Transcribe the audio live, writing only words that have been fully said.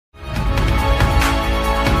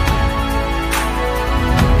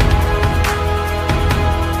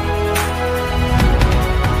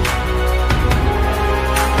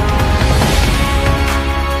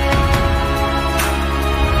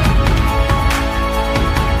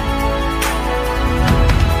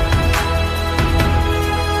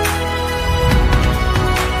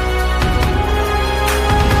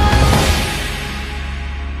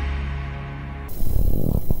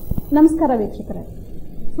ನಮಸ್ಕಾರ ವೀಕ್ಷಕರೇ,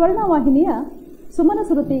 ಸ್ವರ್ಣ ವಾಹಿನಿಯ ಸುಮನ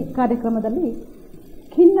ಸುರುತಿ ಕಾರ್ಯಕ್ರಮದಲ್ಲಿ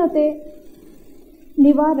ಖಿನ್ನತೆ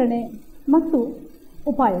ನಿವಾರಣೆ ಮತ್ತು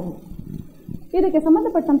ಉಪಾಯಗಳು ಇದಕ್ಕೆ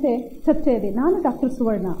ಸಂಬಂಧಪಟ್ಟಂತೆ ಚರ್ಚೆ ಇದೆ. ನಾನು ಡಾಕ್ಟರ್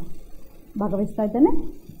ಸುವರ್ಣ ಭಾಗವಹಿಸ್ತಾ ಇದ್ದೇನೆ.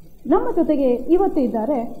 ನಮ್ಮ ಜೊತೆಗೆ ಇವತ್ತು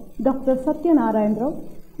ಇದ್ದಾರೆ ಡಾಕ್ಟರ್ ಸತ್ಯನಾರಾಯಣರಾವ್,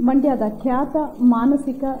 ಮಂಡ್ಯದ ಖ್ಯಾತ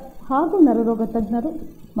ಮಾನಸಿಕ ಹಾಗೂ ನರರೋಗ ತಜ್ಞರು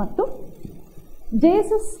ಮತ್ತು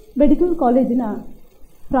JSS ಮೆಡಿಕಲ್ ಕಾಲೇಜಿನ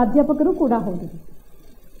ಪ್ರಾಧ್ಯಾಪಕರು ಕೂಡ ಹೌದು.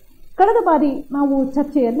 ಕಳೆದ ಬಾರಿ ನಾವು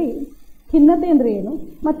ಚರ್ಚೆಯಲ್ಲಿ ಖಿನ್ನತೆ ಅಂದರೆ ಏನು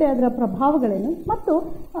ಮತ್ತು ಅದರ ಪ್ರಭಾವಗಳೇನು ಮತ್ತು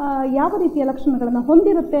ಯಾವ ರೀತಿಯ ಲಕ್ಷಣಗಳನ್ನು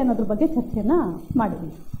ಹೊಂದಿರುತ್ತೆ ಅನ್ನೋದ್ರ ಬಗ್ಗೆ ಚರ್ಚೆಯನ್ನು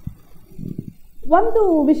ಮಾಡಿದ್ವಿ. ಒಂದು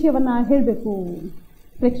ವಿಷಯವನ್ನು ಹೇಳಬೇಕು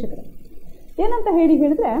ಪ್ರೇಕ್ಷಕರೇ, ಏನಂತ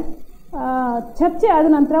ಹೇಳಿದರೆ ಚರ್ಚೆ ಆದ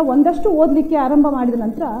ನಂತರ ಒಂದಷ್ಟು ಓದಲಿಕ್ಕೆ ಆರಂಭ ಮಾಡಿದ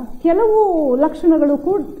ನಂತರ ಕೆಲವು ಲಕ್ಷಣಗಳು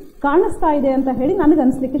ಕೂಡ ಕಾಣಿಸ್ತಾ ಇದೆ ಅಂತ ಹೇಳಿ ನನಗೆ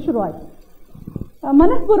ಅನಿಸ್ಲಿಕ್ಕೆ ಶುರುವಾಯಿತು.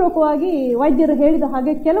 ಮನಃಪೂರ್ವಕವಾಗಿ ವೈದ್ಯರು ಹೇಳಿದ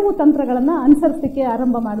ಹಾಗೆ ಕೆಲವು ತಂತ್ರಗಳನ್ನು ಅನುಸರಿಸಲಿಕ್ಕೆ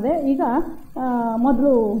ಆರಂಭ ಮಾಡಿದೆ. ಈಗ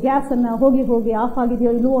ಮೊದಲು ಗ್ಯಾಸನ್ನು ಹೋಗಿ ಆಫ್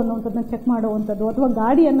ಆಗಿದೆಯೋ ಇಲ್ವೋ ಅನ್ನೋವಂಥದ್ದನ್ನ ಚೆಕ್ ಮಾಡುವಂಥದ್ದು, ಅಥವಾ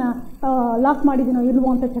ಗಾಡಿಯನ್ನು ಲಾಕ್ ಮಾಡಿದ್ದೀನೋ ಇಲ್ವೋ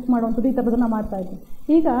ಅಂತ ಚೆಕ್ ಮಾಡುವಂಥದ್ದು, ಈ ಥರದನ್ನು ಮಾಡ್ತಾ ಇದ್ದೆ.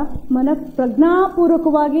 ಈಗ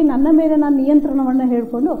ಪ್ರಜ್ಞಾಪೂರ್ವಕವಾಗಿ ನನ್ನ ಮೇಲೆ ನಾನು ನಿಯಂತ್ರಣವನ್ನು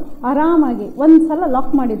ಹೇಳಿಕೊಂಡು ಆರಾಮಾಗಿ ಒಂದು ಸಲ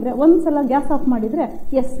ಲಾಕ್ ಮಾಡಿದರೆ, ಒಂದು ಸಲ ಗ್ಯಾಸ್ ಆಫ್ ಮಾಡಿದರೆ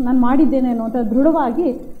ಎಸ್ ನಾನು ಮಾಡಿದ್ದೇನೆ ಅನ್ನುವಂಥ ದೃಢವಾಗಿ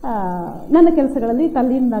ನನ್ನ ಕೆಲಸಗಳಲ್ಲಿ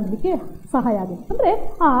ತಲ್ಲೀನಾಗಲಿಕ್ಕೆ ಸಹಾಯ ಆಗಿದೆ. ಅಂದರೆ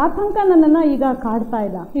ಆ ಆತಂಕ ನನ್ನನ್ನು ಈಗ ಕಾಡ್ತಾ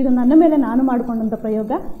ಇಲ್ಲ. ಇದು ನನ್ನ ಮೇಲೆ ನಾನು ಮಾಡಿಕೊಂಡಂಥ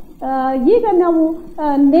ಪ್ರಯೋಗ. ಈಗ ನಾವು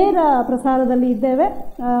ನೇರ ಪ್ರಸಾರದಲ್ಲಿ ಇದ್ದೇವೆ.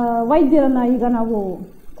 ವೈದ್ಯರನ್ನು ಈಗ ನಾವು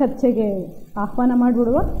ಚರ್ಚೆಗೆ ಆಹ್ವಾನ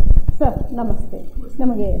ಮಾಡಿಬಿಡುವ. ಸರ್ ನಮಸ್ತೆ,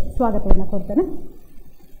 ನಮಗೆ ಸ್ವಾಗತವನ್ನು ಕೊಡ್ತೇನೆ.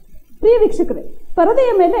 ಪ್ರಿಯ ವೀಕ್ಷಕರೇ,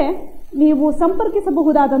 ಪರದೆಯ ಮೇಲೆ ನೀವು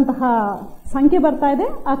ಸಂಪರ್ಕಿಸಬಹುದಾದಂತಹ ಸಂಖ್ಯೆ ಬರ್ತಾ ಇದೆ,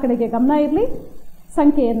 ಆ ಕಡೆಗೆ ಗಮನ ಇರಲಿ.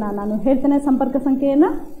 ಸಂಖ್ಯೆಯನ್ನು ನಾನು ಹೇಳ್ತೇನೆ, ಸಂಪರ್ಕ ಸಂಖ್ಯೆಯನ್ನು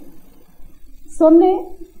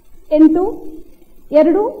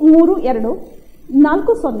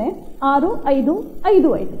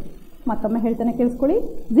 0832406555. ಮತ್ತೊಮ್ಮೆ ಹೇಳ್ತೇನೆ, ಕೇಳಿಸ್ಕೊಳ್ಳಿ.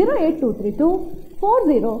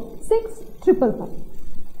 08232406555.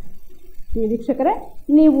 ಈ ವೀಕ್ಷಕರೇ,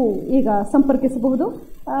 ನೀವು ಈಗ ಸಂಪರ್ಕಿಸಬಹುದು.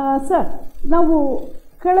 ಸರ್, ನಾವು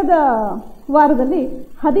ಕಳೆದ ವಾರದಲ್ಲಿ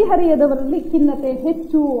ಹದಿಹರೆಯದವರಲ್ಲಿ ಖಿನ್ನತೆ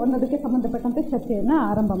ಹೆಚ್ಚು ಅನ್ನೋದಕ್ಕೆ ಸಂಬಂಧಪಟ್ಟಂತೆ ಚರ್ಚೆಯನ್ನು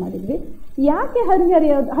ಆರಂಭ ಮಾಡಿದ್ವಿ. ಯಾಕೆ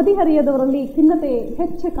ಹದಿಹರೆಯದವರಲ್ಲಿ ಖಿನ್ನತೆ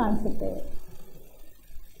ಹೆಚ್ಚು ಕಾಣಿಸುತ್ತೆ?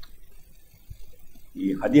 ಈ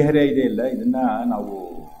ಹದಿಹರೆಯ ಇದೆ ಇಲ್ಲ, ಇದನ್ನ ನಾವು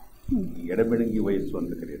ಎಡಬೆಳಂಗಿ ವಯಸ್ಸು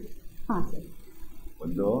ಅಂತ ಕರೆಯೋದು. ಹಾಂ ಸರ್,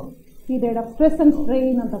 ಒಂದು period of stress and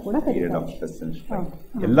strain ಅಂತ ಕೂಡ period of stress and strain.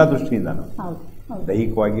 ಎಲ್ಲ ದೃಷ್ಟಿಯಿಂದಾನು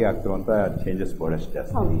ದೈಹಿಕವಾಗಿ ಆಗ್ತಿರುವಂಥ ಚೇಂಜಸ್ ಬಹಳಷ್ಟು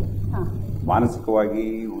ಜಾಸ್ತಿ, ಮಾನಸಿಕವಾಗಿ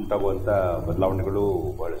ಉಂಟಾಗುವಂಥ ಬದಲಾವಣೆಗಳು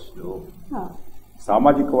ಬಹಳಷ್ಟು,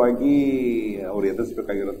 ಸಾಮಾಜಿಕವಾಗಿ ಅವರು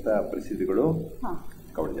ಎದುರಿಸಬೇಕಾಗಿರುವಂಥ ಪರಿಸ್ಥಿತಿಗಳು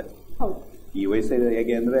ಕವಳ ಜಾಸ್ತಿ. ಈ ವಯಸ್ಸು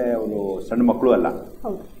ಹೇಗೆ ಅಂದರೆ ಅವರು ಸಣ್ಣ ಮಕ್ಕಳು ಅಲ್ಲ,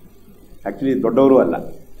 ಆ್ಯಕ್ಚುಲಿ ದೊಡ್ಡವರು ಅಲ್ಲ.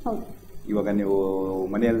 ಇವಾಗ ನೀವು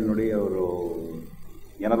ಮನೆಯಲ್ಲಿ ನೋಡಿ, ಅವರು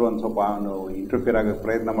ಏನಾದ್ರು ಒಂದು ಸ್ವಲ್ಪ ಅವನು ಇಂಟರ್ಫಿಯರ್ ಆಗೋಕ್ಕೆ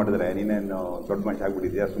ಪ್ರಯತ್ನ ಮಾಡಿದ್ರೆ ನೀನೇನು ದೊಡ್ಡ ಮನುಷ್ಯ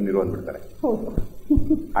ಆಗ್ಬಿಟ್ಟಿದ್ಯಾ ಸುಮ್ಮನಿರು ಅಂದ್ಬಿಡ್ತಾರೆ.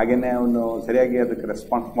 ಹಾಗೇನೆ ಅವನು ಸರಿಯಾಗಿ ಅದಕ್ಕೆ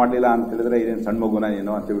ರೆಸ್ಪಾನ್ಸ್ ಮಾಡಲಿಲ್ಲ ಅಂತ ಹೇಳಿದ್ರೆ ಇದೇನು ಸಣ್ಣ ಮಗುನ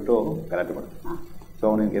ಏನೋ ಅಂತೇಳ್ಬಿಟ್ಟು ಗಲಾಟೆ ಮಾಡ್ತಾರೆ. ಸೊ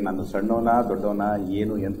ಅವನಿಗೆ ನಾನು ಸಣ್ಣವನ ದೊಡ್ಡವನ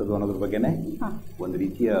ಏನು ಎಂಥದ್ದು ಅನ್ನೋದ್ರ ಬಗ್ಗೆನೇ ಒಂದು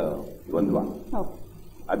ರೀತಿಯ ದ್ವಂದ್ವ.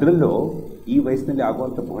 ಅದರಲ್ಲೂ ಈ ವಯಸ್ಸಿನಲ್ಲಿ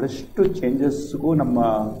ಆಗುವಂಥ ಬಹಳಷ್ಟು ಚೇಂಜಸ್ಗೂ ನಮ್ಮ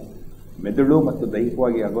ಮೆದುಳು ಮತ್ತು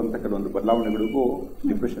ದೈಹಿಕವಾಗಿ ಆಗುವಂಥ ಕೆಲವೊಂದು ಬದಲಾವಣೆಗಳಿಗೂ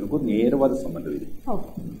ಡಿಪ್ರೆಷನ್ಗೂ ನೇರವಾದ ಸಂಬಂಧವಿದೆ.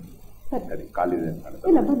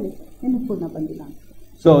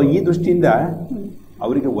 ಸೊ ಈ ದೃಷ್ಟಿಯಿಂದ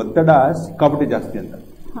ಅವರಿಗೆ ಒತ್ತಡ ಸಿಕ್ಕಾಪಟ್ಟೆ ಜಾಸ್ತಿ ಅಂತ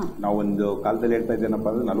ನಾವೊಂದು ಕಾಲದಲ್ಲಿ ಹೇಳ್ತಾ ಇದ್ದೇನಪ್ಪ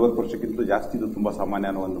ಅಂದ್ರೆ 40 ವರ್ಷಕ್ಕಿಂತ ಜಾಸ್ತಿ ಇದು ತುಂಬಾ ಸಾಮಾನ್ಯ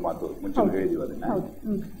ಅನ್ನೋ ಒಂದು ಮಾತು ಮುಂಚೆ ಹೇಳಿದೀವಿ. ಅದನ್ನ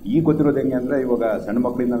ಈಗ ಗೊತ್ತಿರೋದು ಹೆಂಗೆ ಅಂದ್ರೆ, ಇವಾಗ ಸಣ್ಣ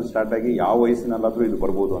ಮಕ್ಕಳಿಂದ ಸ್ಟಾರ್ಟ್ ಆಗಿ ಯಾವ ವಯಸ್ಸಿನಲ್ಲಾದ್ರೂ ಇದು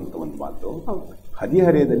ಬರ್ಬೋದು ಅಂತ ಒಂದು ಮಾತು.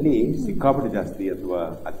 ಹದಿಹರೆಯದಲ್ಲಿ ಸಿಕ್ಕಾಪಟ್ಟೆ ಜಾಸ್ತಿ ಅಥವಾ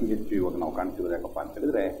ಅತಿ ಹೆಚ್ಚು ಇವಾಗ ನಾವು ಕಾಣ್ತಿರೋದು ಯಾಕಪ್ಪ ಅಂತ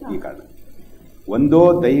ಹೇಳಿದ್ರೆ ಈ ಕಾರಣ. ಒಂದೋ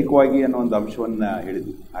ದೈಹಿಕವಾಗಿ ಅನ್ನೋ ಒಂದು ಅಂಶವನ್ನ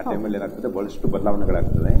ಹೇಳಿದ್ವಿ. ಆ ಟೈಮಲ್ಲಿ ಏನಾಗ್ತದೆ, ಬಹಳಷ್ಟು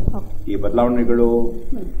ಬದಲಾವಣೆಗಳಾಗ್ತದೆ. ಈ ಬದಲಾವಣೆಗಳು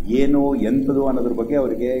ಏನು ಎಂಥದ್ದು ಅನ್ನೋದ್ರ ಬಗ್ಗೆ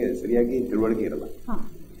ಅವರಿಗೆ ಸರಿಯಾಗಿ ತಿಳುವಳಿಕೆ ಇರಲ್ಲ,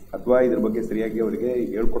 ಅಥವಾ ಇದ್ರ ಬಗ್ಗೆ ಸರಿಯಾಗಿ ಅವರಿಗೆ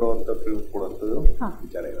ಹೇಳ್ಕೊಡುವಂಥ ತಿಳಿಸ್ಕೊಡುವಂಥದ್ದು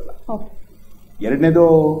ವಿಚಾರ ಇರಲ್ಲ. ಎರಡನೇದು,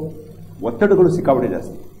 ಒತ್ತಡಗಳು ಸಿಕ್ಕಾಪಟ್ಟೆ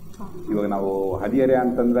ಜಾಸ್ತಿ. ಇವಾಗ ನಾವು ಹದಿಹರೆಯ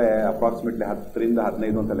ಅಂತಂದ್ರೆ ಅಪ್ರಾಕ್ಸಿಮೇಟ್ಲಿ 10 ರಿಂದ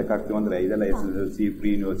 15 ಅಂತ ಲೆಕ್ಕ ಹಾಕ್ತೀವಿ ಅಂದ್ರೆ, ಇದೆಲ್ಲ SSLC, ಪ್ರೀ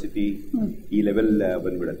ಯೂನಿವರ್ಸಿಟಿ ಈ ಲೆವೆಲ್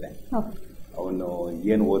ಬಂದ್ಬಿಡುತ್ತೆ. ಅವನು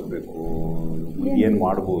ಏನು ಓದಬೇಕು, ಏನು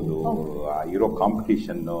ಮಾಡ್ಬೋದು, ಇರೋ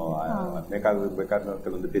ಕಾಂಪಿಟೇಷನ್, ಬೇಕಾದ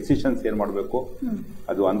ಕೆಲವೊಂದು ಡೆಸಿಷನ್ಸ್ ಏನು ಮಾಡಬೇಕು,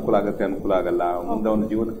 ಅದು ಅನುಕೂಲ ಆಗುತ್ತೆ ಅನುಕೂಲ ಆಗಲ್ಲ, ಮುಂದೆ ಅವನ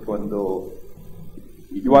ಜೀವನಕ್ಕೆ ಒಂದು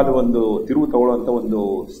ನಿಜವಾದ ಒಂದು ತಿರುವು ತಗೊಳ್ಳುವಂಥ ಒಂದು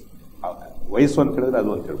ವಯಸ್ಸು ಅಂತ ಹೇಳಿದ್ರೆ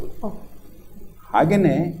ಅದು ಅಂತ ಹೇಳ್ಬೋದು.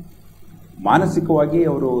 ಹಾಗೇನೆ ಮಾನಸಿಕವಾಗಿ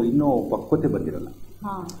ಅವರು ಇನ್ನೂ ಪಕ್ವತೆ ಬಂದಿರಲ್ಲ.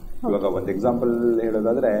 ಇವಾಗ ಒಂದು ಎಕ್ಸಾಂಪಲ್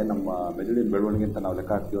ಹೇಳೋದಾದ್ರೆ, ನಮ್ಮ ಮೆದುಳಿನ ಬೆಳವಣಿಗೆ ಅಂತ ನಾವು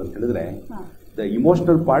ಲೆಕ್ಕ ಹಾಕ್ತೀವಿ ಅಂತ ಹೇಳಿದ್ರೆ, ದ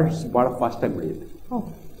ಇಮೋಷನಲ್ ಪಾರ್ಟ್ಸ್ ಭಾಳ ಫಾಸ್ಟಾಗಿ ಬೆಳೆಯುತ್ತೆ,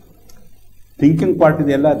 ಥಿಂಕಿಂಗ್ ಪಾರ್ಟ್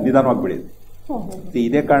ಇದೆಲ್ಲ ನಿಧಾನವಾಗಿ ಬೆಳೆಯುತ್ತೆ.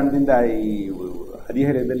 ಇದೇ ಕಾರಣದಿಂದ ಈ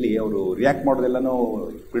ಹದಿಹರೆಯದಲ್ಲಿ ಅವರು react ಮಾಡೋದೆಲ್ಲನೂ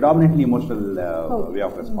predominantly emotional way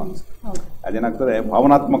of response. ಅದೇನಾಗ್ತದೆ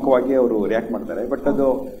ಭಾವನಾತ್ಮಕವಾಗಿ ಅವರು ರಿಯಾಕ್ಟ್ ಮಾಡ್ತಾರೆ, ಬಟ್ ಅದು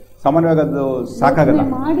ಸಾಮಾನ್ಯವಾಗಿ ಅದು ಸಾಕಾಗಲ್ಲ,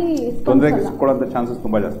 ತೊಂದರೆಗೆ ಸಿಕ್ಕೊಳ್ಳೋಂಥ ಚಾನ್ಸಸ್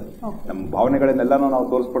ತುಂಬಾ ಜಾಸ್ತಿ. ನಮ್ಮ ಭಾವನೆಗಳನ್ನೆಲ್ಲಾನು ನಾವು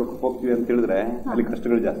ತೋರಿಸ್ಕೊಳಕ್ಕೆ ಹೋಗ್ತೀವಿ ಅಂತ ಹೇಳಿದ್ರೆ ಅಲ್ಲಿ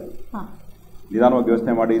ಕಷ್ಟಗಳು ಜಾಸ್ತಿ. ನಿಧಾನವಾಗಿ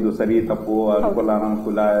ಯೋಚನೆ ಮಾಡಿ ಇದು ಸರಿ ತಪ್ಪು, ಅನುಕೂಲ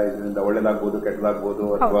ಅನಾನುಕೂಲ, ಇದರಿಂದ ಒಳ್ಳೇದಾಗ್ಬೋದು ಕೆಟ್ಟದಾಗ್ಬೋದು,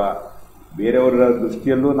 ಅಥವಾ ಬೇರೆಯವರ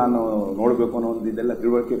ದೃಷ್ಟಿಯಲ್ಲೂ ನಾನು ನೋಡಬೇಕು ಅನ್ನೋ ಒಂದು ಇದೆಲ್ಲ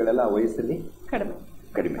ತಿಳುವಳಿಕೆಗಳೆಲ್ಲ ಆ ವಯಸ್ಸಲ್ಲಿ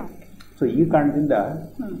ಕಡಿಮೆ. ಸೊ ಈ ಕಾರಣದಿಂದ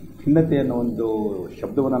ಖಿನ್ನತೆ ಅನ್ನೋ ಒಂದು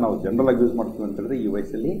ಶಬ್ದವನ್ನು ನಾವು ಜನರಲ್ ಆಗಿ ಯೂಸ್ ಮಾಡ್ತೀವಿ ಅಂತ ಹೇಳಿದ್ರೆ ಈ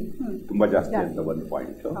ವಯಸ್ಸಲ್ಲಿ ತುಂಬಾ ಜಾಸ್ತಿ ಅಂತ ಒಂದು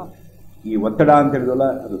ಪಾಯಿಂಟ್. ಈ ಒತ್ತಡ ಅಂತ ಹೇಳಿದ್ವಲ್ಲ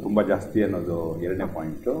ಅದು ತುಂಬಾ ಜಾಸ್ತಿ ಅನ್ನೋದು ಎರಡನೇ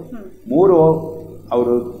ಪಾಯಿಂಟ್. ಮೂರು,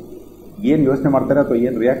 ಅವರು ಏನ್ ಯೋಚನೆ ಮಾಡ್ತಾರೆ ಅಥವಾ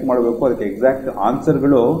ಏನ್ ರಿಯಾಕ್ಟ್ ಮಾಡಬೇಕು ಅದಕ್ಕೆ ಎಕ್ಸಾಕ್ಟ್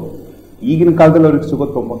ಆನ್ಸರ್ಗಳು ಈಗಿನ ಕಾಲದಲ್ಲಿ ಅವ್ರಿಗೆ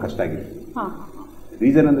ಸಿಗೋದು ತುಂಬಾ ಕಷ್ಟ ಆಗಿದೆ.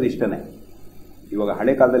 ರೀಸನ್ ಅಂದ್ರೆ ಇಷ್ಟನೇ. ಇವಾಗ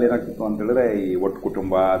ಹಳೆ ಕಾಲದಲ್ಲಿ ಏನಾಗ್ತಿತ್ತು ಅಂತ ಹೇಳಿದ್ರೆ ಈ ಒಟ್ಟು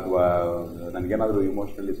ಕುಟುಂಬ ಅಥವಾ ನನ್ಗೇನಾದ್ರು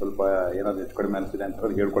ಇಮೋಷನಲಿ ಸ್ವಲ್ಪ ಏನಾದ್ರು ಹೆಚ್ಚು ಕಡಿಮೆ ಅನಿಸಿದೆ ಅಂತ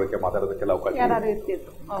ಹೇಳ್ಕೊಳಕ್ಕೆ ಮಾತಾಡೋದಕ್ಕೆಲ್ಲ ಅವಕಾಶ.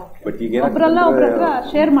 ಬಟ್ ಈಗ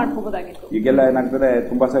ಈಗೆಲ್ಲ ಏನಾಗ್ತದೆ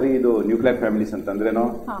ತುಂಬಾ ಸರಿ ಇದು ನ್ಯೂಕ್ಲಿಯರ್ ಫ್ಯಾಮಿಲೀಸ್ ಅಂತ ಅಂದ್ರೇನು,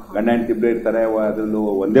 ಗಂಡ ಹೆಂಡತಿ ಇಬ್ಬರೇ ಇರ್ತಾರೆ, ಅದ್ರಲ್ಲೂ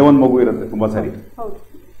ಒಂದೇ ಒಂದು ಮಗು ಇರುತ್ತೆ ತುಂಬಾ ಸರಿ.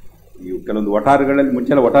 ಇವು ಕೆಲವೊಂದು ವಟಾರಗಳಲ್ಲಿ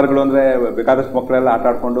ಮುಂಚೆಲ್ಲ ವಟಾರಗಳು ಅಂದ್ರೆ ಬೇಕಾದಷ್ಟು ಮಕ್ಕಳೆಲ್ಲ ಆಟ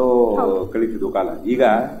ಆಡ್ಕೊಂಡು ಕಳೀತಿದ್ವು ಕಾಲ. ಈಗ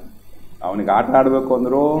ಅವನಿಗೆ ಆಟ ಆಡ್ಬೇಕು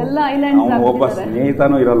ಅಂದ್ರು ಒಬ್ಬ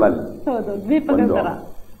ಸ್ನೇಹಿತನೂ ಇರಲ್ಲ ಅಲ್ಲಿ,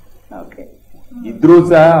 ಇದ್ರೂ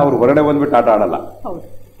ಸಹ ಅವ್ರು ಹೊರಗಡೆ ಬಂದ್ಬಿಟ್ಟು ಆಟ ಆಡಲ್ಲ.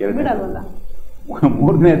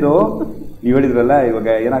 ಮೂರನೇದು ನೀವ್ ಹೇಳಿದ್ರಲ್ಲ, ಇವಾಗ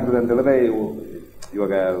ಏನಾಗ್ತದೆ ಅಂತ ಹೇಳಿದ್ರೆ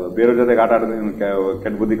ಇವಾಗ ಬೇರೆ ಜೊತೆಗೆ ಆಟ ಆಡಿದ್ರೆ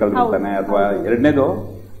ಕೆಟ್ಟ ಬುದ್ಧಿ ಕಲ್ತಿರ್ತಾನೆ, ಅಥವಾ ಎರಡನೇದು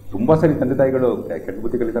ತುಂಬಾ ಸರಿ ತಂದೆ ತಾಯಿಗಳು ಕೆಟ್ಟ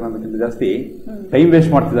ಬುದ್ಧಿ ಕಲಿತಾನೆ ಅನ್ನೋದಕ್ಕಿಂತ ಜಾಸ್ತಿ ಟೈಮ್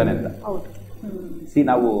ವೇಸ್ಟ್ ಮಾಡ್ತಿದ್ದಾನೆ ಅಂತ.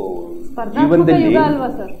 ನಾವು ಜೀವನದಲ್ಲಿ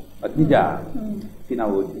ಅದ್ ನಿಜ.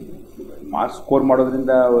 ನಾವು ಮಾರ್ಕ್ಸ್ ಸ್ಕೋರ್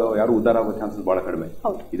ಮಾಡೋದ್ರಿಂದ ಯಾರು ಉದ್ದಾರ ಆಗೋ ಚಾನ್ಸಸ್ ಬಹಳ ಕಡಿಮೆ.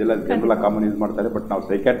 ಇದೆಲ್ಲ ಜನರಲ್ ಕಾಮನ್ ಯೂಸ್ ಮಾಡ್ತಾರೆ, ಬಟ್ ನಾವು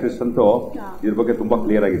ಸೈಕ್ಯಾಟ್ರಿಸ್ಟ್ ಅಂತೂ ಇದ್ರ ಬಗ್ಗೆ ತುಂಬಾ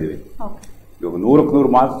ಕ್ಲಿಯರ್ ಆಗಿದ್ದೀವಿ. ಇವಾಗ 100ಕ್ಕೆ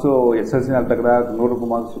 100 ಮಾರ್ಕ್ಸ್ SSLC ನಲ್ಲಿ ತೆಗ್ದ, 100ಕ್ಕೆ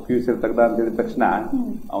ಮಾರ್ಕ್ಸ್ PUC ತೆಗ್ದ ಅಂತ ಹೇಳಿದ ತಕ್ಷಣ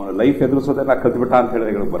ಅವನ ಲೈಫ್ ಎದುರಿಸೋದನ್ನ ಕಲ್ತ್ಬಿಟ್ಟ ಅಂತ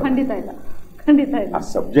ಹೇಳಿದ್ರೆ ಬರುತ್ತೆ. ಆ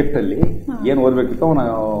ಸಬ್ಜೆಕ್ಟ್ ಅಲ್ಲಿ ಏನ್ ಓದ್ಬೇಕಿತ್ತು ಅವನು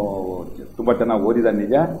ತುಂಬಾ ಚೆನ್ನಾಗಿ ಓದಿದ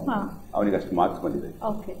ನಿಜ, ಅವನಿಗೆ ಅಷ್ಟು ಮಾರ್ಕ್ಸ್ ಬಂದಿದೆ.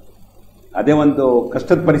 ಅದೇ ಒಂದು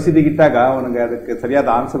ಕಷ್ಟದ ಪರಿಸ್ಥಿತಿಗಿಟ್ಟಾಗ ಅವನಿಗೆ ಅದಕ್ಕೆ ಸರಿಯಾದ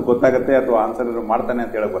ಆನ್ಸರ್ ಗೊತ್ತಾಗತ್ತೆ ಅಥವಾ ಆನ್ಸರ್ ಮಾಡ್ತಾನೆ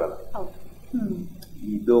ಅಂತ ಹೇಳಕ್ ಬರಲ್ಲ.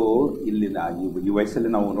 ಇದು ಇಲ್ಲಿನ ಈ ವಯಸ್ಸಲ್ಲಿ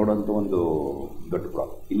ನಾವು ನೋಡುವಂತ ಒಂದು ದೊಡ್ಡ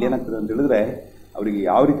ಪ್ರಾಬ್ಲಮ್. ಇಲ್ಲೇನಾಗ್ತದೆ ಅಂತ ಹೇಳಿದ್ರೆ ಅವರಿಗೆ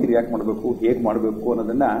ಯಾವ ರೀತಿ ರಿಯಾಕ್ಟ್ ಮಾಡಬೇಕು, ಹೇಗೆ ಮಾಡಬೇಕು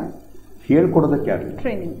ಅನ್ನೋದನ್ನ ಹೇಳ್ಕೊಡೋದಕ್ಕೆ ಆಗಲಿ,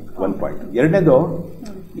 ಒಂದು ಪಾಯಿಂಟ್. ಎರಡನೇದು,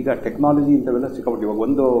 ಈಗ ಟೆಕ್ನಾಲಜಿ ಇಂಥವೆಲ್ಲ ಸಿಕ್ಕಾಪಟ್ಟೆ. ಇವಾಗ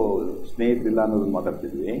ಒಂದು ಸ್ನೇಹಿತರಿಲ್ಲ ಅನ್ನೋದನ್ನ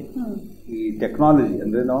ಮಾತಾಡ್ತಿದ್ವಿ. ಈ ಟೆಕ್ನಾಲಜಿ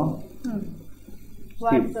ಅಂದ್ರೇನು,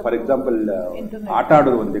 ಫಾರ್ ಎಕ್ಸಾಂಪಲ್ ಆಟ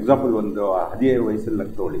ಆಡೋದು ಒಂದು ಎಕ್ಸಾಂಪಲ್, ಒಂದು 15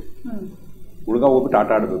 ವಯಸ್ಸಲ್ಲಿ ತಗೊಳ್ಳಿ, ಹುಡುಗ ಹೋಗ್ಬಿಟ್ಟು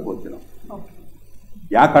ಆಟ ಆಡಬೇಕು ಅಂತ ನಾವು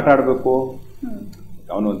ಯಾಕೆ ಆಟ ಆಡಬೇಕು?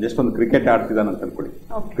 ಅವನು ಜಸ್ಟ್ ಒಂದು ಕ್ರಿಕೆಟ್ ಆಡ್ತಿದ್ದಾನೆ ಅಂತ ಅನ್ಕೊಳ್ಳಿ.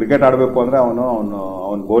 ಕ್ರಿಕೆಟ್ ಆಡಬೇಕು ಅಂದ್ರೆ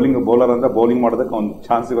ಅವನು ಬೌಲರ್ ಅಂದ್ರೆ ಬೌಲಿಂಗ್ ಮಾಡೋದಕ್ಕೆ ಅವ್ನು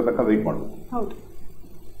ಚಾನ್ಸ್ ಸಿಗೋತಕ್ಕ ವೆಯ್ಟ್ ಮಾಡಬೇಕು.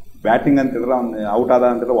 ಬ್ಯಾಟಿಂಗ್ ಅಂತಿದ್ರೆ ಅವ್ನು ಔಟ್ ಆದ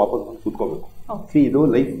ಅಂದ್ರೆ ವಾಪಸ್ ಕೂತ್ಕೋಬೇಕು. ಇದು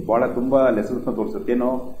ಲೈಫ್ ಬಹಳ ತುಂಬಾ ಲೆಸನ್ಸ್ ತೋರಿಸುತ್ತೆ. ಏನು,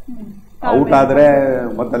 ಔಟ್ ಆದ್ರೆ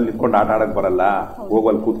ಮತ್ತೆ ಅಲ್ಲಿ ನಿಂತ್ಕೊಂಡು ಆಟ ಆಡಕ್ ಬರಲ್ಲ,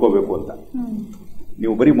 ಹೋಗಲ್ಲಿ ಕೂತ್ಕೋಬೇಕು ಅಂತ.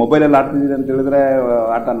 ನೀವು ಬರೀ ಮೊಬೈಲಲ್ಲಿ ಆಡ್ತಿದ್ದೀರಿ ಅಂತ ಹೇಳಿದ್ರೆ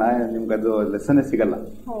ಆಟನ ನಿಮ್ಗೆ ಅದು ಲೆಸನ್ನೇ ಸಿಗಲ್ಲ.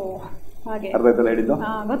 ಅರ್ಥ ಆಯ್ತಲ್ಲ ಹೇಳಿದ್ದು?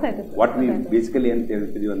 ವಾಟ್ ವಿ ಬೇಸಿಕಲಿ ಅಂತ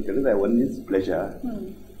ಹೇಳ್ತಿದೀವಿ ಅಂತ ಹೇಳಿದ್ರೆ, one is pleasure,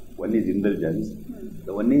 one is intelligence,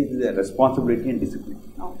 one is responsibility and discipline.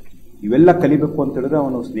 ಇವೆಲ್ಲ ಕಲಿಬೇಕು ಅಂತ ಹೇಳಿದ್ರೆ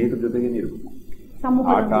ಅವನು ಸ್ನೇಹಿತರ ಜೊತೆಗೇನೆ ಇರಬೇಕು.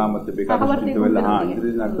 ಆಟ ಮತ್ತೆ ಬೇಕಾದಷ್ಟು ಇಂಥವೆಲ್ಲ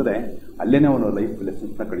ಇದರಿಂದ ಆಗ್ತದೆ, ಅಲ್ಲೇನೆ ಅವನು ಲೈಫ್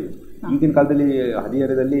ಲೆಸನ್ಸ್ ನ ಕಲಿಯುತ್ತೆ. ಈಗಿನ ಕಾಲದಲ್ಲಿ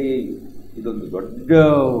ಹದಿಹರೆಯದಲ್ಲಿ ಇದೊಂದು ದೊಡ್ಡ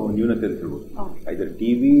ನ್ಯೂನತೆ ಅಂತ ಹೇಳ್ಬೋದು. ಇದರ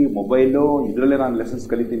ಟಿವಿ ಮೊಬೈಲು ಇದರಲ್ಲೇ ನಾನು ಲೆಸನ್ಸ್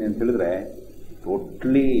ಕಲಿತೀನಿ ಅಂತ ಹೇಳಿದ್ರೆ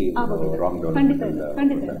ಟೋಟ್ಲಿ ರಾಂಗ್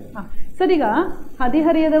ಡೆವಲಪ್ಮೆಂಟ್. ಸರ್, ಈಗ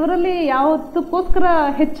ಹದಿಹರೆಯದವರಲ್ಲಿ ಯಾವತ್ತಕ್ಕೋಸ್ಕರ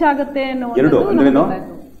ಹೆಚ್ಚಾಗುತ್ತೆ ಅನ್ನೋ ಎರಡು ಅಂದ್ರೇನು,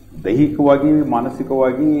 ದೈಹಿಕವಾಗಿ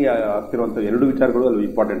ಮಾನಸಿಕವಾಗಿ ಆಗ್ತಿರುವಂತ ಎರಡು ವಿಚಾರಗಳು ಅಲ್ಲಿ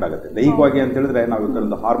ಇಂಪಾರ್ಟೆಂಟ್ ಆಗುತ್ತೆ. ದೈಹಿಕವಾಗಿ ಅಂತ ಹೇಳಿದ್ರೆ ನಾವು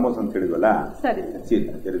ಕೆಲವೊಂದು ಹಾರ್ಮೋನ್ಸ್ ಅಂತ ಹೇಳಿದ್ವಲ್ಲ,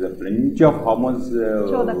 ಬ್ರೆಂಚ್ ಆಫ್ ಹಾರ್ಮೋನ್ಸ್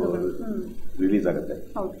ರಿಲೀಸ್ ಆಗುತ್ತೆ.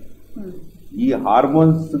 ಈ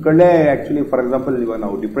ಹಾರ್ಮೋನ್ಸ್ಗಳೇ ಆಕ್ಚುಲಿ, ಫಾರ್ ಎಕ್ಸಾಂಪಲ್ ಇವಾಗ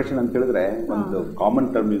ನಾವು ಡಿಪ್ರೆಷನ್ ಅಂತ ಹೇಳಿದ್ರೆ ಒಂದು ಕಾಮನ್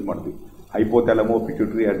ಟರ್ಮ್ ಯೂಸ್ ಮಾಡ್ತೀವಿ, ಹೈಪೋಥಾಲಮೋ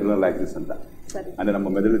ಪಿಟ್ಯೂಟರಿ ಅಡ್ರಿನಲ್ ಆಕ್ಸಿಸ್ ಅಂತ. ಅಂದ್ರೆ ನಮ್ಮ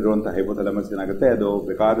ಮೆದುಳಿರುವಂತಹ ಹೈಪೋಥಾಲಮಸ್ ಏನಾಗುತ್ತೆ, ಅದು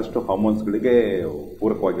ಬೇಕಾದಷ್ಟು ಹಾರ್ಮೋನ್ಸ್ಗಳಿಗೆ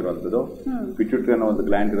ಪೂರಕವಾಗಿರುವಂಥದ್ದು. ಪಿಟ್ಯೂಟರಿ ಅನ್ನೋ ಒಂದು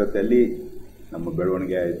ಗ್ಲ್ಯಾಂಡ್ ಇರುತ್ತೆ, ಅಲ್ಲಿ ನಮ್ಮ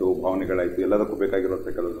ಬೆಳವಣಿಗೆ ಆಯಿತು, ಭಾವನೆಗಳಾಯಿತು, ಎಲ್ಲದಕ್ಕೂ ಬೇಕಾಗಿರುವಂಥ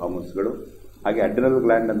ಕೆಲವು ಹಾರ್ಮೋನ್ಸ್ಗಳು. ಹಾಗೆ ಅಡ್ರಿನಲ್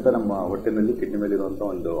ಗ್ಲ್ಯಾಂಡ್ ಅಂತ ನಮ್ಮ ಹೊಟ್ಟೆನಲ್ಲಿ ಕಿಡ್ನಿ ಮೇಲೆ ಇರುವಂತಹ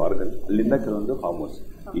ಒಂದು ಆರ್ಗನ್, ಅಲ್ಲಿಂದ ಕೆಲವೊಂದು ಹಾರ್ಮೋನ್ಸ್,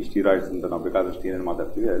 ಈ ಸ್ಟೀರಾಯ್ಡ್ಸ್ ಅಂತ ನಾವು ಬೇಕಾದಷ್ಟು ಏನೇನು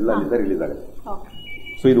ಮಾತಾಡ್ತೀವಿ ಎಲ್ಲ ಅಲ್ಲಿಂದ ರಿಲೀಸ್ ಆಗುತ್ತೆ.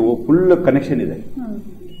 ಸೊ ಇದು ಫುಲ್ ಕನೆಕ್ಷನ್ ಇದೆ.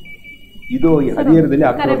 ಇದು ಈ ಹದಿಹರೆಯದಲ್ಲಿ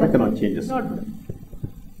ಆಗ್ತಿರುವಂತಹ ಕೆಲವೊಂದು ಚೇಂಜಸ್.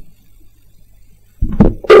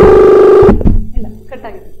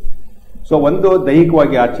 ಸೊ ಒಂದು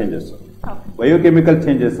ದೈಹಿಕವಾಗಿ ಆ ಚೇಂಜಸ್, ಬಯೋಕೆಮಿಕಲ್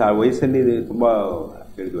ಚೇಂಜಸ್ ಆ ವಯಸ್ಸಲ್ಲಿ ತುಂಬಾ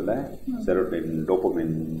ಹೇಳಿದ್ವಲ್ಲ, ಸೆರೋಟೋನಿನ್,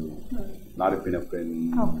 ಡೋಪಮಿನ್, ನಾರ್ಪಿನೆಫ್ರಿನ್,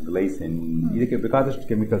 ಲೈಸಿನ್, ಇದಕ್ಕೆ ಬೇಕಾದಷ್ಟು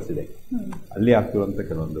ಕೆಮಿಕಲ್ಸ್ ಇದೆ, ಅಲ್ಲಿ ಆಗ್ತಿರುವಂತ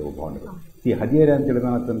ಕೆಲವೊಂದು ಭಾವನೆಗಳು. ಈ ಹದಿಹರೆಯ ಅಂತ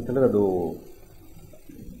ಹೇಳಿದ್ರೆ ಅದು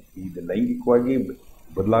ಇದು ಲೈಂಗಿಕವಾಗಿ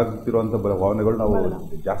ಬದಲಾಗುತ್ತಿರುವಂಥ ಭಾವನೆಗಳು ನಾವು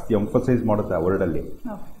ಜಾಸ್ತಿ ಎಂಫಸೈಸ್ ಮಾಡುತ್ತೆ ಆ ವರ್ಡಲ್ಲಿ.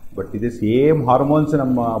 ಬಟ್ ಇದೇ ಸೇಮ್ ಹಾರ್ಮೋನ್ಸ್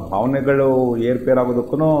ನಮ್ಮ ಭಾವನೆಗಳು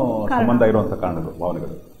ಏರ್ಪೇರಾಗೋದಕ್ಕೂ ಸಂಬಂಧ ಇರುವಂಥ ಕಾರಣಗಳು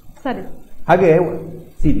ಭಾವನೆಗಳು. ಸರಿ. ಹಾಗೆ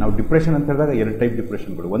ನಾವು ಡಿಪ್ರೆಷನ್ ಅಂತ ಹೇಳಿದಾಗ 2 ಟೈಪ್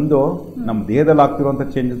ಡಿಪ್ರೆಷನ್ಗಳು. ಒಂದು ನಮ್ಮ ದೇಹದಲ್ಲಿ ಆಗ್ತಿರುವಂಥ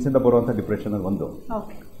ಚೇಂಜಸ್ ಇಂದ ಬರುವಂಥ ಡಿಪ್ರೆಷನ್ ಒಂದು,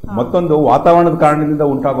 ಮತ್ತೊಂದು ವಾತಾವರಣದ ಕಾರಣದಿಂದ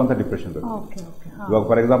ಉಂಟಾಗುವಂಥ ಡಿಪ್ರೆಷನ್ಗಳು. ಇವಾಗ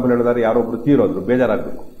ಫಾರ್ ಎಕ್ಸಾಂಪಲ್ ಹೇಳಿದ್ರೆ ಯಾರೊಬ್ರು ತೀರೋದ್ರು,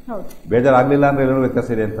 ಬೇಜಾರಾಗಬೇಕು. ಬೇಜಾರಾಗಲಿಲ್ಲ ಅಂದ್ರೆ ಏನೋ ವ್ಯತ್ಯಾಸ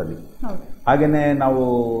ಇದೆ ಅಂತಲ್ಲಿ. ಹಾಗೇನೆ ನಾವು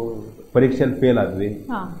ಪರೀಕ್ಷೆಯಲ್ಲಿ ಫೇಲ್ ಆದ್ವಿ,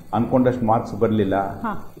 ಅನ್ಕೊಂಡಷ್ಟು ಮಾರ್ಕ್ಸ್ ಬರಲಿಲ್ಲ,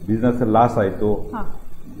 ಬಿಸ್ನೆಸ್ ಲಾಸ್ ಆಯಿತು,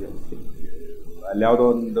 ಅಲ್ಲಿ ಯಾವುದೋ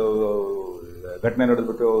ಒಂದು ಘಟನೆ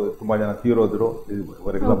ನಡೆದ್ಬಿಟ್ಟು ತುಂಬಾ ಜನ ತೀರೋದ್ರು,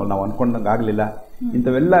 ಫಾರ್ ಎಕ್ಸಾಂಪಲ್ ನಾವು ಅನ್ಕೊಂಡಂಗೆ ಆಗಲಿಲ್ಲ.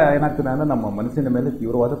 ಇಂಥವೆಲ್ಲ ಏನಾಗ್ತದೆ ಅಂದ್ರೆ ನಮ್ಮ ಮನಸ್ಸಿನ ಮೇಲೆ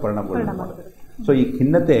ತೀವ್ರವಾದ ಪರಿಣಾಮಗಳನ್ನು ಮಾಡುತ್ತೆ. ಸೊ ಈ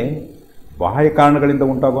ಖಿನ್ನತೆ ಬಾಹ್ಯ ಕಾರಣಗಳಿಂದ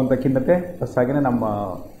ಉಂಟಾಗುವಂಥ ಖಿನ್ನತೆ, ಪ್ಲಸ್ ಹಾಗೆಯೇ ನಮ್ಮ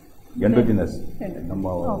ಎಂಡೋಜಿನಸ್ ನಮ್ಮ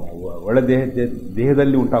ಒಳ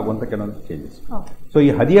ದೇಹದಲ್ಲಿ ಉಂಟಾಗುವಂಥ ಕೆಲವೊಂದು ಚೇಂಜಸ್. ಸೊ ಈ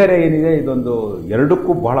ಹದಿಹರೆಯ ಏನಿದೆ ಇದೊಂದು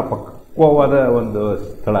ಎರಡಕ್ಕೂ ಬಹಳ ಪಕ್ವವಾದ ಒಂದು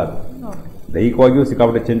ಸ್ಥಳ. ಅದು ದೈಹಿಕವಾಗಿಯೂ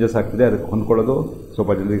ಸಿಕ್ಕಾಪಟ್ಟೆ ಚೇಂಜಸ್ ಆಗ್ತಿದೆ, ಅದಕ್ಕೆ ಹೊಂದ್ಕೊಳ್ಳೋದು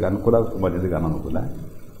ಸ್ವಲ್ಪ ಜನರಿಗೆ ಅನುಕೂಲ, ತುಂಬ ಜನರಿಗೆ ಅನಾನುಕೂಲ.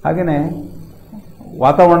 ಹಾಗೆಯೇ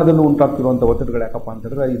ವಾತಾವರಣದಲ್ಲೂ ಉಂಟಾಗ್ತಿರುವಂಥ ಒತ್ತಡಗಳು ಯಾಕಪ್ಪ ಅಂತ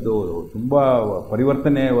ಹೇಳಿದ್ರೆ ಇದು ತುಂಬ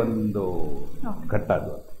ಪರಿವರ್ತನೆ ಒಂದು ಘಟ್ಟ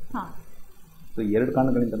ಅದು. ಸೊ 2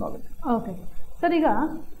 ಕಾರಣಗಳಿಂದನೂ ಆಗುತ್ತೆ. ಓಕೆ ಸರ್, ಈಗ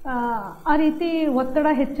ಆ ರೀತಿ ಒತ್ತಡ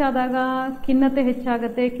ಹೆಚ್ಚಾದಾಗ ಖಿನ್ನತೆ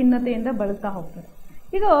ಹೆಚ್ಚಾಗತ್ತೆ, ಖಿನ್ನತೆಯಿಂದ ಬಳಲ್ತಾ ಹೋಗ್ತಾರೆ.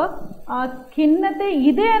 ಈಗ ಖಿನ್ನತೆ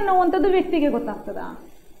ಇದೆ ಅನ್ನುವಂಥದ್ದು ವ್ಯಕ್ತಿಗೆ ಗೊತ್ತಾಗ್ತದಾ?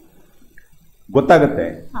 ಗೊತ್ತಾಗುತ್ತೆ.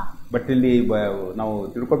 ಬಟ್ ಇಲ್ಲಿ ನಾವು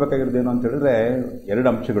ತಿಳ್ಕೊಬೇಕಾಗಿರೋದು ಏನು ಅಂತ ಹೇಳಿದ್ರೆ 2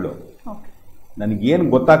 ಅಂಶಗಳು. ನನಗೇನು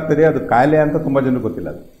ಗೊತ್ತಾಗ್ತದೆ ಅದು ಕಾಯಿಲೆ ಅಂತ ತುಂಬ ಜನರಿಗೆ ಗೊತ್ತಿಲ್ಲ.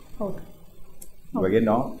 ಅದು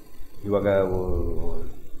ಇವಾಗೇನೋ ಇವಾಗ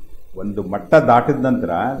ಒಂದು ಮಟ್ಟ ದಾಟಿದ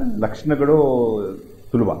ನಂತರ ಲಕ್ಷಣಗಳು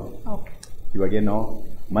ಸುಲಭ. ಇವಾಗೇನೋ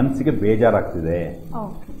ಮನಸ್ಸಿಗೆ ಬೇಜಾರಾಗ್ತಿದೆ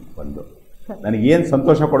ಒಂದು, ನನಗೇನು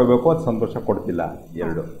ಸಂತೋಷ ಕೊಡಬೇಕು ಅದು ಸಂತೋಷ ಕೊಡ್ತಿಲ್ಲ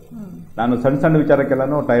 2, ನಾನು ಸಣ್ಣ ಸಣ್ಣ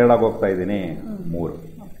ವಿಚಾರಕ್ಕೆಲ್ಲನೂ ಟಯರ್ಡ್ ಆಗಿ ಹೋಗ್ತಾ ಇದ್ದೀನಿ 3,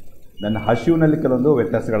 ನನ್ನ ಹಸಿವಿನಲ್ಲಿ ಕೆಲವೊಂದು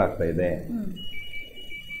ವ್ಯತ್ಯಾಸಗಳಾಗ್ತಾ ಇದೆ.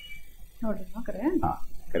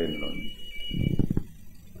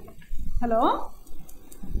 ಹಲೋ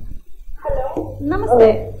ಹಲೋ, ನಮಸ್ತೆ.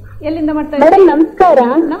 ಎಲ್ಲಿಂದ ಮಾಡ್ತಾ ಇದ್ದೀರಿ? ಮೇಡಮ್ ನಮಸ್ಕಾರ.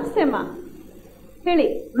 ನಮಸ್ತೆ ಅಮ್ಮ, ಹೇಳಿ.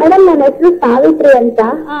 ಮೇಡಮ್ ನನ್ನ ಹೆಸರು ಸಾವಿತ್ರಿ ಅಂತ.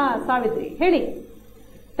 ಸಾವಿತ್ರಿ, ಹೇಳಿ.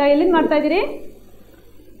 ಎಲ್ಲಿಂದ ಮಾಡ್ತಾ ಇದ್ದೀರಿ?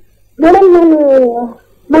 ಮೇಡಮ್ ನಾನು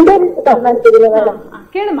ಮಂಡ್ಯದಿಂದ ಮಾಡ್ತಿದ್ದೀನಿ ಮೇಡಮ್.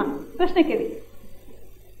 ಕೇಳಮ್ಮ, ಪ್ರಶ್ನೆ ಕೇಳಿ.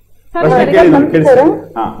 ಸರ್,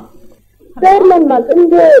 ನನ್ನ ಮಗ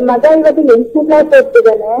ಇವಾಗ 8ನೇ ಕ್ಲಾಸ್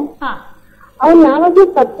ಓದ್ತಿದ್ದಾನೆ. ಅವ್ನು ಯಾವಾಗ್ಲೂ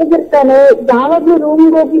ಸಪ್ಪಗಿರ್ತಾನೆ, ಯಾವಾಗ್ಲೂ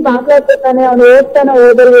ರೂಮ್ಗೆ ಹೋಗಿ ಬಾಗ್ಲ ಹಾಕೋತಾನೆ, ಅವ್ನು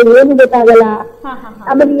ಓದೋರು ಏನು ಗೊತ್ತಾಗಲ್ಲ.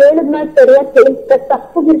 ಆಮೇಲೆ ಹೇಳಿದ್ನ ಸರಿಯಾಗಿ ಕೇಳಿಸ್ತಾ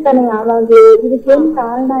ತಪ್ಪಗಿರ್ತಾನೆ ಯಾವಾಗ್ಲೂ. ಇದಕ್ಕೇನ್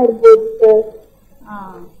ಕಾರಣ ಇರ್ಬೋದು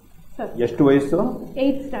ಸರ್? ಎಷ್ಟು ವಯಸ್ಸು?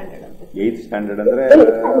 8th standard. 8th ಸ್ಟ್ಯಾಂಡರ್ಡ್ ಅಂದ್ರೆ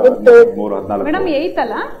ಮೇಡಮ್ 8th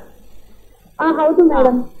ಅಲ್ಲ? ಹೌದು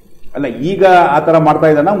ಮೇಡಮ್. ಅಲ್ಲ, ಈಗ ಆತರ ಮಾಡ್ತಾ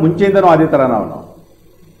ಇದ್ದಾನ? ಮುಂಚೆಯಿಂದನೂ ಅದೇ ತರ ಅವನು?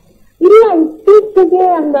 ಇಲ್ಲ, ಇತ್ತೀಚೆಗೆ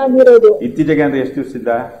ಹಂಗಾಗಿರೋದು. ಇತ್ತೀಚೆಗೆ ಅಂದ್ರೆ ಎಷ್ಟು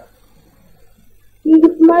ದಿವಸದಿಂದ? ಈಗ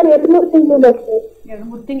ಸುಮಾರು 2-3 ತಿಂಗಳಿಂದ.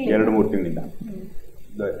 2-3 ತಿಂಗಳಿಂದ.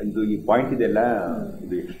 ಇದು ಈ ಪಾಯಿಂಟ್ ಇದೆಲ್ಲ,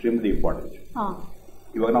 ಇದು ಎಕ್ಸ್ಟ್ರೀಮ್ಲಿ ಇಂಪಾರ್ಟೆಂಟ್.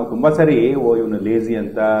 ಇವಾಗ ನಾವು ತುಂಬಾ ಸರಿ ಇವನು ಲೇಜಿ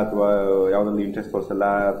ಅಂತ, ಅಥವಾ ಯಾವ್ದೊಂದು ಇಂಟ್ರೆಸ್ಟ್ ತೋರಿಸಲ್ಲ,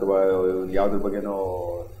 ಅಥವಾ ಯಾವ್ದ್ರ ಬಗ್ಗೆನೋ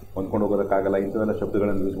ಹೊಂದ್ಕೊಂಡು ಹೋಗೋದಕ್ಕಾಗಲ್ಲ, ಇಂಥವೆಲ್ಲ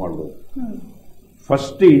ಶಬ್ದಗಳನ್ನು ಯೂಸ್ ಮಾಡ್ಬೋದು.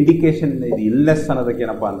 ಫಸ್ಟ್ ಇಂಡಿಕೇಶನ್ ಇದು ಇಲ್ನೆಸ್ ಅನ್ನೋದಕ್ಕೆ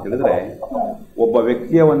ಏನಪ್ಪಾ ಅಂತ ಹೇಳಿದ್ರೆ, ಒಬ್ಬ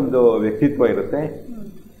ವ್ಯಕ್ತಿಯ ಒಂದು ವ್ಯಕ್ತಿತ್ವ ಇರುತ್ತೆ,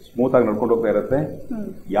 ಸ್ಮೂತ್ ಆಗಿ ನಡ್ಕೊಂಡು ಹೋಗ್ತಾ ಇರುತ್ತೆ,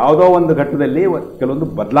 ಯಾವುದೋ ಒಂದು ಘಟ್ಟದಲ್ಲಿ ಕೆಲವೊಂದು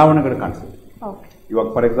ಬದಲಾವಣೆಗಳು ಕಾಣಿಸುತ್ತೆ. ಇವಾಗ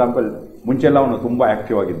ಫಾರ್ ಎಕ್ಸಾಂಪಲ್ ಮುಂಚೆಲ್ಲ ಅವನು ತುಂಬಾ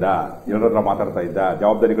ಆಕ್ಟಿವ್ ಆಗಿದ್ದ, ಜನರ ಮಾತಾಡ್ತಾ ಇದ್ದ,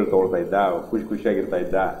 ಜವಾಬ್ದಾರಿಗಳು ತಗೊಳ್ತಾ ಇದ್ದ, ಖುಷಿಯಾಗಿರ್ತಾ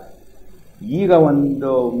ಇದ್ದ. ಈಗ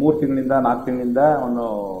ಒಂದು 3 ತಿಂಗಳಿಂದ 4 ತಿಂಗಳಿಂದ ಅವನು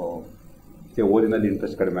ಓದಿನಲ್ಲಿ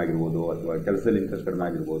ಇಂಟ್ರೆಸ್ಟ್ ಕಡಿಮೆ ಆಗಿರ್ಬೋದು, ಅಥವಾ ಕೆಲಸದಲ್ಲಿ ಇಂಟ್ರೆಸ್ಟ್ ಕಡಿಮೆ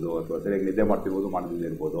ಆಗಿರ್ಬೋದು, ಅಥವಾ ಸರಿಯಾಗಿ ನಿದ್ದೆ ಮಾಡ್ತಿರ್ಬೋದು, ಮಾಡದಿಲ್ಲ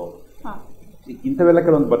ಇರ್ಬೋದು. ಇಂಥವೆಲ್ಲ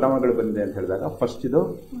ಕೆಲವೊಂದು ಬದಲಾವಣೆಗಳು ಬಂದಿದೆ ಅಂತ ಹೇಳಿದಾಗ ಫಸ್ಟ್ ಇದು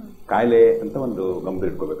ಕಾಯಿಲೆ ಅಂತ ಒಂದು ಗಮನ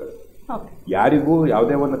ಇಟ್ಕೋಬೇಕಾಗುತ್ತೆ. ಯಾರಿಗೂ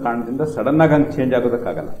ಯಾವುದೇ ಒಂದು ಕಾರಣದಿಂದ ಸಡನ್ ಆಗಿ ಹಂಗೆ ಚೇಂಜ್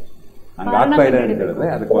ಆಗೋದಕ್ಕಾಗಲ್ಲ. ಹಂಗಾಗ್ತಾ ಇದೆ ಅಂತ ಹೇಳಿದ್ರೆ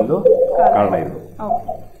ಅದಕ್ಕೊಂದು ಕಾರಣ ಇರ್ಬೋದು.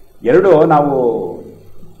 2, ನಾವು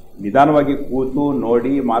ನಿಧಾನವಾಗಿ ಕೂತು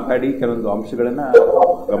ನೋಡಿ ಮಾತಾಡಿ ಕೆಲವೊಂದು ಅಂಶಗಳನ್ನ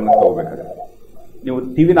ಗಮನಕ್ಕೆ ತಗೋಬೇಕಾಗುತ್ತೆ. ನೀವು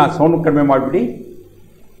ಟಿವಿನ ಸೌಂಡ್ ಕಡಿಮೆ ಮಾಡಿಬಿಡಿ.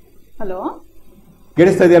 ಹಲೋ,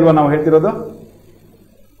 ಕೇಳಿಸ್ತಾ ಇದೆಯಲ್ವಾ ನಾವು ಹೇಳ್ತಿರೋದು?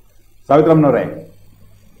 ಸಾವಿತ್ರಮ್ಮನವರೇ,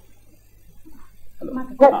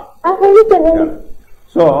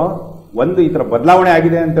 ಸೊ ಒಂದು ಈ ತರ ಬದಲಾವಣೆ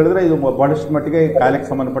ಆಗಿದೆ ಅಂತ ಹೇಳಿದ್ರೆ ಇದು ಬಹಳಷ್ಟು ಮಟ್ಟಿಗೆ ಕಾಯಿಲೆಗೆ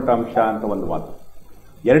ಸಂಬಂಧಪಟ್ಟ ಅಂಶ ಅಂತ ಒಂದು ಮಾತು.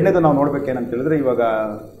 2ನೇದು ನಾವು ನೋಡ್ಬೇಕೇನಂತ ಹೇಳಿದ್ರೆ, ಇವಾಗ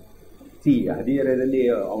ಹದಿಹರೆಯದಲ್ಲಿ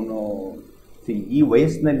ಅವನು ಈ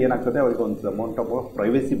ವಯಸ್ಸಿನಲ್ಲಿ ಏನಾಗ್ತದೆ, ಅವ್ರಿಗೆ ಒಂದು ಅಮೌಂಟ್ ಆಫ್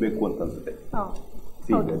ಪ್ರೈವೇಸಿ ಬೇಕು ಅಂತ ಅನ್ಸುತ್ತೆ.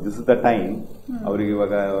 ದಿಸ್ ಇಸ್ ದ ಟೈಮ್ ಅವ್ರಿಗೆ.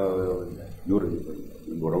 ಇವಾಗ ಇವರು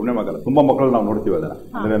ರವಣೆ ಮಗಲ್ಲ, ತುಂಬಾ ಮಕ್ಕಳು ನಾವು ನೋಡ್ತೀವಿ ಅದನ್ನ.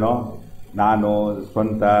 ಅಂದ್ರೇನೋ ನಾನು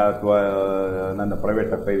ಸ್ವಂತ ಅಥವಾ ನನ್ನ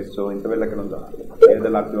ಪ್ರೈವೇಟ್ ಅಫೈರ್ಸು ಇಂಥವೆಲ್ಲ ಕೆಲವೊಂದು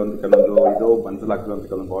ದೇಹದಲ್ಲಿ ಆಗ್ತಿರುವಂಥ ಕೆಲವೊಂದು ಇದು ಮನಸ್ಸಲ್ಲಿ ಆಗ್ತಿರುವಂಥ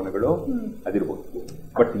ಕೆಲವೊಂದು ಭಾವನೆಗಳು ಅದಿರ್ಬೋದು.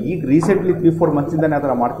 ಬಟ್ ಈಗ ರೀಸೆಂಟ್ಲಿ 3-4 ಮಂತ್ಸಿಂದಾನೆ ಆ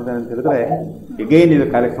ಥರ ಮಾಡ್ತಿದ್ದಾನೆ ಅಂತ ಹೇಳಿದ್ರೆ ಎಗೈನ್ ಇದು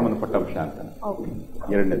ಕಾರ್ಯಕ್ಕೆ ಸಂಬಂಧಪಟ್ಟ ಅಂಶ ಅಂತ.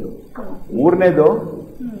 ಎರಡನೇದು. ಮೂರನೇದು,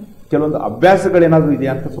 ಕೆಲವೊಂದು ಅಭ್ಯಾಸಗಳೇನಾದ್ರೂ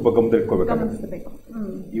ಇದೆಯಾ ಅಂತ ಸ್ವಲ್ಪ ಗಮನದಲ್ಲಿಟ್ಕೋಬೇಕಾಗುತ್ತೆ.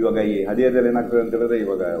 ಇವಾಗ ಈ ಹದಿಹರೆಯದಲ್ಲಿ ಏನಾಗ್ತದೆ ಅಂತ ಹೇಳಿದ್ರೆ,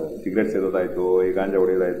 ಇವಾಗ ಸಿಗರೇಟ್ ಸೇದೋದಾಯ್ತು, ಈ ಗಾಂಜಾ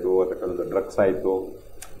ಹೊಡೆಯೋದಾಯ್ತು, ಅಥವಾ ಕೆಲವೊಂದು ಡ್ರಗ್ಸ್ ಆಯ್ತು,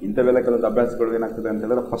 ಇಂಥವೆಲ್ಲ ಕೆಲವೊಂದು ಅಭ್ಯಾಸಗಳು ಏನಾಗ್ತದೆ ಅಂತ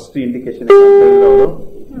ಹೇಳಿದ್ರೆ ಫಸ್ಟ್ ಇಂಡಿಕೇಶನ್ ಅವರು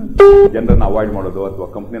ಜನರನ್ನ ಅವಾಯ್ಡ್ ಮಾಡೋದು ಅಥವಾ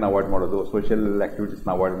ಕಂಪ್ನಿನ ಅವಾಯ್ಡ್ ಮಾಡೋದು, ಸೋಷಿಯಲ್ ಆಕ್ಟಿವಿಟೀಸ್ನ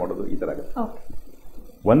ಅವಾಯ್ಡ್ ಮಾಡೋದು, ಈ ತರ ಆಗುತ್ತೆ.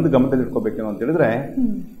 ಒಂದು ಗಮನದಲ್ಲಿ ಇಟ್ಕೋಬೇಕೇನೋ ಅಂತ ಹೇಳಿದ್ರೆ,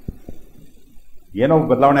 ಏನೋ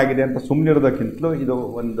ಬದಲಾವಣೆ ಆಗಿದೆ ಅಂತ ಸುಮ್ಮನಿರೋದಕ್ಕಿಂತಲೂ ಇದು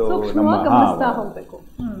ಒಂದು ನಮ್ಮ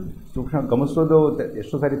ಸೂಕ್ಷ್ಮ ಗಮನಿಸೋದು.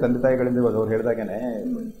 ಎಷ್ಟು ಸಾರಿ ತಂದೆ ತಾಯಿಗಳಿಂದ ಇವಾಗ ಅವ್ರು ಹೇಳಿದಾಗೇನೆ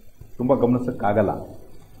ತುಂಬಾ ಗಮನಿಸಕ್ಕಾಗಲ್ಲ.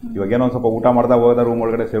 ಇವಾಗ ಏನೋ ಒಂದು ಸ್ವಲ್ಪ ಊಟ ಮಾಡ್ದಾಗ ಹೋದ ರೂಮ್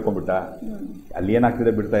ಒಳಗಡೆ ಸೇರ್ಕೊಂಡ್ಬಿಟ್ಟ, ಅಲ್ಲಿ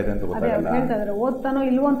ಏನಾಗ್ತಿದೆ ಬಿಡ್ತಾ ಇದೆ ಅಂತ ಗೊತ್ತಾಗಲ್ಲ. ಓದ್ತಾನೋ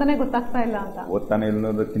ಇಲ್ವೋ ಅಂತಾನೆ ಗೊತ್ತಾಗ್ತಾ ಇಲ್ಲ ಅಂತ. ಓದ್ತಾನೆ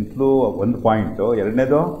ಇಲ್ಲೋದಕ್ಕಿಂತಲೂ ಒಂದು ಪಾಯಿಂಟ್.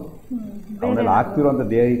 ಎರಡನೇದು, ಅವನಲ್ಲಿ ಆಗ್ತಿರುವಂತ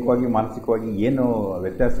ದೈಹಿಕವಾಗಿ ಮಾನಸಿಕವಾಗಿ ಏನು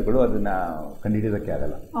ವ್ಯತ್ಯಾಸಗಳು ಅದನ್ನ ಕಂಡುಹಿಡಿಯೋದಕ್ಕೆ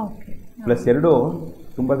ಆಗಲ್ಲ. ಪ್ಲಸ್ ಎರಡು,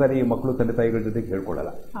 ತುಂಬಾ ಸಾರಿ ಮಕ್ಕಳು ತಂದೆ ತಾಯಿಗಳ ಜೊತೆಗೆ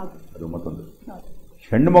ಹೇಳ್ಕೊಡಲ್ಲ. ಅದು ಮತ್ತೊಂದು.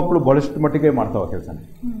 ಹೆಣ್ಣು ಮಕ್ಕಳು ಬಹಳಷ್ಟು ಮಟ್ಟಿಗೆ ಮಾಡ್ತಾವ ಕೆಲಸನೇ.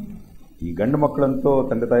 ಈ ಗಂಡು ಮಕ್ಕಳಂತೂ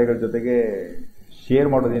ತಂದೆ ತಾಯಿಗಳ ಜೊತೆಗೆ ಶೇರ್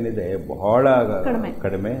ಮಾಡೋದೇನಿದೆ ಬಹಳ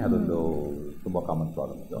ಕಡಿಮೆ. ಅದೊಂದು ತುಂಬಾ ಕಾಮನ್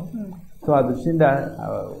ಪ್ರಾಬ್ಲಮ್ ಇದು. ಸೊ ಆ ದೃಷ್ಟಿಯಿಂದ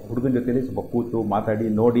ಹುಡುಗನ ಜೊತೆಲಿ ಸ್ವಲ್ಪ ಕೂತು ಮಾತಾಡಿ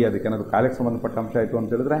ನೋಡಿ ಅದಕ್ಕೇನಾದ್ರು ಕಾಲಕ್ಕೆ ಸಂಬಂಧಪಟ್ಟ ಅಂಶ ಆಯಿತು ಅಂತ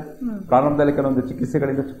ಹೇಳಿದ್ರೆ ಪ್ರಾರಂಭದಲ್ಲಿ ಕೆಲವೊಂದು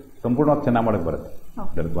ಚಿಕಿತ್ಸೆಗಳಿಂದ ಸಂಪೂರ್ಣವಾಗಿ ಚೆನ್ನಾಗಿ ಮಾಡಕ್ಕೆ ಬರುತ್ತೆ.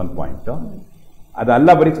 ದಟ್ ಒಂದು ಪಾಯಿಂಟ್. ಅದಲ್ಲ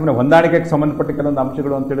ಬರೀ ಸುಮ್ಮನೆ ಹೊಂದಾಣಿಕೆಗೆ ಸಂಬಂಧಪಟ್ಟ ಕೆಲವೊಂದು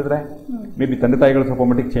ಅಂಶಗಳು ಅಂತ ಹೇಳಿದ್ರೆ ಮೇ ಬಿ ತಂದೆ ತಾಯಿಗಳು ಸ್ವಲ್ಪ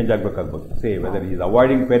ಮಟ್ಟಿಗೆ change ಆಗಬೇಕಾಗ್ಬೋದು. Say whether is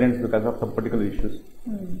avoiding parents because of some particular issues.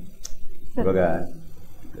 ಇವಾಗ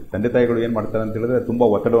ತಂದೆ ತಾಯಿಗಳು ಏನು ಮಾಡ್ತಾರೆ ಅಂತ ಹೇಳಿದ್ರೆ ತುಂಬಾ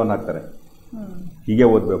ಒತ್ತಡವನ್ನು ಹಾಕ್ತಾರೆ. ಹೀಗೆ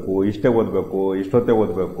ಓದಬೇಕು, ಇಷ್ಟೇ ಓದಬೇಕು, ಇಷ್ಟೊತ್ತೇ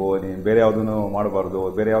ಓದಬೇಕು, ನೀನು ಬೇರೆ ಯಾವುದನ್ನು ಮಾಡಬಾರ್ದು,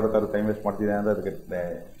 ಬೇರೆ ಯಾವುದಕ್ಕಾದ್ರೂ ಟೈಮ್ ವೇಸ್ಟ್ ಮಾಡ್ತಿದ್ಯಾ ಅಂದ್ರೆ ಅದಕ್ಕೆ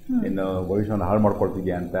ನೀನು ಭವಿಷ್ಯವನ್ನು ಹಾಳು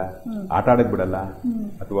ಮಾಡ್ಕೊಳ್ತಿದ್ಯಾ ಅಂತ. ಆಟ ಆಡಕ್ಕೆ ಬಿಡಲ್ಲ,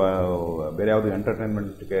 ಅಥವಾ ಬೇರೆ ಯಾವುದು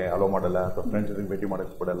ಎಂಟರ್ಟೈನ್ಮೆಂಟ್ಗೆ ಅಲೋ ಮಾಡಲ್ಲ, ಅಥವಾ ಫ್ರೆಂಡ್ಸ್ ಜೊತೆಗೆ ಭೇಟಿ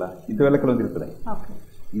ಮಾಡಕ್ಕೆ ಬಿಡಲ್ಲ. ಇಂಥವೆಲ್ಲ ಕೆಲವೊಂದು ಇರ್ತದೆ.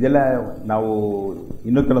 ಇದೆಲ್ಲ ನಾವು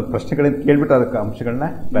ಇನ್ನೂ ಕೆಲವೊಂದು ಪ್ರಶ್ನೆಗಳಿಂದ ಕೇಳ್ಬಿಟ್ಟು ಅದಕ್ಕೆ ಅಂಶಗಳನ್ನ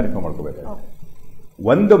ಕ್ಲಾರಿಫೈ ಮಾಡ್ಕೋಬೇಕು.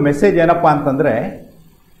 ಒಂದು ಮೆಸೇಜ್ ಏನಪ್ಪಾ ಅಂತಂದ್ರೆ,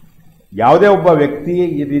 ಯಾವುದೇ ಒಬ್ಬ ವ್ಯಕ್ತಿ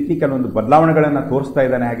ಈ ರೀತಿ ಕೆಲವೊಂದು ಬದಲಾವಣೆಗಳನ್ನು ತೋರಿಸ್ತಾ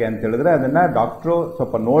ಇದ್ದಾನೆ ಹಾಗೆ ಅಂತ ಹೇಳಿದ್ರೆ ಅದನ್ನ ಡಾಕ್ಟ್ರು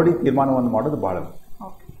ಸ್ವಲ್ಪ ನೋಡಿ ತೀರ್ಮಾನವನ್ನು ಮಾಡೋದು ಬಹಳ.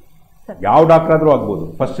 ಯಾವ ಡಾಕ್ಟರ್ ಆದ್ರೂ ಆಗ್ಬೋದು,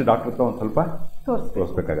 ಫಸ್ಟ್ ಡಾಕ್ಟರ್ ಹತ್ರ ಒಂದು ಸ್ವಲ್ಪ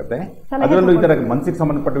ತೋರಿಸ್ಬೇಕಾಗತ್ತೆ. ಅದರಲ್ಲೂ ಈ ತರ ಮನಸ್ಸಿಗೆ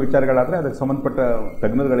ಸಂಬಂಧಪಟ್ಟ ವಿಚಾರಗಳಾದ್ರೆ ಅದಕ್ಕೆ ಸಂಬಂಧಪಟ್ಟ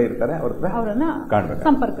ತಜ್ಞರುಗಳೇ ಇರ್ತಾರೆ, ಅವ್ರನ್ನ ಕಾಣಬೇಕು,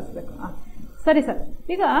 ಸಂಪರ್ಕಿಸಬೇಕು. ಸರಿ ಸರ್,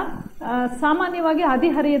 ಈಗ ಸಾಮಾನ್ಯವಾಗಿ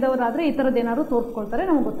ಹದಿಹರೆಯದವರಾದ್ರೆ ಈ ತರದ್ದು ಏನಾದ್ರು ತೋರಿಸ್ಕೊಳ್ತಾರೆ,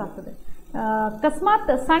 ನಮಗೆ ಗೊತ್ತಾಗ್ತದೆ. ಅಕಸ್ಮಾತ್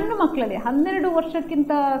ಸಣ್ಣ ಮಕ್ಕಳಲ್ಲಿ 12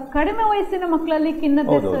 ವರ್ಷಕ್ಕಿಂತ ಕಡಿಮೆ ವಯಸ್ಸಿನ ಮಕ್ಕಳಲ್ಲಿ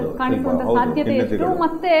ಖಿನ್ನತೆ ಕಾಣಿಸುವಂತ ಸಾಧ್ಯತೆ ಎಷ್ಟು,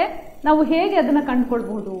 ಮತ್ತೆ ನಾವು ಹೇಗೆ ಅದನ್ನ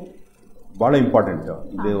ಕಂಡುಕೊಳ್ಬಹುದು? ಬಹಳ ಇಂಪಾರ್ಟೆಂಟ್.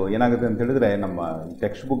 ಇದು ಏನಾಗುತ್ತೆ ಅಂತ ಹೇಳಿದ್ರೆ, ನಮ್ಮ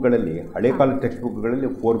ಟೆಕ್ಸ್ಟ್ ಬುಕ್ಗಳಲ್ಲಿ, ಹಳೆ ಕಾಲದ ಟೆಕ್ಸ್ಟ್ ಬುಕ್ಗಳಲ್ಲಿ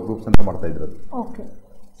 4 ಗ್ರೂಪ್ಸ್ ಅಂತ ಮಾಡ್ತಾ ಇದ್ರು.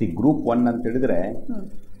 ಗ್ರೂಪ್ 1 ಅಂತ ಹೇಳಿದ್ರೆ,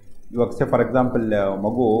 ಇವಾಗ ಫಾರ್ ಎಕ್ಸಾಂಪಲ್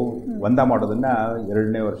ಮಗು ಒಂದ ಮಾಡೋದನ್ನ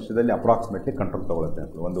 2ನೇ ವರ್ಷದಲ್ಲಿ ಅಪ್ರಾಕ್ಸಿಮೇಟ್ಲಿ ಕಂಟ್ರೋಲ್ ತಗೊಳುತ್ತೆ,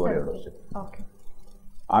 1.5-2 ವರ್ಷ.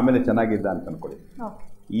 ಆಮೇಲೆ ಚೆನ್ನಾಗಿದ್ದ ಅಂತ ಅನ್ಕೊಳ್ಳಿ.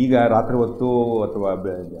 ಈಗ ರಾತ್ರಿ ಹೊತ್ತು ಅಥವಾ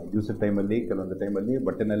ದಿವಸದ ಟೈಮಲ್ಲಿ ಕೆಲವೊಂದು ಟೈಮಲ್ಲಿ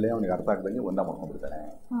ಬಟ್ಟೆನಲ್ಲೇ ಅವನಿಗೆ ಅರ್ಥ ಆಗ್ದಂಗೆ ಒಂದ ಮಾಡ್ಕೊಂಡ್ಬಿಡ್ತಾನೆ.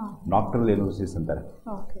 ನಾಕ್ಟರಲ್ ಎನೋಸಿಸ್ ಅಂತಾರೆ.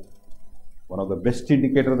 One of the best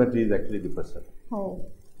indicator that is actually depression.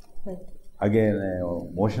 ಹಾಗೆ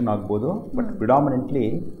ಮೋಷನ್ ಆಗ್ಬೋದು, ಬಟ್ ಪ್ರಿಡಾಮಿನೆಂಟ್ಲಿ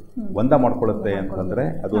ಒಂದ ಮಾಡ್ಕೊಳ್ಳುತ್ತೆ ಅಂತಂದ್ರೆ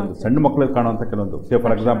ಅದು ಒಂದು ಸಣ್ಣ ಮಕ್ಕಳಿಗೆ ಕಾಣುವಂಥ ಕೆಲವೊಂದು,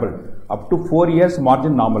 for example up to 4 years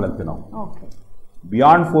margin normal ಅಂತೀವಿ ನಾವು.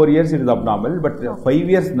 ಬಿಯಾಂಡ್ 4 years ಇಟ್ ಇಸ್ ಅಬ್ ನಾರ್ಮಲ್, ಬಟ್ 5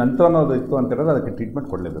 years ನಂತರ ಅನ್ನೋದು ಇತ್ತು ಅಂತ ಹೇಳಿದ್ರೆ ಅದಕ್ಕೆ ಟ್ರೀಟ್ಮೆಂಟ್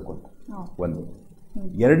ಕೊಡಲೇಬೇಕು ಅಂತ ಒಂದು.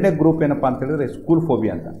 ಎರಡನೇ ಗ್ರೂಪ್ ಏನಪ್ಪಾ ಅಂತ ಹೇಳಿದ್ರೆ ಸ್ಕೂಲ್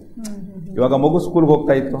ಫೋಬಿಯಾ ಅಂತ. ಇವಾಗ ಮಗು ಸ್ಕೂಲ್ಗೆ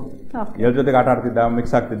ಹೋಗ್ತಾ ಇತ್ತು, ಎಲ್ಲರ ಜೊತೆಗೆ ಆಟ ಆಡ್ತಿದ್ದ,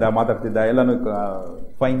 ಮಿಕ್ಸ್ ಆಗ್ತಿದ್ದ, ಮಾತಾಡ್ತಿದ್ದ, ಎಲ್ಲಾನು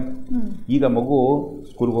ಫೈನ್. ಈಗ ಮಗು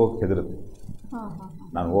ಸ್ಕೂಲ್ಗೆ ಹೋಗಿ ಹೆದರುತ್ತೆ,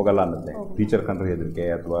 ನಾನು ಹೋಗಲ್ಲ ಅನ್ನತ್ತೆ. ಟೀಚರ್ ಕಂಡ್ರೆ ಹೆದರಿಕೆ,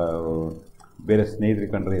 ಅಥವಾ ಬೇರೆ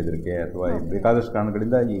ಸ್ನೇಹಿತರಿಗೆ ಕಂಡ್ರೆ ಹೆದರಿಕೆ, ಅಥವಾ ಬೇಕಾದಷ್ಟು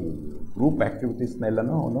ಕಾರಣಗಳಿಂದ ಈ ಗ್ರೂಪ್ ಆಕ್ಟಿವಿಟೀಸ್ನ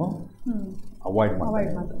ಎಲ್ಲನೂ ಅವನು ಅವಾಯ್ಡ್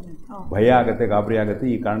ಮಾಡ್ತಾನೆ. ಭಯ ಆಗತ್ತೆ, ಗಾಬರಿ ಆಗತ್ತೆ,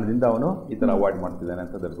 ಈ ಕಾರಣದಿಂದ ಅವನು ಈ ಥರ ಅವಾಯ್ಡ್ ಮಾಡ್ತಿದ್ದಾನೆ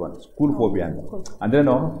ಅಂತ. ದಟ್ಸ್ ಒನ್ ಸ್ಕೂಲ್ ಫೋಬಿಯಾ ಅಂತ.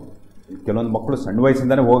 ಅಂದ್ರೇನು, ಕೆಲವೊಂದು ಮಕ್ಕಳು ಸಣ್ಣ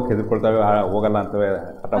ವಯಸ್ಸಿಂದಾನೆ ಹೋಗಕ್ಕೆ ಹೆದರ್ಕೊಳ್ತಾವೆ, ಹೋಗಲ್ಲ ಅಂತವೆ,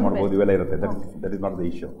 ಹಠ ಮಾಡ್ಬೋದು, ಇವೆಲ್ಲ ಇರುತ್ತೆ. That is not the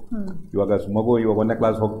issue. ಇವಾಗ ಮಗು ಇವಾಗ 1ನೇ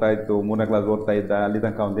ಕ್ಲಾಸ್ ಹೋಗ್ತಾ ಇತ್ತು, 3ನೇ ಕ್ಲಾಸ್ ಓದ್ತಾ ಇದ್ದ, ಅಲ್ಲಿ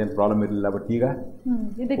ತನಕ ಅವನೇನು ಪ್ರಾಬ್ಲಮ್ ಇರಲಿಲ್ಲ, ಬಟ್ ಈಗ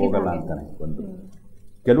ಹೋಗಲ್ಲ ಅಂತಾನೆ ಒಂದು.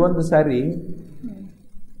 ಕೆಲವೊಂದು ಸಾರಿ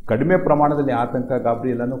ಕಡಿಮೆ ಪ್ರಮಾಣದಲ್ಲಿ ಆತಂಕ,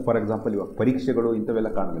 ಗಾಬರಿ ಎಲ್ಲಾನು, ಫಾರ್ ಎಕ್ಸಾಂಪಲ್ ಇವಾಗ ಪರೀಕ್ಷೆಗಳು, ಇಂಥವೆಲ್ಲ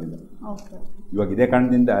ಕಾರಣಗಳಿಂದ. ಇವಾಗ ಇದೇ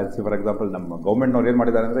ಕಾರಣದಿಂದ ಫಾರ್ ಎಕ್ಸಾಂಪಲ್ ನಮ್ಮ ಗೌರ್ಮೆಂಟ್ನವ್ರು ಏನು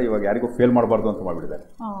ಮಾಡಿದ್ದಾರೆ ಅಂದರೆ, ಇವಾಗ ಯಾರಿಗೂ ಫೇಲ್ ಮಾಡಬಾರ್ದು ಅಂತ ಮಾಡಿಬಿಟ್ಟಿದ್ದಾರೆ.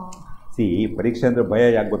 ಪರೀಕ್ಷೆ ಅಂದರೆ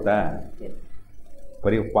ಭಯ ಯಾಕೆ ಗೊತ್ತಾ?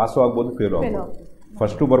 ಪಾಸು ಆಗ್ಬೋದು, ಫೇಲು ಆಗ್ಬೋದು,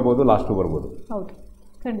 ಫಸ್ಟು ಬರ್ಬೋದು, ಲಾಸ್ಟು ಬರ್ಬೋದು.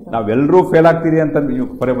 ನಾವೆಲ್ಲರೂ ಫೇಲ್ ಆಗ್ತೀರಿ ಅಂತ ನೀವು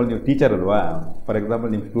ಫಾರ್ ಎಕ್ಸಾಂಪಲ್ ನೀವು ಟೀಚರ್ ಅಲ್ವಾ, ಫಾರ್ ಎಕ್ಸಾಂಪಲ್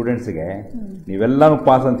ನಿಮ್ಮ ಸ್ಟೂಡೆಂಟ್ಸ್ಗೆ ನೀವೆಲ್ಲಾನು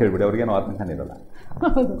ಪಾಸ್ ಅಂತ ಹೇಳ್ಬಿಡಿ, ಅವ್ರಿಗೇನು ಆತಂಕ ಇರಲ್ಲ.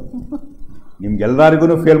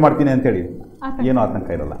 ನಿಮ್ಗೆಲ್ಲರಿಗೂ ಫೇಲ್ ಮಾಡ್ತೀನಿ ಅಂತೇಳಿ ಏನೂ ಆತಂಕ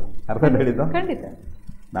ಇರಲ್ಲ. ಅರ್ಥ ಹೇಳಿದ್ದು?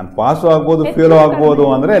 ನಾನು ಪಾಸು ಆಗ್ಬೋದು, ಫೇಲು ಆಗ್ಬೋದು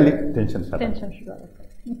ಅಂದರೆ ಅಲ್ಲಿ ಟೆನ್ಷನ್ ಸ್ಟಾರ್ಟ್.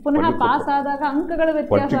 ಪುನಃ ಪಾಸ್ ಆದಾಗ ಅಂಕಗಳ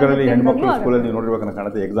ವ್ಯತ್ಯಾಸ ಪರ್ಟಿಕ್ಯುಲರ್ಲಿ ಹೆಣ್ಮಕ್ಳು ಸ್ಕೂಲಲ್ಲಿ ನೀವು ನೋಡಿರ್ಬೇಕು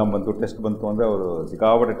ಕಾಣುತ್ತೆ. ಎಕ್ಸಾಮ್ ಬಂತು, ಟೆಸ್ಟ್ ಬಂತು ಅಂದ್ರೆ ಅವರು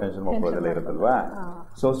ಸಿಕ್ಕಾಪಟ್ಟೆ ಟೆನ್ಷನ್ ಮಕ್ಕಳದೆಲ್ಲ ಇರುತ್ತಲ್ವಾ.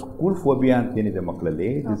 ಸೊ ಸ್ಕೂಲ್ ಫೋಬಿಯಾ ಅಂತ ಏನಿದೆ ಮಕ್ಕಳಲ್ಲಿ,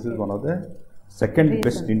 this is one of the second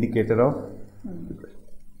best indicator of depression.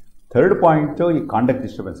 Third point ಈ ಕಾಂಡಕ್ಟ್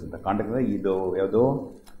ಡಿಸ್ಟರ್ಬೆನ್ಸ್ ಅಂತ. ಕಾಂಡಕ್ಟ್ ಅಂದರೆ ಇದು ಯಾವುದೋ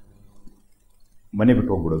ಮನೆ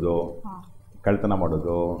ಬಿಟ್ಟು ಹೋಗ್ಬಿಡೋದು, ಕಳ್ತನ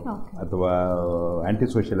ಮಾಡೋದು, ಅಥವಾ ಆಂಟಿ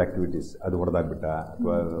ಸೋಷಿಯಲ್ ಆಕ್ಟಿವಿಟೀಸ್, ಅದು ಹೊಡೆದಾಗ್ಬಿಟ್ಟ,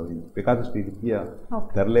 ಅಥವಾ ಬೇಕಾದಷ್ಟು ರೀತಿಯ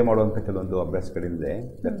ತರಲೆ ಮಾಡುವಂಥ ಕೆಲವೊಂದು ಅಭ್ಯಾಸಗಳಿಂದ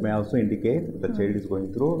that may also indicate the child is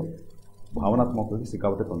going through ಭಾವನಾತ್ಮಕವಾಗಿ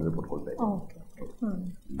ಸಿಕ್ಕಾಪಟ್ಟೆ ತೊಂದರೆ ಪಡ್ಕೊಳ್ತಾ ಇದೆ.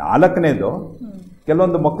 ನಾಲ್ಕನೇದು,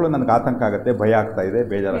 ಕೆಲವೊಂದು ಮಕ್ಕಳು ನನಗೆ ಆತಂಕ ಆಗುತ್ತೆ, ಭಯ ಆಗ್ತಾ ಇದೆ,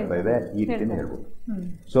 ಬೇಜಾರಾಗ್ತಾ ಇದೆ, ಈ ರೀತಿನೇ ಹೇಳ್ಬೋದು.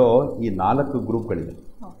 ಸೊ ಈ 4 ಗ್ರೂಪ್ಗಳಿದೆ.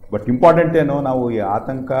 ಬಟ್ ಇಂಪಾರ್ಟೆಂಟ್ ಏನು, ನಾವು ಈ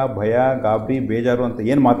ಆತಂಕ, ಭಯ, ಗಾಬರಿ, ಬೇಜಾರು ಅಂತ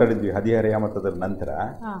ಏನು ಮಾತಾಡಿದ್ವಿ ಹದಿಹರೆಯ ಮತ್ತು ಅದರ ನಂತರ,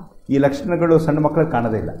 ಈ ಲಕ್ಷಣಗಳು ಸಣ್ಣ ಮಕ್ಕಳಿಗೆ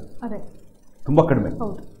ಕಾಣೋದೇ ಇಲ್ಲ, ತುಂಬ ಕಡಿಮೆ.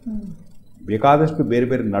 ಬೇಕಾದಷ್ಟು ಬೇರೆ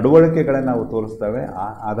ಬೇರೆ ನಡವಳಿಕೆಗಳನ್ನ ನಾವು ತೋರಿಸ್ತೇವೆ. ಆ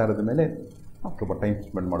ಆಧಾರದ ಮೇಲೆ ಸ್ವಲ್ಪ ಟೈಮ್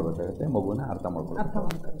ಸ್ಪೆಂಡ್ ಮಾಡಬೇಕಾಗುತ್ತೆ, ಮಗುವನ್ನ ಅರ್ಥ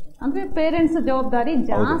ಮಾಡ್ಕೊಳ್ಳೋದು. ಅಂದ್ರೆ ಪೇರೆಂಟ್ಸ್ ಜವಾಬ್ದಾರಿ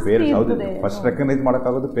ಜಾಸ್ತಿ ಇರ್ತದೆ. First recognise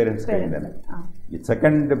ಮಾಡೋಕ್ಕಾಗೋದು parents ಕೈಯಿಂದಾನೆ.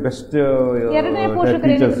 Second best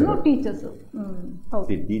teachers.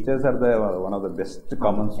 Teachers are the one of the best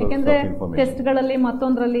common source of information. ಟೆಸ್ಟ್ಗಳಲ್ಲಿ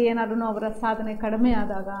ಮತ್ತೊಂದರಲ್ಲಿ ಏನಾದ್ರೂ ಅವರ ಸಾಧನೆ ಕಡಿಮೆ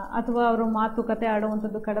ಆದಾಗ, ಅಥವಾ ಅವರು ಮಾತುಕತೆ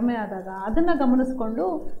ಆಡುವಂಥದ್ದು ಕಡಿಮೆ ಆದಾಗ, ಅದನ್ನ ಗಮನಿಸ್ಕೊಂಡು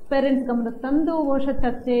ಪೇರೆಂಟ್ಸ್ ಗಮನಕ್ಕೆ ತಂದು ಬಹುಶಃ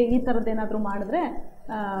ಚರ್ಚೆ ಈ ಥರದ್ದೇನಾದ್ರೂ ಮಾಡಿದ್ರೆ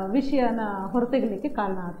ವಿಷಯನ ಹೊರತೆಗಲಿಕ್ಕೆ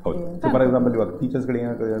ಕಾರಣ ಆಗ್ತದೆ. ಫಾರ್ ಎಕ್ಸಾಂಪಲ್ ಇವಾಗ ಟೀಚರ್ಸ್ಗಳು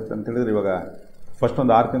ಏನಾಗುತ್ತೆ ಅಂತ ಹೇಳಿದ್ರೆ, ಇವಾಗ ಫಸ್ಟ್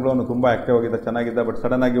ಒಂದು 6 ತಿಂಗಳು ಅವನು ತುಂಬ ಆಕ್ಟಿವ್ ಆಗಿದ್ದ, ಚೆನ್ನಾಗಿದ್ದ, ಬಟ್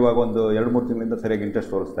ಸಡನ್ ಆಗಿ ಇವಾಗ ಒಂದು 2-3 ತಿಂಗಳಿಂದ ಸರಿಯಾಗಿ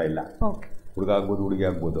ಇಂಟ್ರೆಸ್ಟ್ ತೋರಿಸ್ತಾ ಇಲ್ಲ. ಹುಡುಗ ಆಗ್ಬೋದು, ಹುಡುಗಿ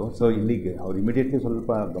ಆಗ್ಬೋದು. ಸೊ ಇಲ್ಲಿಗೆ ಅವ್ರು ಇಮಿಡಿಯೇಟ್ಲಿ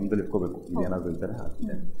ಸ್ವಲ್ಪ ಗಮನದಲ್ಲಿ ಇಟ್ಕೋಬೇಕು, ಇದೇನಾದರೂ ಇದ್ದಾರೆ.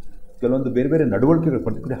 ಕೆಲವೊಂದು ಬೇರೆ ಬೇರೆ ನಡವಳಿಕೆಗಳು,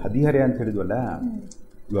 ಪರ್ಟಿಕ್ಯುಲರ್ ಹದಿಹರೆಯ ಅಂತ ಹೇಳಿದ್ವಲ್ಲ,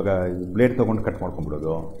 ಇವಾಗ ಬ್ಲೇಡ್ ತೊಗೊಂಡು ಕಟ್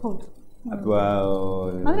ಮಾಡ್ಕೊಂಡ್ಬಿಡೋದು, ಅಥವಾ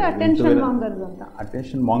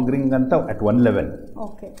ಅಟೆನ್ಷನ್ ಮಾಂಗರಿಂಗ್ ಅಂತ at one level.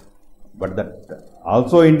 But that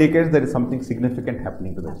also indicates there is something significant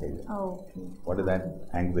happening to the child. What is that?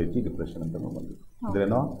 Anxiety, depression ಅಂತ ಬಂದು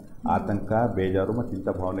ಅಂದ್ರೇನೋ ಆತಂಕ, ಬೇಜಾರು ಮತ್ತು ಇಂಥ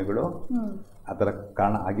ಭಾವನೆಗಳು ಆ ಥರ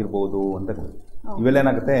ಕಾರಣ ಆಗಿರ್ಬೋದು ಅಂತ. ಇವೆಲ್ಲ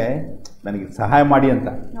ಏನಾಗುತ್ತೆ, ನನಗೆ ಸಹಾಯ ಮಾಡಿ ಅಂತ,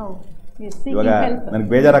 ಇವಾಗ ನನಗೆ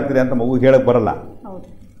ಬೇಜಾರಾಗ್ತಿದೆ ಅಂತ ಮಗು ಹೇಳಕ್ ಬರಲ್ಲ.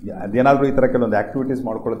 ಅದೇನಾದರೂ ಈ ಥರ ಕೆಲವೊಂದು ಆಕ್ಟಿವಿಟೀಸ್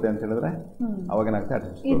ಮಾಡ್ಕೊಳುತ್ತೆ ಅಂತ ಹೇಳಿದ್ರೆ ಅವಾಗ ಏನಾಗುತ್ತೆ,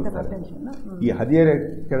 ಈ ಹದಿಹರೆಯ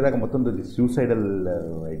ಕೇಳಿದಾಗ ಮತ್ತೊಂದು ಸೂಸೈಡಲ್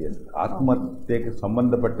ಐಡಿಯಾಸ್, ಆತ್ಮಹತ್ಯೆಗೆ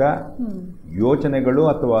ಸಂಬಂಧಪಟ್ಟ ಯೋಚನೆಗಳು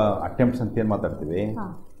ಅಥವಾ ಅಟೆಂಪ್ಟ್ಸ್ ಅಂತ ಏನು ಮಾತಾಡ್ತೀವಿ,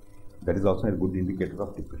 that is also A good indicator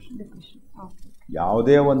of depression.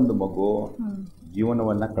 ಯಾವುದೇ ಒಂದು ಮಗು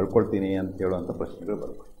ಜೀವನವನ್ನು ಕಳ್ಕೊಳ್ತೀನಿ ಅಂತ ಹೇಳುವಂಥ ಪ್ರಶ್ನೆಗಳು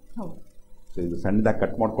ಬರಬೇಕು. ಸೊ ಇದು ಸಣ್ಣದಾಗಿ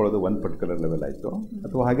ಕಟ್ ಮಾಡ್ಕೊಳ್ಳೋದು ಒಂದು ಪರ್ಟಿಕ್ಯುಲರ್ ಲೆವೆಲ್ ಆಯಿತು,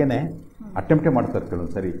 ಅಥವಾ ಹಾಗೇನೆ ಅಟೆಂಪ್ಟೇ ಮಾಡ್ತಾರೆ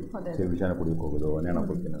ಕೆಲವೊಂದು ಸರಿ, ವಿಷಾನ ಕುಡಿಯೋಕೆ ಹೋಗೋದು, ನೇಣ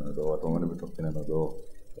ಕೊಡ್ತೀನಿ ಅನ್ನೋದು, ಅಥವಾ ಮನೆ ಬಿಟ್ಟು ಹೋಗ್ತೀನಿ ಅನ್ನೋದು,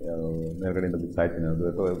 ಮೇಲ್ಗಡೆಯಿಂದ ಬಿದ್ದು ಸಾಯ್ತೀನಿ ಅನ್ನೋದು,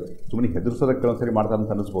 ಅಥವಾ ಸುಮ್ಮನೆ ಹೆದರ್ಸೋದಕ್ಕೆ ಕೆಲವೊಂದು ಸರಿ ಮಾಡ್ತಾರೆ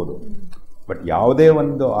ಅಂತ ಅನ್ನಿಸ್ಬೋದು. ಬಟ್ ಯಾವುದೇ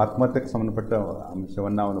ಒಂದು ಆತ್ಮಹತ್ಯೆಗೆ ಸಂಬಂಧಪಟ್ಟ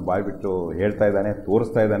ಅಂಶವನ್ನು ಅವನು ಬಾಯ್ಬಿಟ್ಟು ಹೇಳ್ತಾ ಇದ್ದಾನೆ,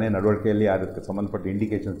 ತೋರಿಸ್ತಾ ಇದ್ದಾನೆ, ನಡವಳಿಕೆಯಲ್ಲಿ ಅದಕ್ಕೆ ಸಂಬಂಧಪಟ್ಟ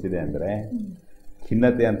ಇಂಡಿಕೇಶನ್ಸ್ ಇದೆ ಅಂದರೆ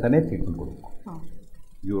ಖಿನ್ನತೆ ಅಂತಲೇ ಟ್ರೀಟ್ಮೆಂಟ್ ಕೊಡಬೇಕು,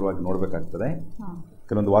 ವಿವರವಾಗಿ ನೋಡಬೇಕಾಗ್ತದೆ.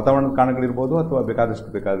 ಕೆಲವೊಂದು ವಾತಾವರಣದ ಕಾರಣಗಳಿರ್ಬೋದು, ಅಥವಾ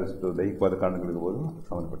ಬೇಕಾದಷ್ಟು ದೈಹಿಕವಾದ ಕಾರಣಗಳಿರ್ಬೋದು,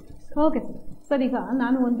 ಸಂಬಂಧಪಡ್ತೀವಿ. ಓಕೆ ಸರ್, ಈಗ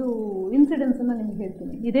ನಾನು ಒಂದು ಇನ್ಸಿಡೆನ್ಸನ್ನು ನಿಮ್ಗೆ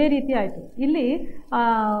ಹೇಳ್ತೀನಿ. ಇದೇ ರೀತಿ ಆಯಿತು. ಇಲ್ಲಿ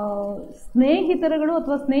ಸ್ನೇಹಿತರುಗಳು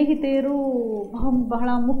ಅಥವಾ ಸ್ನೇಹಿತೆಯರು ಬಹಳ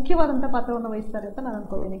ಮುಖ್ಯವಾದಂಥ ಪಾತ್ರವನ್ನು ವಹಿಸ್ತಾರೆ ಅಂತ ನಾನು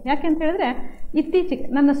ಅನ್ಕೋತೀನಿ. ಯಾಕೆ ಅಂತ ಹೇಳಿದ್ರೆ, ಇತ್ತೀಚೆಗೆ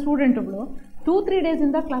ನನ್ನ ಸ್ಟೂಡೆಂಟ್ಗಳು 2-3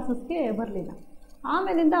 ಡೇಸಿಂದ ಕ್ಲಾಸಸ್ಗೆ ಬರಲಿಲ್ಲ.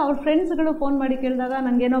 ಆಮೇಲಿಂದ ಅವ್ರ ಫ್ರೆಂಡ್ಸ್ಗಳು ಫೋನ್ ಮಾಡಿ ಕೇಳಿದಾಗ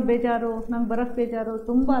ನನಗೇನೋ ಬೇಜಾರು, ನಂಗೆ ಬರೋಕ್ಕೆ ಬೇಜಾರು,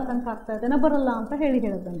 ತುಂಬ ಆತಂಕ ಆಗ್ತಾ ಇದೆ, ನಾನು ಬರಲ್ಲ ಅಂತ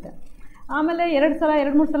ಹೇಳಿದಂತೆ. ಆಮೇಲೆ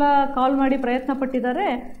 2-3 ಸಲ ಕಾಲ್ ಮಾಡಿ ಪ್ರಯತ್ನ ಪಟ್ಟಿದ್ದಾರೆ.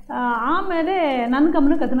 ಆಮೇಲೆ ನನ್ನ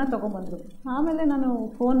ಗಮನಕ್ಕೆ ಅದನ್ನು ತೊಗೊಂಬಂದರು. ಆಮೇಲೆ ನಾನು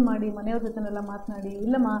ಫೋನ್ ಮಾಡಿ ಮನೆಯವ್ರ ಜೊತೆನೆಲ್ಲ ಮಾತನಾಡಿ,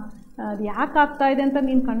 ಇಲ್ಲಮ್ಮ ಅದು ಯಾಕೆ ಆಗ್ತಾ ಇದೆ ಅಂತ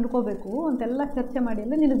ನೀನು ಕಂಡುಕೋಬೇಕು ಅಂತೆಲ್ಲ ಚರ್ಚೆ ಮಾಡಿ,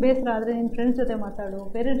 ಎಲ್ಲ ನಿನಗೆ ಬೇಸರ ಆದರೆ ನಿನ್ನ ಫ್ರೆಂಡ್ಸ್ ಜೊತೆ ಮಾತಾಡು,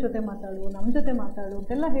 ಪೇರೆಂಟ್ಸ್ ಜೊತೆ ಮಾತಾಡು, ನಮ್ಮ ಜೊತೆ ಮಾತಾಡು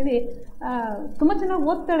ಅಂತೆಲ್ಲ ಹೇಳಿ ತುಂಬ ಚೆನ್ನಾಗಿ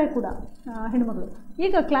ಓದ್ತಾಳೆ ಕೂಡ ಹೆಣ್ಮಗಳು.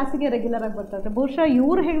 ಈಗ ಕ್ಲಾಸಿಗೆ ರೆಗ್ಯುಲರ್ ಆಗಿ ಬರ್ತಾರೆ. ಬಹುಶಃ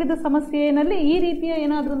ಇವ್ರು ಹೇಳಿದ ಸಮಸ್ಯೆಯಲ್ಲಿ ಈ ರೀತಿಯ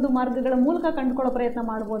ಏನಾದರೂ ಒಂದು ಮಾರ್ಗಗಳ ಮೂಲಕ ಕಂಡುಕೊಳ್ಳೋ ಪ್ರಯತ್ನ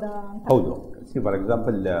ಮಾಡ್ಬೋದಾ ಅಂತ. ಹೌದು. ಫಾರ್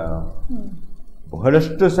ಎಕ್ಸಾಂಪಲ್,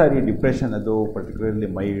 ಬಹಳಷ್ಟು ಸಾರಿ ಡಿಪ್ರೆಷನ್ ಅದು ಪರ್ಟಿಕ್ಯುಲರ್ಲಿ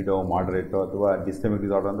ಮೈಲ್ಡೋ, ಮಾಡರೇಟೋ ಅಥವಾ ಡಿಸ್ಟಮಿಕ್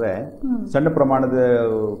ಡಿಸಾರ್ಡರ್ ಅಂದರೆ ಸಣ್ಣ ಪ್ರಮಾಣದ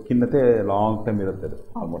ಖಿನ್ನತೆ ಲಾಂಗ್ ಟೈಮ್ ಇರುತ್ತೆ. ಅದು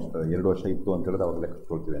ಆಲ್ಮೋಸ್ಟ್ 2 ವರ್ಷ ಇತ್ತು ಅಂತ ಹೇಳಿದ್ರೆ ಅವಾಗ ಲೆಕ್ಕ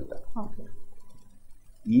ಕೊಡ್ತೀವಿ ಅಂತ.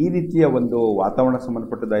 ಈ ರೀತಿಯ ಒಂದು ವಾತಾವರಣಕ್ಕೆ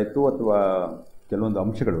ಸಂಬಂಧಪಟ್ಟದ್ದಾಯಿತು, ಅಥವಾ ಕೆಲವೊಂದು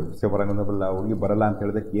ಅಂಶಗಳು, ಫಾರ್ ಎಕ್ಸಾಂಪಲ್ ಹುಡುಗಿ ಬರಲ್ಲ ಅಂತ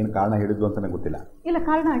ಹೇಳಿದಕ್ಕೆ ಏನು ಕಾರಣ ಹೇಳಿದ್ದು ಅಂತ ನನಗೆ ಗೊತ್ತಿಲ್ಲ. ಇಲ್ಲ,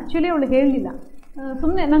 ಕಾರಣ ಆ್ಯಕ್ಚುಲಿ ಅವಳು ಹೇಳಲಿಲ್ಲ,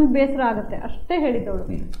 ಸುಮ್ಮನೆ ನಂಗೆ ಬೇಸರ ಆಗುತ್ತೆ ಅಷ್ಟೇ ಹೇಳಿದ್ದವಳು.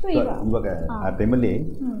 ಇವಾಗ ಆ ಟೈಮಲ್ಲಿ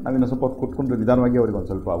ನಾವಿನ್ನು ಸ್ವಲ್ಪ ಕುತ್ಕೊಂಡು ನಿಧಾನವಾಗಿ ಅವ್ರಿಗೆ ಒಂದು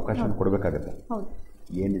ಸ್ವಲ್ಪ ಅವಕಾಶ ಕೊಡಬೇಕಾಗತ್ತೆ.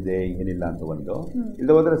 ಏನಿದೆ ಏನಿಲ್ಲ ಅಂತ ಒಂದು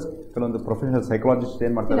ಇಲ್ಲದೆ ಹೋದ್ರೆ ಕೆಲವೊಂದು ಪ್ರೊಫೆಷನಲ್ ಸೈಕಾಲಜಿಸ್ಟ್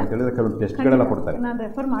ಏನು ಮಾಡ್ತಾರೆ ಅಂತ ಹೇಳಿದ್ರೆ ಕೆಲವೊಂದು ಟೆಸ್ಟ್ಗಳೆಲ್ಲ ಕೊಡ್ತಾರೆ. ನಾನು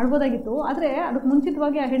ರೆಫರ್ ಮಾಡ್ಬೋದಾಗಿತ್ತು, ಆದರೆ ಅದಕ್ಕೆ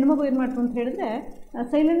ಮುಂಚಿತವಾಗಿ ಆ ಹೆಣ್ಮಗು ಏನು ಮಾಡ್ತು ಅಂತ ಹೇಳಿದ್ರೆ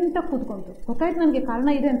ಸೈಲೆಂಟಾಗಿ ಕೂತ್ಕೊಂತು. ಗೊತ್ತಾಯ್ತು ನನಗೆ ಕಾರಣ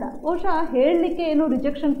ಇದೆ ಅಂತ. ಬಹುಶಃ ಹೇಳಲಿಕ್ಕೆ ಏನೋ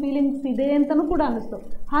ರಿಜೆಕ್ಷನ್ ಫೀಲಿಂಗ್ಸ್ ಇದೆ ಅಂತಲೂ ಕೂಡ ಅನ್ನಿಸ್ತು.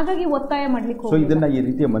 ಹಾಗಾಗಿ ಒತ್ತಾಯ ಮಾಡಲಿಕ್ಕೆ ಸೊ ಇದನ್ನು ಈ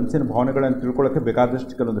ರೀತಿಯ ಮನಸ್ಸಿನ ಭಾವನೆಗಳನ್ನು ತಿಳ್ಕೊಳ್ಳೋಕ್ಕೆ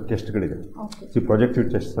ಬೇಕಾದಷ್ಟು ಕೆಲವೊಂದು ಟೆಸ್ಟ್ಗಳಿದೆ. ಪ್ರೊಜೆಕ್ಟಿವ್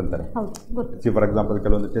ಟೆಸ್ಟ್ ಅಂತಾರೆ. ಫಾರ್ ಎಕ್ಸಾಂಪಲ್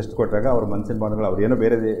ಕೆಲವೊಂದು ಟೆಸ್ಟ್ ಕೊಟ್ಟಾಗ ಅವ್ರ ಮನಸ್ಸಿನ ಭಾವನೆಗಳು ಅವ್ರು ಏನೋ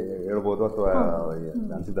ಬೇರೆ ಹೇಳ್ಬೋದು ಅಥವಾ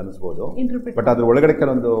ಅನಿಸ್ಬೋದು, ಬಟ್ ಅದ್ರ ಒಳಗಡೆ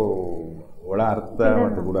ಕೆಲವೊಂದು ಒಳ ಅರ್ಥ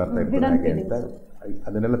ಮತ್ತು ಗೂಢ ಅರ್ಥ ಇರ್ತದೆ ಹಾಗೆ ಅಂತ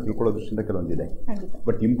ಅದನ್ನೆಲ್ಲ ತಿಳ್ಕೊಳ್ಳೋ ದೃಷ್ಟಿಯಿಂದ ಕೆಲವೊಂದಿದೆ.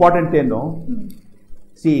 ಬಟ್ ಇಂಪಾರ್ಟೆಂಟ್ ಏನು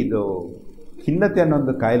ಇದು ಖಿನ್ನತೆ ಅನ್ನೋ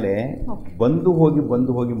ಒಂದು ಕಾಯಿಲೆ ಬಂದು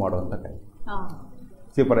ಹೋಗಿ ಮಾಡುವಂಥ ಕಾಯಿಲೆ.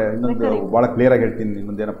 ಇನ್ನೊಂದು ಭಾಳ ಕ್ಲಿಯರ್ ಆಗಿ ಹೇಳ್ತೀನಿ.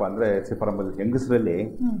 ಇನ್ನೊಂದೇನಪ್ಪ ಅಂದರೆ ಫಾರ್ ಹೆಂಗಸರಲ್ಲಿ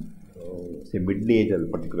ಮಿಡ್ಲ್ ಏಜಲ್ಲಿ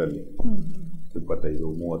ಪರ್ಟಿಕ್ಯುಲರ್ಲಿ 25,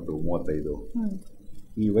 30, 35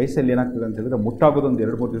 ಈ ವಯಸ್ಸಲ್ಲಿ ಏನಾಗ್ತದೆ ಅಂತ ಹೇಳಿದ್ರೆ ಮುಟ್ಟಾಗೋದು ಒಂದು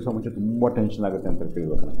 2-3 ದಿವಸ ಮುಂಚೆ ತುಂಬ ಟೆನ್ಷನ್ ಆಗುತ್ತೆ ಅಂತ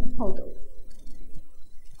ಕೇಳಬೇಕು ನಾನು.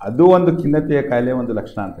 ಅದು ಒಂದು ಖಿನ್ನತೆಯ ಕಾಯಿಲೆ ಒಂದು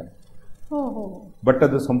ಲಕ್ಷಣ ಅಂತ. ಬಟ್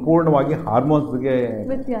ಅದು ಸಂಪೂರ್ಣವಾಗಿ ಹಾರ್ಮೋನ್ಸ್ಗೆ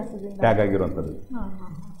ಟ್ಯಾಗ್ ಆಗಿರುವಂಥದ್ದು.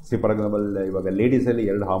 ಫಾರ್ ಎಕ್ಸಾಂಪಲ್ ಇವಾಗ ಲೇಡೀಸಲ್ಲಿ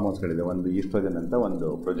 2 ಹಾರ್ಮೋನ್ಸ್ಗಳಿದೆ, ಒಂದು ಈಸ್ಟ್ರೋಜನ್ ಅಂತ, ಒಂದು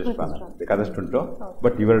ಪ್ರೊಜೆಸ್ಟ್ರಾನ್. ಬೇಕಾದಷ್ಟುಂಟು,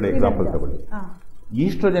 ಬಟ್ ಇವೆರಡು ಎಕ್ಸಾಂಪಲ್ ತಗೊಳ್ಳಿ.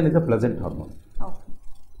 Oestrogen is a pleasant hormone,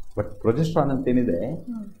 but progesterone ಅಂತ ಏನಿದೆ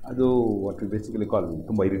ಅದು ವಾಟ್ ಬೇಸಿಕಲಿ ಕಾಲ್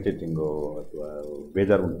ತುಂಬ ಇರಿಟೇಟಿಂಗು ಅಥವಾ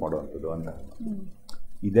ಬೇಜಾರು ಉಂಟು ಮಾಡುವಂಥದ್ದು ಅಂತ.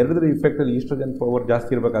 ಇದೆರಡರ ಇಫೆಕ್ಟಲ್ಲಿ ಈಸ್ಟ್ರೋಜನ್ ಪವರ್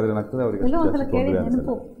ಜಾಸ್ತಿ ಇರಬೇಕಾದ್ರೆ ಏನಾಗ್ತದೆ ಅವರಿಗೆ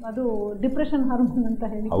ಅದು ಡಿಪ್ರೆಷನ್ ಹಾರ್ಮೋನ್ ಅಂತ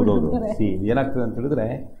ಹೇಳಿ. ಹೌದೌದು. ಏನಾಗ್ತದೆ ಅಂತ ಹೇಳಿದ್ರೆ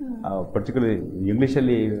ಪರ್ಟಿಕ್ಯುಲರ್ಲಿ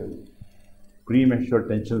ಇಂಗ್ಲೀಷಲ್ಲಿ ಪ್ರೀಮೆಚ್ಯೂರ್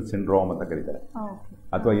ಟೆನ್ಷನ್ ಸಿಂಡ್ರೋಮ್ ಅಂತ ಕರೀತಾರೆ.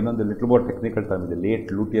 ಅಥವಾ ಇನ್ನೊಂದು ಲಿಟಲ್ ಮೋರ್ ಟೆಕ್ನಿಕಲ್ ಟರ್ಮ್ ಇದೆ, ಲೇಟ್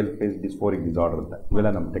ಲೂಟಿಯಲ್ ಫೇಸ್ ಡಿಸ್ಫೋರಿಕ್ ಡಿಸಾರ್ಡರ್ ಅಂತ.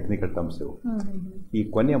 ಇವೆಲ್ಲ ನಮ್ಮ ಟೆಕ್ನಿಕಲ್ ಟರ್ಮ್ಸ್ ಇವು. ಈ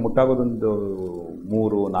ಕೊನೆಯ ಮುಟ್ಟಾಗೋದೊಂದು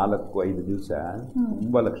 3, 4, 5 ದಿವಸ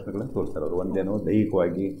ತುಂಬ ಲಕ್ಷಣಗಳನ್ನು ತೋರಿಸ್ತಾರೆ ಅವರು. ಒಂದೇನೋ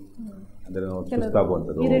ದೈಹಿಕವಾಗಿ ಅಂದರೆ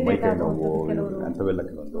ಸುಸ್ತಾಗುವಂಥದ್ದು, ಮೈಕೈ ನೋವು ಅಂಥವೆಲ್ಲ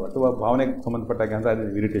ಕೆಲವೊಂದು. ಅಥವಾ ಭಾವನೆಗೆ ಸಂಬಂಧಪಟ್ಟಾಗ ಅಂದರೆ ಅದು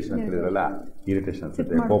ಇರಿಟೇಷನ್ ಅಂತ ಹೇಳಿದ್ರಲ್ಲ, ಇರಿಟೇಷನ್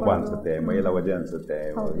ಅನಿಸುತ್ತೆ, ಕೋಪ ಅನಿಸುತ್ತೆ, ಮೈಯೆಲ್ಲ ವಜೆ ಅನಿಸುತ್ತೆ,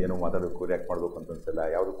 ಏನೋ ಮಾತಾಡೋದು ರಿಯಾಕ್ಟ್ ಮಾಡಬೇಕು ಅಂತ ಅನ್ಸಲ್ಲ,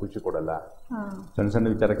 ಯಾವುದು ಖುಷಿ ಕೊಡಲ್ಲ, ಸಣ್ಣ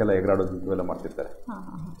ಸಣ್ಣ ವಿಚಾರಕ್ಕೆಲ್ಲ ಎಗರಾಡೋದು ಇಂಥವೆಲ್ಲ ಮಾಡ್ತಿರ್ತಾರೆ.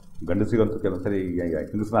 ಗಂಡಸಿಗಂತೂ ಕೆಲವೊಂದ್ಸರಿ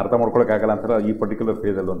ಹೆಂಗಸನ್ನ ಅರ್ಥ ಮಾಡ್ಕೊಳಕ್ಕಾಗಲ್ಲ ಅಂತಾರೆ. ಈ ಪರ್ಟಿಕ್ಯುಲರ್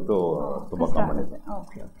ಫೇಸಲ್ಲಂತೂ ತುಂಬ ಕಾಮನ್ ಇದೆ.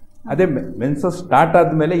 ಅದೇ ಮೆನ್ಸಸ್ ಸ್ಟಾರ್ಟ್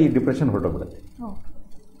ಆದಮೇಲೆ ಈ ಡಿಪ್ರೆಷನ್ ಹೊರಟೋಗ್ಬಿಡುತ್ತೆ.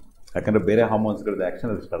 ಯಾಕಂದರೆ ಬೇರೆ ಹಾರ್ಮೋನ್ಸ್ಗಳದ್ದು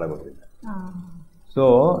ಆ್ಯಕ್ಷನ್ ಅದು ಸ್ಟಾರ್ಟ್ ಆಗೋದ್ರಿಂದ. ಸೊ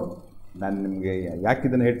ನಾನು ನಿಮಗೆ ಯಾಕೆ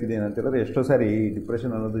ಇದನ್ನು ಹೇಳ್ತಿದ್ದೀನಿ ಅಂತ ಹೇಳಿದ್ರೆ, ಎಷ್ಟೋ ಸಾರಿ ಈ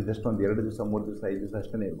ಡಿಪ್ರೆಷನ್ ಅನ್ನೋದು ಜಸ್ಟ್ ಒಂದು 2 ದಿವಸ, 3 ದಿವಸ, 5 ದಿವಸ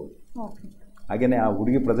ಅಷ್ಟೇ ಇರ್ಬೋದು. ಹಾಗೆಯೇ ಆ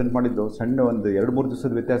ಹುಡುಗಿ ಪ್ರೆಸೆಂಟ್ ಮಾಡಿದ್ದು ಸಣ್ಣ ಒಂದು 2-3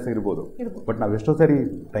 ದಿವಸದ ವ್ಯತ್ಯಾಸ ಇರ್ಬೋದು. ಬಟ್ ನಾವು ಎಷ್ಟೋ ಸಾರಿ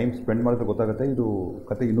ಟೈಮ್ ಸ್ಪೆಂಡ್ ಮಾಡಿದ್ರೆ ಗೊತ್ತಾಗುತ್ತೆ ಇದು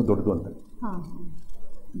ಕತೆ ಇನ್ನೂ ದೊಡ್ಡದು ಅಂತ.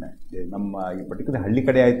 ನಮ್ಮ ಈ ಪರ್ಟಿಕ್ಯುಲರ್ ಹಳ್ಳಿ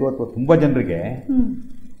ಕಡೆ ಆಯಿತು ಅಥವಾ ತುಂಬ ಜನರಿಗೆ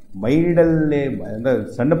ಮೈಲ್ಡಲ್ಲಿ ಅಂದರೆ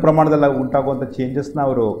ಸಣ್ಣ ಪ್ರಮಾಣದಲ್ಲಿ ಉಂಟಾಗುವಂಥ ಚೇಂಜಸ್ನ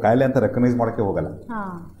ಅವರು ಕಾಯಿಲೆ ಅಂತ ರೆಕಗ್ನೈಸ್ ಮಾಡೋಕ್ಕೆ ಹೋಗಲ್ಲ.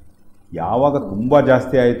 ಯಾವಾಗ ತುಂಬ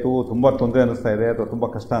ಜಾಸ್ತಿ ಆಯಿತು, ತುಂಬ ತೊಂದರೆ ಅನ್ನಿಸ್ತಾ ಇದೆ ಅಥವಾ ತುಂಬ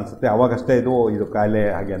ಕಷ್ಟ ಅನಿಸುತ್ತೆ, ಆವಾಗಷ್ಟೇ ಇದು ಕಾಯಿಲೆ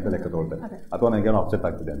ಹಾಗೆ ಅಂತ ಲೆಕ್ಕ ತೊಗೊಳ್ತಾರೆ, ಅಥವಾ ನನಗೇನೋ ಅಪ್ಸೆಟ್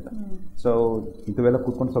ಆಗ್ತಿದೆ ಅಂತ. ಸೊ ಇಂಥವೆಲ್ಲ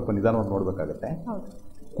ಕೂತ್ಕೊಂಡು ಸ್ವಲ್ಪ ನಿಧಾನವಾಗಿ ನೋಡಬೇಕಾಗತ್ತೆ.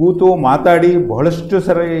 ಕೂತು ಮಾತಾಡಿ ಬಹಳಷ್ಟು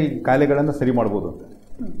ಸರಿ ಕಾಯಿಲೆಗಳನ್ನು ಸರಿ ಮಾಡ್ಬೋದು ಅಂತ.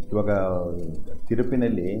 ಇವಾಗ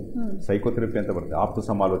ಥೆರಪಿನಲ್ಲಿ ಸೈಕೋಥೆರಪಿ ಅಂತ ಬರುತ್ತೆ, ಆಪ್ತ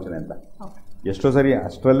ಸಮಾಲೋಚನೆ ಅಂತ. ಎಷ್ಟೋ ಸರಿ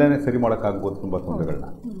ಅಷ್ಟರಲ್ಲೇ ಸರಿ ಮಾಡೋಕ್ಕಾಗ್ಬೋದು ತುಂಬ ತೊಂದರೆಗಳನ್ನ.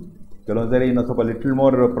 ಕೆಲವೊಂದು ಸರಿ ಇನ್ನೊಂದು ಸ್ವಲ್ಪ ಲಿಟಲ್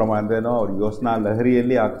ಮೋರ್ ಪ್ರಮಾಣದೇನೋ ಅವ್ರ ಯೋಚನಾ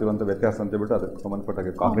ಲಹರಿಯಲ್ಲಿ ಆಗ್ತಿರುವಂಥ ವ್ಯತ್ಯಾಸ ಅಂತ ಹೇಳ್ಬಿಟ್ಟು ಅದಕ್ಕೆ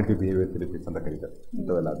ಸಂಬಂಧಪಟ್ಟಾಗ ಕಾಗ್ನಿಟಿವ್ ಬಿಹೇವಿಯರ್ ಥೆರಪೀಸ್ ಅಂತ ಕರೀತಾರೆ.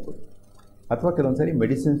 ಇಂಥವೆಲ್ಲ ಆಗ್ಬೋದು. ಅಥವಾ ಕೆಲವೊಂದು ಸರಿ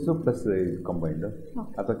ಮೆಡಿಸಿನ್ಸು ಪ್ಲಸ್ ಕಂಬೈಂಡು,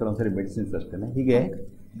 ಅಥವಾ ಕೆಲವೊಂದು ಸರಿ ಮೆಡಿಸಿನ್ಸ್ ಅಷ್ಟೇ. ಹೀಗೆ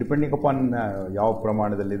ಡಿಪೆಂಡಿಂಗ್ ಅಪಾನ್ ಯಾವ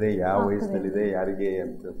ಪ್ರಮಾಣದಲ್ಲಿದೆ, ಯಾವ ವಯಸ್ಸಿನಲ್ಲಿದೆ, ಯಾರಿಗೆ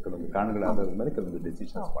ಅಂತ ಕೆಲವೊಂದು ಕಾರಣಗಳಾದ ಮೇಲೆ ಕೆಲವೊಂದು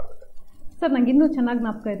ಡಿಸಿಷನ್ಸ್ ಮಾಡಬೇಕು. ಸರ್, ನಂಗೆ ಇನ್ನೂ ಚೆನ್ನಾಗಿ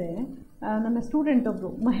ಜ್ಞಾಪಕ ಇದೆ. ನನ್ನ ಸ್ಟೂಡೆಂಟ್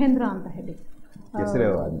ಒಬ್ಬರು ಮಹೇಂದ್ರ ಅಂತ ಹೇಳಿ,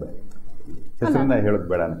 ಹೆಸರನ್ನ ಹೇಳೋದು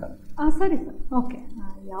ಬೇಡ ಅಂತ. ಸರಿ ಸರ್, ಓಕೆ.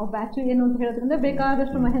 ಯಾವ ಬ್ಯಾಚು ಏನು ಅಂತ ಹೇಳೋದ್ರಿಂದ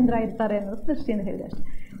ಬೇಕಾದಷ್ಟು ಮಹೇಂದ್ರ ಇರ್ತಾರೆ ಅನ್ನೋದು ದೃಷ್ಟಿಯಿಂದ ಹೇಳಿದೆ ಅಷ್ಟೇ.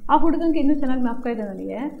 ಆ ಹುಡುಗಂಗೆ ಇನ್ನೂ ಚೆನ್ನಾಗಿ ಜ್ಞಾಪಕ ಇದೆ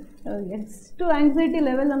ನನಗೆ. ಎಷ್ಟು ಆಂಗ್ಸೈಟಿ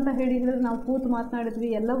ಲೆವೆಲ್ ಅಂತ ಹೇಳಿದರೆ ನಾವು ಕೂತು ಮಾತನಾಡಿದ್ವಿ,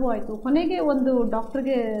 ಎಲ್ಲವೂ ಆಯಿತು. ಕೊನೆಗೆ ಒಂದು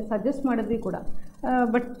ಡಾಕ್ಟ್ರಿಗೆ ಸಜೆಸ್ಟ್ ಮಾಡಿದ್ವಿ ಕೂಡ.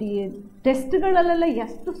 ಬಟ್ ಈ ಟೆಸ್ಟ್ಗಳಲ್ಲೆಲ್ಲ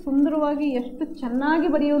ಎಷ್ಟು ಸುಂದರವಾಗಿ ಎಷ್ಟು ಚೆನ್ನಾಗಿ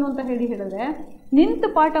ಬರೆಯೋನು ಅಂತ ಹೇಳಿದರೆ, ನಿಂತು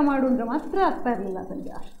ಪಾಠ ಮಾಡು ಅಂದರೆ ಮಾತ್ರ ಆಗ್ತಾ ಇರಲಿಲ್ಲ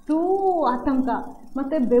ನನಗೆ. ಅಷ್ಟೂ ಆತಂಕ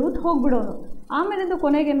ಮತ್ತು ಬೆವ್ತು ಹೋಗಿಬಿಡೋನು. ಆಮೇಲಿಂದ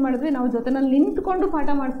ಕೊನೆಗೆ ಏನು ಮಾಡಿದ್ವಿ, ನಾವು ಜೊತೆನಲ್ಲಿ ನಿಂತ್ಕೊಂಡು ಪಾಠ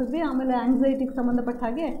ಮಾಡಿಸಿದ್ವಿ. ಆಮೇಲೆ ಆಂಗ್ಸೈಟಿಗೆ ಸಂಬಂಧಪಟ್ಟ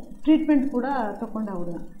ಹಾಗೆ ಟ್ರೀಟ್ಮೆಂಟ್ ಕೂಡ ತಗೊಂಡ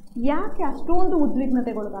ಹುಡುಗ. ಯಾಕೆ ಅಷ್ಟೊಂದು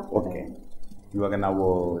ಉದ್ವಿಗ್ನತೆಗೊಳಗಾಗ್ತದೆ? ಇವಾಗ ನಾವು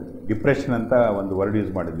ಡಿಪ್ರೆಷನ್ ಅಂತ ಒಂದು ವರ್ಡ್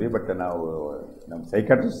ಯೂಸ್ ಮಾಡಿದ್ವಿ, ಬಟ್ ನಾವು ನಮ್ಮ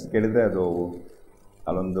ಸೈಕಾಟ್ರಿಸ್ಟ್ ಕೇಳಿದರೆ ಅದು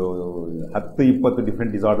ಅಲ್ಲೊಂದು 10-20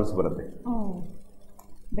 ಡಿಫ್ರೆಂಟ್ ಡಿಸಾರ್ಡರ್ಸ್ ಬರುತ್ತೆ.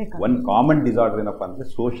 ಒಂದು ಕಾಮನ್ ಡಿಸಾರ್ಡರ್ ಏನಪ್ಪ ಅಂದರೆ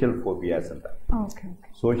ಸೋಷಿಯಲ್ ಫೋಬಿಯಾಸ್ ಅಂತ.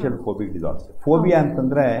 Social phobic disorders. ಫೋಬಿಯಾ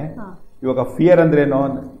ಅಂತಂದರೆ ಇವಾಗ ಫಿಯರ್ ಅಂದ್ರೇನೋ,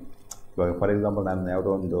 ಇವಾಗ ಫಾರ್ ಎಕ್ಸಾಂಪಲ್ ನಾನು ಯಾವುದೋ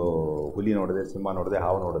ಒಂದು ಹುಲಿ ನೋಡಿದೆ, ಸಿಂಹ ನೋಡಿದೆ,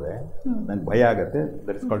 ಹಾವು ನೋಡಿದೆ, ನನಗೆ ಭಯ ಆಗುತ್ತೆ.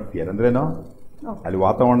 That is called fear. ಅಂದ್ರೇನೋ ಅಲ್ಲಿ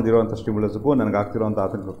ವಾತಾವರಣದಿರುವಂಥ ಸ್ಟಿಮ್ಯುಲಸ್ಗೂ ನನಗೆ ಆಗ್ತಿರುವಂಥ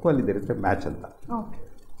ಆತಂಕಕ್ಕೂ ಅಲ್ಲಿ ದೇರ್ ಮ್ಯಾಚ್ ಅಂತ.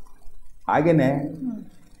 ಹಾಗೆಯೇ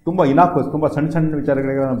ತುಂಬ ಇನಾಕ್ವಸ್, ತುಂಬ ಸಣ್ಣ ಸಣ್ಣ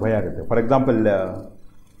ವಿಚಾರಗಳಿಗೆ ನನಗೆ ಭಯ ಆಗುತ್ತೆ. ಫಾರ್ ಎಕ್ಸಾಂಪಲ್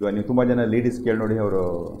ಇವಾಗ ನೀವು ತುಂಬ ಜನ ಲೇಡೀಸ್ ಕೇಳಿ ನೋಡಿ, ಅವರು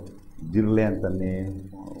ಜಿರ್ಲೆ ಅಂತನ್ನೇ,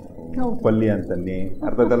 ಪಲ್ಲಿ ಅಂತನ್ನಿ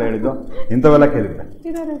ಅರ್ಥದೆಲ್ಲ ಹೇಳಿದ್ದು ಇಂಥವೆಲ್ಲ ಕೇಳಿದ್ರೆ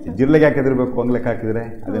ಜಿರ್ಲೆಗೆ ಯಾಕೆ ಹೆದರ್ಬೇಕು ಒಂದು ಲೆಕ್ಕ ಹಾಕಿದ್ರೆ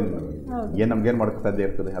ಅದೇನು ನಮ್ಗೇನು ಮಾಡೋಕ್ಕೆ ಸಾಧ್ಯ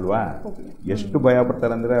ಇರ್ತದೆ ಅಲ್ವಾ? ಎಷ್ಟು ಭಯ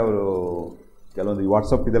ಪಡ್ತಾರೆ ಅಂದರೆ ಅವರು ಕೆಲವೊಂದು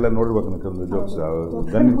ವಾಟ್ಸಪ್ ಇದೆಲ್ಲ ನೋಡ್ಬೇಕು ಕೆಲವೊಂದು ಜೋಕ್ಸ್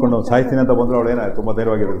ಗನ್ ಇಟ್ಕೊಂಡು ಸಾಯ್ತೀನಿ ಅಂತ ಬಂದ್ರು ಅವಳೇನ ತುಂಬಾ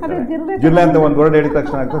ಧೈರ್ಯವಾಗಿರುತ್ತೆ. ಜಿರ್ಲೆ ಅಂತ ಒಂದು ವರ್ಡ್ ಹೇಳಿದ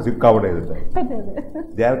ತಕ್ಷಣ ಸಿಕ್ಕಾಬಿಟ್ಟೆ ಇರುತ್ತೆ.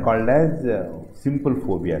 They are called as simple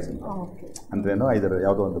ಫೋಬಿಯಾಸ್ ಅಂದ್ರೇನು, ಇದರ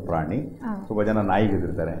ಯಾವುದೋ ಒಂದು ಪ್ರಾಣಿ. ಸ್ವಲ್ಪ ಜನ ನಾಯಿಗೆ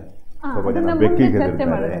ಹೆದರ್ತಾರೆ, ಸ್ವಲ್ಪ ಜನ ಬೆಕ್ಕಿಗೆ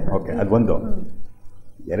ಹೆದರ್ತಾರೆ. ಓಕೆ, ಅದು ಒಂದು.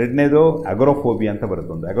 ಎರಡನೇದು ಅಗ್ರೋಫೋಬಿಯಾ ಅಂತ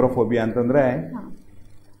ಬರುತ್ತೆ. ಒಂದು ಅಗ್ರೋಫೋಬಿಯಾ ಅಂತಂದ್ರೆ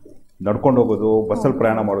ನಡ್ಕೊಂಡು ಹೋಗೋದು, ಬಸ್ಸಲ್ಲಿ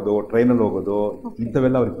ಪ್ರಯಾಣ ಮಾಡೋದು, ಟ್ರೈನಲ್ಲಿ ಹೋಗೋದು,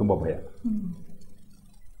 ಇಂಥವೆಲ್ಲ ಅವ್ರಿಗೆ ತುಂಬ ಭಯ.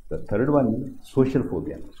 Third one social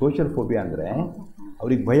phobia. Social phobia ಅಂದರೆ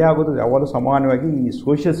ಅವ್ರಿಗೆ ಭಯ ಆಗೋದು ಯಾವಾಗಲೂ ಸಾಮಾನ್ಯವಾಗಿ ಈ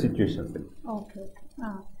ಸೋಷಿಯಲ್ ಸಿಚುವೇಶನ್ಸಲ್ಲಿ.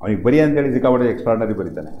 ಅವನಿಗೆ ಬರೀ ಅಂತೇಳಿ ಸಿಕ್ಕಾಪಟ್ಟೆ ಎಕ್ಸ್ಟ್ರಾರ್ನರಿ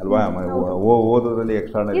ಬರೀತಾನೆ ಅಲ್ವಾ, ಓದೋದ್ರಲ್ಲಿ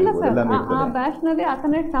ಎಕ್ಸ್ಟ್ರಾರ್ನರಿ ಎಲ್ಲನೂ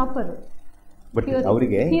ಇರ್ತದೆ. ಬಟ್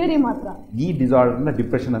ಅವರಿಗೆ ಈ ಡಿಸಾರ್ಡರ್ನ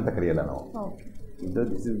ಡಿಪ್ರೆಷನ್ ಅಂತ ಕರೆಯಲ್ಲ ನಾವು.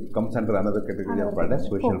 This is comes under another category of called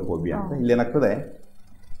social phobia ಅಂತ. ಇಲ್ಲೇನಾಗ್ತದೆ,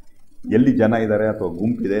 ಎಲ್ಲಿ ಜನ ಇದ್ದಾರೆ ಅಥವಾ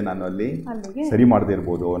ಗುಂಪಿದೆ, ನಾನು ಅಲ್ಲಿ ಸರಿ ಮಾಡದೇ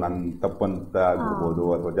ಇರ್ಬೋದು, ನಾನು ತಪ್ಪಂತ ಆಗಿರ್ಬೋದು,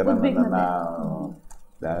 ಅಥವಾ ಜನ ನನ್ನನ್ನು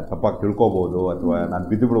ತಪ್ಪಾಗಿ ತಿಳ್ಕೊಬೋದು, ಅಥವಾ ನಾನು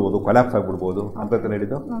ಬಿದ್ದು ಬಿಡ್ಬೋದು, ಕೊಲ್ಯಾಪ್ಸ್ ಆಗಿಬಿಡ್ಬೋದು ಅಂತ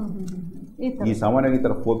ಹೇಳಿದ್ದು. ಈ ಸಾಮಾನ್ಯವಾಗಿ ಈ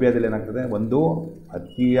ಥರ ಫೋಬಿಯಾದಲ್ಲಿ ಏನಾಗ್ತದೆ, ಒಂದು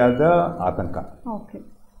ಅತಿಯಾದ ಆತಂಕ.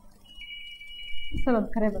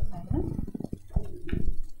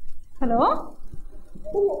 ಹಲೋ,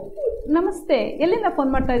 ನಮಸ್ತೆ. ಎಲ್ಲಿಂದ ಫೋನ್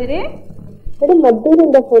ಮಾಡ್ತಾ ಇದ್ದೀರಿ?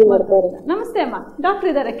 ಮದ್ದೂರಿಂದ ಫೋನ್ ಮಾಡ್ತಾರೆ. ನಮಸ್ತೆ ಅಮ್ಮ, ಡಾಕ್ಟರ್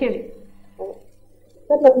ಇದ್ದಾರೆ, ಕೇಳಿ.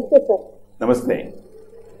 ಸರ್ ನಮಸ್ತೆ. ಸರ್ ನಮಸ್ತೆ.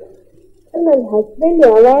 ನನ್ನ ಹಸ್ಬೆಂಡ್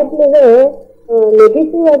ಯಾವಾಗ್ಲೂ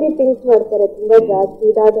ನೆಗೆಟಿವ್ ಆಗಿ ಥಿಂಕ್ ಮಾಡ್ತಾರೆ, ತುಂಬಾ ಜಾಸ್ತಿ.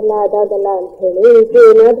 ಇದಾಗಲ್ಲ ಅದಾಗಲ್ಲ ಅಂತ ಹೇಳಿ. ಈಗ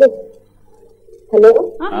ಏನಾದ್ರೂ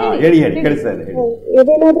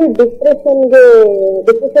ಇದೇನಾದ್ರೂ ಡಿಪ್ರೆಷನ್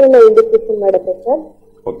ಇಂಡಿಕೇಶನ್ ಮಾಡುತ್ತೆ ಸರ್?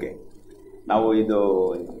 ಓಕೆ, ನಾವು ಇದು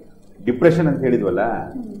ಡಿಪ್ರೆಷನ್ ಅಂತ ಹೇಳಿದ್ವಲ್ಲ,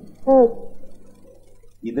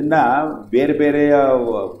 ಇದನ್ನ ಬೇರೆ ಬೇರೆ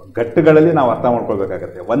ಘಟ್ಟಗಳಲ್ಲಿ ನಾವು ಅರ್ಥ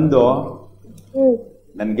ಮಾಡ್ಕೊಳ್ಬೇಕಾಗತ್ತೆ. ಒಂದು,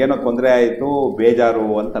 ನನ್ಗೇನೋ ತೊಂದರೆ ಆಯಿತು, ಬೇಜಾರು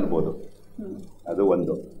ಅಂತ ಅನ್ಬೋದು, ಅದು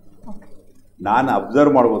ಒಂದು. ನಾನು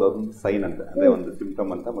ಅಬ್ಸರ್ವ್ ಮಾಡ್ಬೋದು, ಅದೊಂದು ಸೈನ್ ಅಂತ, ಅಂದ್ರೆ ಒಂದು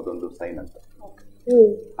ಸಿಂಪ್ಟಮ್ ಅಂತ, ಮತ್ತೊಂದು ಸೈನ್ ಅಂತ.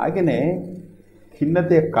 ಹಾಗೇನೆ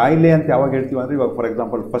ಖಿನ್ನತೆಯ ಕಾಯಿಲೆ ಅಂತ ಯಾವಾಗ ಹೇಳ್ತೀವಿ ಅಂದ್ರೆ, ಇವಾಗ ಫಾರ್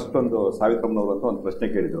ಎಕ್ಸಾಂಪಲ್ ಫಸ್ಟ್ ಒಂದು ಸಾವಿತ್ರಮ್ಮನವರು ಅಂತ ಒಂದು ಪ್ರಶ್ನೆ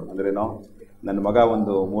ಕೇಳಿದ್ರು. ಅಂದ್ರೇನೋ, ನನ್ನ ಮಗ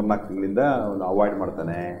ಒಂದು 3-4 ತಿಂಗಳಿಂದ ಅವನು ಅವಾಯ್ಡ್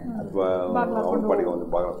ಮಾಡ್ತಾನೆ, ಅಥವಾ ಅವನ ಪಾಡಿಗೆ ಒಂದು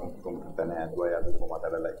ಭಾಗ ಕೊಂಡ್ಬಿಡ್ತಾನೆ, ಅಥವಾ ಯಾವ್ದಾದ್ರು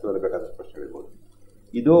ಮಾತಾಡಲ್ಲ, ಇದೆಲ್ಲ ಬೇಕಾದಷ್ಟು ಪ್ರಶ್ನೆ ಹೇಳ್ಬೋದು.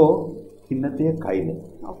 ಇದು ಖಿನ್ನತೆಯ ಕಾಯಿಲೆ.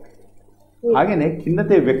 ಹಾಗೇನೆ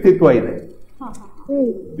ಖಿನ್ನತೆಯ ವ್ಯಕ್ತಿತ್ವ ಇದೆ.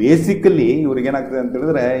 ಬೇಸಿಕಲಿ ಇವ್ರಿಗೆ ಏನಾಗ್ತದೆ ಅಂತ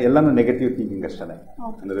ಹೇಳಿದ್ರೆ ಎಲ್ಲಾನು ನೆಗೆಟಿವ್ ಥಿಂಕಿಂಗ್ ಅಷ್ಟೇ.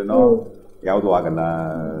 ಅಂದ್ರೇನೋ ಯಾವುದು ಆಗಲ್ಲ,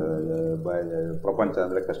 ಪ್ರಪಂಚ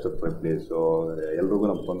ಅಂದ್ರೆ ಕಷ್ಟದ ಪ್ಲೇಸು, ಎಲ್ರಿಗೂ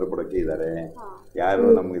ನಮ್ಗೆ ತೊಂದರೆ ಕೊಡೋಕೆ ಇದ್ದಾರೆ, ಯಾರು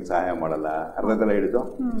ನಮ್ಗೆ ಸಹಾಯ ಮಾಡಲ್ಲ, ಅರ್ಧದೆಲ್ಲ ಹಿಡಿದು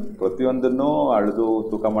ಪ್ರತಿಯೊಂದನ್ನು ಅಳೆದು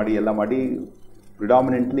ತೂಕ ಮಾಡಿ ಎಲ್ಲ ಮಾಡಿ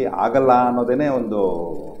ಪ್ರಿಡಾಮಿನೆಂಟ್ಲಿ ಆಗಲ್ಲ ಅನ್ನೋದೇನೆ ಒಂದು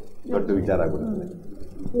ದೊಡ್ಡ ವಿಚಾರ ಆಗ್ಬಿಡುತ್ತೆ.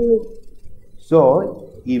 ಸೊ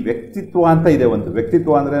ಈ ವ್ಯಕ್ತಿತ್ವ ಅಂತ ಇದೆ. ಒಂದು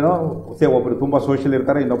ವ್ಯಕ್ತಿತ್ವ ಅಂದ್ರೇನೋ, ಒಬ್ಬರು ತುಂಬಾ ಸೋಷಿಯಲ್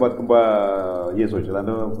ಇರ್ತಾರೆ, ಇನ್ನೊಬ್ಬ ತುಂಬಾ ಸೋಷಿಯಲ್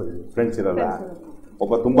ಅಂದ್ರೆ ಫ್ರೆಂಡ್ಸ್ ಇರಲ್ಲ.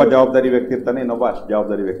 ಒಬ್ಬ ತುಂಬಾ ಜವಾಬ್ದಾರಿ ವ್ಯಕ್ತಿ ಇರ್ತಾನೆ, ಇನ್ನೊಬ್ಬ ಅಷ್ಟು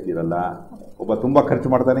ಜವಾಬ್ದಾರಿ ವ್ಯಕ್ತಿ ಇರಲ್ಲ. ಒಬ್ಬ ತುಂಬಾ ಖರ್ಚು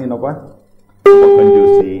ಮಾಡ್ತಾನೆ, ಇನ್ನೊಬ್ಬ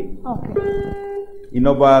ಕಂಜೂಸಿ.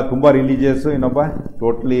 ಇನ್ನೊಬ್ಬ ತುಂಬಾ ರಿಲಿಜಿಯಸ್, ಇನ್ನೊಬ್ಬ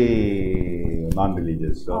ಟೋಟ್ಲಿ ನಾನ್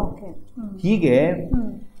ರಿಲಿಜಿಯಸ್. ಹೀಗೆ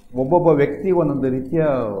ಒಬ್ಬೊಬ್ಬ ವ್ಯಕ್ತಿ ಒಂದೊಂದು ರೀತಿಯ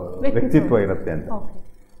ವ್ಯಕ್ತಿತ್ವ ಇರುತ್ತೆ ಅಂತ.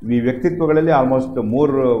 ಈ ವ್ಯಕ್ತಿತ್ವಗಳಲ್ಲಿ ಆಲ್ಮೋಸ್ಟ್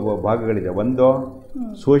 3 ಭಾಗಗಳಿದೆ. ಒಂದು,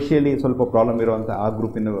 ಸೋಷಿಯಲಿ ಸ್ವಲ್ಪ ಪ್ರಾಬ್ಲಮ್ ಇರುವಂತ ಆ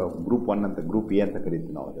ಗ್ರೂಪ್ 1 ಅಂತ, ಗ್ರೂಪ್ ಎ ಅಂತ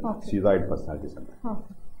ಕರಿತೀವಿ ನಾವು, ಸಿಜಾಯ್ಡ್ ಪರ್ಸನಾಲಿಟೀಸ್ ಅಂತ.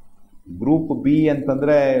 ಗ್ರೂಪ್ ಬಿ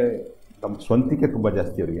ಅಂತಂದ್ರೆ ತಮ್ಮ ಸ್ವಂತಿಕೆ ತುಂಬಾ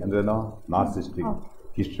ಜಾಸ್ತಿ ಅವರಿಗೆ, ಅಂದ್ರೇನೋ ನಾರ್ಸಿಸ್ಟಿಕ್,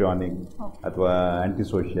 ಹಿಸ್ಟ್ರಿಯಾನಿಕ್, ಅಥವಾ ಆಂಟಿ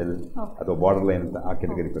ಸೋಷಿಯಲ್, ಅಥವಾ ಬಾರ್ಡರ್ ಲೈನ್ ಅಂತ ಆ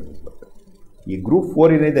ಕೆಟಗರಿ ಬರ್ತಾರೆ. ಈ ಗ್ರೂಪ್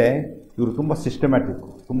 4 ಏನಿದೆ, ಇವರು ತುಂಬಾ ಸಿಸ್ಟಮ್ಯಾಟಿಕ್,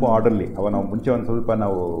 ತುಂಬಾ ಆರ್ಡರ್ಲಿ. ನಾವು ಮುಂಚೆ ಒಂದು ಸ್ವಲ್ಪ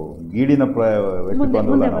ನಾವು ಗೀಡಿನ ವ್ಯಕ್ತಿತ್ವ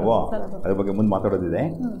ಅಂದ್ರಲ್ಲ ನಾವು, ಅದ್ರ ಬಗ್ಗೆ ಮುಂದೆ ಮಾತಾಡೋದಿದೆ.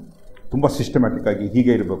 ತುಂಬ ಸಿಸ್ಟಮ್ಯಾಟಿಕ್ ಆಗಿ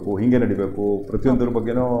ಹೀಗೆ ಇರಬೇಕು, ಹೀಗೆ ನಡಿಬೇಕು, ಪ್ರತಿಯೊಂದರ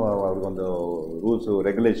ಬಗ್ಗೆನೂ ಅವ್ರಿಗೊಂದು ರೂಲ್ಸು,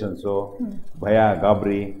 ರೆಗ್ಯುಲೇಷನ್ಸು, ಭಯ,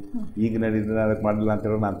 ಗಾಬರಿ. ಈಗ ನಡೀದ್ರೆ ಅದಕ್ಕೆ ಮಾಡಲಿಲ್ಲ ಅಂತ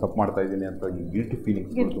ಹೇಳಿದ್ರೆ ನಾನು ತಪ್ಪು ಮಾಡ್ತಾ ಇದ್ದೀನಿ ಅಂತ ಈ ಗಿಲ್ಟಿ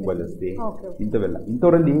ಫೀಲಿಂಗ್ಸ್ ತುಂಬ ಜಾಸ್ತಿ. ಇಂಥವೆಲ್ಲ,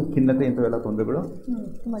 ಇಂಥವರಲ್ಲಿ ಖಿನ್ನತೆ, ಇಂಥವೆಲ್ಲ ತೊಂದರೆಗಳು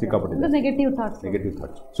ಸಿಕ್ಕಾಪಟ್ಟಿದೆ, ನೆಗೆಟಿವ್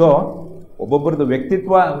ಥಾಟ್ಸ್. ಸೊ ಒಬ್ಬೊಬ್ಬರದ್ದು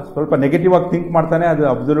ವ್ಯಕ್ತಿತ್ವ ಸ್ವಲ್ಪ ನೆಗೆಟಿವ್ ಆಗಿ ಥಿಂಕ್ ಮಾಡ್ತಾನೆ, ಅದು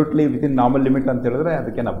ಅಬ್ಸಲ್ಯೂಟ್ಲಿ ವಿತಿನ್ ನಾರ್ಮಲ್ ಲಿಮಿಟ್ ಅಂತ ಹೇಳಿದ್ರೆ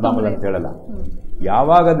ಅದಕ್ಕೇನು ಅಬ್ನಾರ್ಮಲ್ ಅಂತ ಹೇಳಲ್ಲ.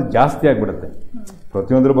 ಯಾವಾಗ ಅದು ಜಾಸ್ತಿ ಆಗಿಬಿಡುತ್ತೆ,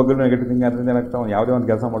 ಪ್ರತಿಯೊಂದ್ರ ಬಗ್ಗೆ ನೆಗೆಟಿವ್ ಥಿಂಕ್ ಅಂದ್ರೆ ಏನಾಗ್ತಾವೆ, ಯಾವುದೇ ಒಂದು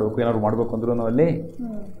ಕೆಲಸ ಮಾಡಬೇಕು, ಏನಾದ್ರು ಮಾಡಬೇಕು ಅಂದ್ರೂ ಅಲ್ಲಿ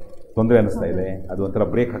ತೊಂದರೆ ಅನಿಸ್ತಾ ಇದೆ, ಅದು ಒಂಥರ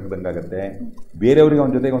ಬ್ರೇಕ್ ಹಾಕಿದಂಗೆ ಆಗುತ್ತೆ. ಬೇರೆಯವ್ರಿಗೆ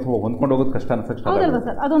ಅವನ ಜೊತೆಗೆ ಒಂದು ಸ್ವಲ್ಪ ಹೊಂದ್ಕೊಂಡು ಹೋಗೋದು ಕಷ್ಟ ಅನ್ಸಕ್ಕೆ,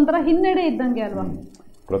 ಅದೊಂಥರ ಹಿನ್ನಡೆ ಇದ್ದಂಗೆ ಅಲ್ವಾ.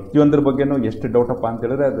 ಪ್ರತಿಯೊಂದ್ರ ಬಗ್ಗೆನೂ ಎಷ್ಟು ಡೌಟಪ್ಪ ಅಂತ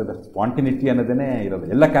ಹೇಳಿದ್ರೆ ಅದು ಸ್ಪಾಂಟಿನಿಟಿ ಅನ್ನೋದೇ ಇರೋದು.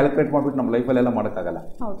 ಎಲ್ಲ ಕ್ಯಾಲ್ಕುಲೇಟ್ ಮಾಡ್ಬಿಟ್ಟು ನಮ್ಮ ಲೈಫಲ್ಲೆಲ್ಲ ಮಾಡೋಕ್ಕಾಗಲ್ಲ.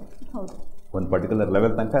 ಒಂದು ಪರ್ಟಿಕ್ಯುಲರ್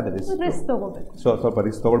ಲೆವೆಲ್ ತನಕ ಅದು ರಿಸ್ಕ್ ತಗೋಬೇಕು. ಸೊ ಸ್ವಲ್ಪ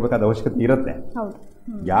ರಿಸ್ಕ್ ತಗೊಳ್ಬೇಕಾದ ಅವಶ್ಯಕತೆ ಇರುತ್ತೆ.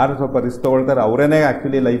 ಯಾರು ಸ್ವಲ್ಪ ರಿಸ್ಕ್ ತಗೊಳ್ತಾರೆ ಅವರೇನೆ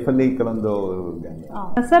ಆಕ್ಚುಲಿ ಲೈಫಲ್ಲಿ ಕೆಲವೊಂದು.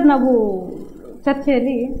 ಸರ್, ನಾವು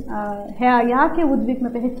ಚರ್ಚೆಯಲ್ಲಿ ಯಾಕೆ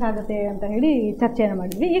ಉದ್ವಿಗ್ನತೆ ಹೆಚ್ಚಾಗುತ್ತೆ ಅಂತ ಹೇಳಿ ಚರ್ಚೆಯನ್ನು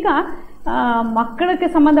ಮಾಡಿದ್ವಿ. ಈಗ ಮಕ್ಕಳಕ್ಕೆ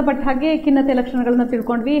ಸಂಬಂಧಪಟ್ಟ ಹಾಗೆ ಖಿನ್ನತೆ ಲಕ್ಷಣಗಳನ್ನ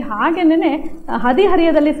ತಿಳ್ಕೊಂಡ್ವಿ, ಹಾಗೇನೇ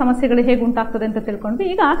ಹದಿಹರಿಯದಲ್ಲಿ ಸಮಸ್ಯೆಗಳು ಹೇಗೆ ಉಂಟಾಗ್ತದೆ ಅಂತ ತಿಳ್ಕೊಂಡ್ವಿ.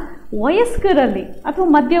 ಈಗ ವಯಸ್ಕರಲ್ಲಿ ಅಥವಾ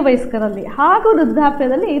ಮಧ್ಯ ವಯಸ್ಕರಲ್ಲಿ ಹಾಗೂ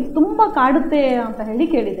ವೃದ್ಧಾಪ್ಯದಲ್ಲಿ ತುಂಬ ಕಾಡುತ್ತೆ ಅಂತ ಹೇಳಿ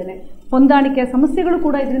ಕೇಳಿದ್ದೇನೆ. ಹೊಂದಾಣಿಕೆಯ ಸಮಸ್ಯೆಗಳು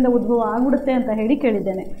ಕೂಡ ಇದರಿಂದ ಉದ್ಭವ ಆಗ್ಬಿಡುತ್ತೆ ಅಂತ ಹೇಳಿ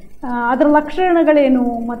ಕೇಳಿದ್ದೇನೆ. ಅದರ ಲಕ್ಷಣಗಳೇನು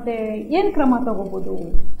ಮತ್ತೆ ಏನು ಕ್ರಮ ತಗೋಬಹುದು?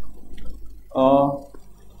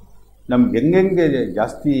 ನಮ್ಗೆ ಹೆಂಗೆ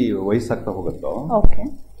ಜಾಸ್ತಿ ವಯಸ್ಸಾಗ್ತಾ ಹೋಗುತ್ತೋ ಓಕೆ,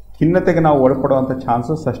 ಖಿನ್ನತೆಗೆ ನಾವು ಒಳಪಡುವಂಥ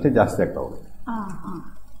ಚಾನ್ಸಸ್ ಅಷ್ಟೇ ಜಾಸ್ತಿ ಆಗ್ತಾ ಹೋಗುತ್ತೆ.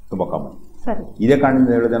 ತುಂಬ ಕಾಮನ್. ಸರಿ, ಇದೇ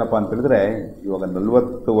ಕಾರಣದಿಂದ ಹೇಳೋದೇನಪ್ಪ ಅಂತ ಹೇಳಿದ್ರೆ, ಇವಾಗ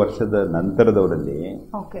 40 ವರ್ಷದ ನಂತರದವರಲ್ಲಿ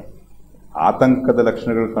ಆತಂಕದ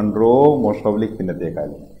ಲಕ್ಷಣಗಳು ಕಂಡ್ರೂ ಮೋಸ್ಟ್ ಆಫ್ಲಿ ಖಿನ್ನತೆಯ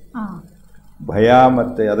ಕಾಯಿಲೆ, ಭಯ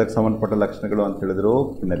ಮತ್ತೆ ಅದಕ್ಕೆ ಸಂಬಂಧಪಟ್ಟ ಲಕ್ಷಣಗಳು ಅಂತ ಹೇಳಿದ್ರು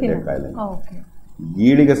ಖಿನ್ನತೆಯ ಕಾಯಿಲೆ,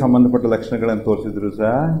 ಗೀಳಿಗೆ ಸಂಬಂಧಪಟ್ಟ ಲಕ್ಷಣಗಳನ್ನು ತೋರಿಸಿದ್ರು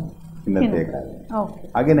ಸಹ ಖಿನ್ನತೆಯ ಕಾಯಿಲೆ.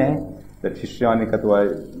 ಹಾಗೇನೆ ಶಿಷ್ಯಾನಿಕ್ ಅಥವಾ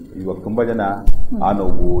ಇವಾಗ ತುಂಬಾ ಜನ ಆ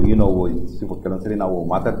ನೋವು ಈ ನೋವು ಕೆಲವೊಂದ್ಸರಿ ನಾವು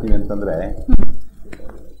ಮಾತಾಡ್ತೀವಿ ಅಂತಂದ್ರೆ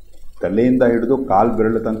ತಲೆಯಿಂದ ಹಿಡಿದು ಕಾಲು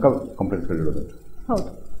ಬೆರಳು ತನಕ ಕಂಪ್ಲೇಂಟ್ಸ್ಗಳು ಇಡೋದು.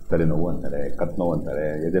 ತಲೆನೋವು ಅಂತಾರೆ, ಕತ್ ನೋವು ಅಂತಾರೆ,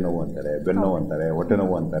 ಎದೆ ನೋವು ಅಂತಾರೆ, ಬೆನ್ನೋವು ಅಂತಾರೆ, ಹೊಟ್ಟೆ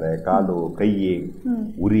ನೋವು ಅಂತಾರೆ, ಕಾಲು ಕೈ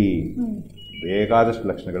ಉರಿ ಬೇಕಾದಷ್ಟು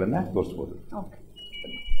ಲಕ್ಷಣಗಳನ್ನ ತೋರಿಸ್ಬೋದು.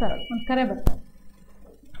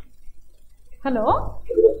 ಹಲೋ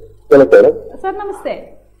ಸರ್, ನಮಸ್ತೆ.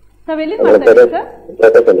 ತಾವೆಲ್ಲಿ ಮಾಡ್ತಾ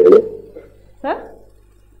ಇದ್ದೀರಿ ಸರ್?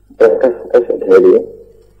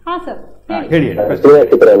 ಹಾ ಸರ್, ಹೇಳಿ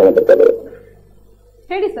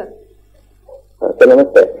ಸರ್.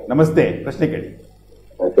 ನಮಸ್ತೆ. ನಮಸ್ತೆ, ಪ್ರಶ್ನೆ ಕೇಳಿ.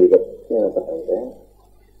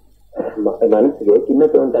 ಮನಸ್ಸಿಗೆ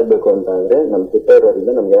ಖಿನ್ನತೆ ಉಂಟಾಗಬೇಕು ಅಂತ ಅಂದ್ರೆ ನಮ್ಮ ಸುತ್ತವರಿಂದ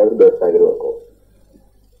ನಮ್ಗೆ ಯಾವ್ದು ಬೇಸಾಗಿರ್ಬೇಕು.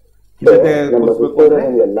 ನಮ್ಮ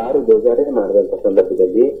ಸುತ್ತವರನ್ನ ಎಲ್ಲಾರು ಬೇಜಾರೇ ಮಾಡಿದಂತ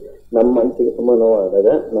ಸಂದರ್ಭದಲ್ಲಿ ನಮ್ಮ ಮನಸ್ಸಿಗೆ ತುಂಬಾ ನೋವಾದಾಗ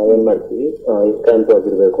ನಾವೇನ್ ಮಾಡ್ತೀವಿ,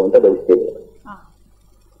 ಏಕಾಂತವಾಗಿರ್ಬೇಕು ಅಂತ ಬಯಸ್ತೀವಿ.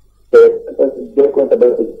 ಬೇಕು ಅಂತ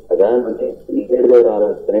ಬಯಸಿದಾಗ ಮತ್ತೆ ಬೇಡದವರ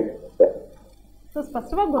ಆಲೋಚನೆ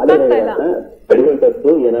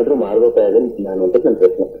ಪಡೆಯುವಂತದ್ದು ಏನಾದ್ರೂ ಮಾಡ್ಬೇಕಾದ್ರೆ ನಾನು ಅಂತ ನನ್ನ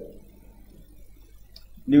ಪ್ರಶ್ನೆ.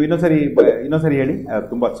 ನೀವು ಇನ್ನೊಂದ್ಸರಿ ಹೇಳಿ,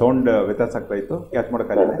 ತುಂಬಾ ಸೌಂಡ್ ವ್ಯತ್ಯಾಸ ಆಗ್ತಾ ಇತ್ತು, ಕ್ಯಾಚ್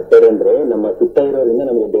ಮಾಡೋಕ್ಕಾಗಲ್ಲ. ಅಂದ್ರೆ ನಮ್ಮ ಸುತ್ತ ಇರೋದ್ರಿಂದ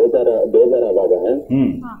ನಮ್ಗೆ ಬೇಜಾರಾದಾಗ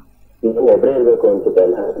ನೀವು ಒಬ್ಬರೇ ಇರ್ಬೇಕು ಅನ್ಸುತ್ತೆ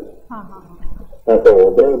ಅಲ್ಲ,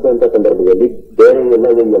 ಒಬ್ಬರೇ ಇರುವಂತ ಸಂದರ್ಭದಲ್ಲಿ ಬೇರೆ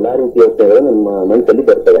ಎಲ್ಲಾ ರೀತಿಯ ಯೋಚನೆಗಳು ನಮ್ಮ ಮನಸ್ಸಲ್ಲಿ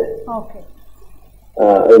ಬರ್ತವೆ.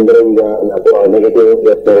 ಅಂದ್ರೆ ಈಗ ನೆಗೆಟಿವ್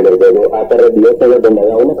ಯೋಚನೆಗಳಿರ್ಬೋದು, ಆ ತರದ ಯೋಚನೆಗಳು ಬಂದಾಗ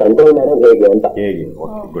ಅವನ್ನ ಕಂಟ್ರೋಲ್ ಮಾಡೋದು ಹೇಗೆ ಅಂತ.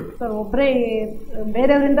 ಸರ್, ಒಬ್ಬರೇ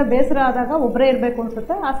ಬೇರೆಯವರಿಂದ ಬೇಸರ ಆದಾಗ ಒಬ್ಬರೇ ಇರ್ಬೇಕು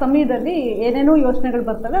ಅನ್ಸುತ್ತೆ, ಆ ಸಮಯದಲ್ಲಿ ಏನೇನೋ ಯೋಚನೆಗಳು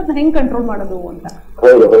ಬರ್ತವೆ, ಅದನ್ನ ಹೆಂಗ್ ಕಂಟ್ರೋಲ್ ಮಾಡೋದು ಅಂತ.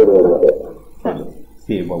 ಹೌದು.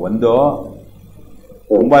 ಒಂದು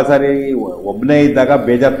ತುಂಬಾ ಸಾರಿ ಒಬ್ಬನೇ ಇದ್ದಾಗ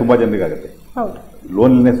ಬೇಜಾರು ತುಂಬಾ ಜನರಿಗಾಗುತ್ತೆ,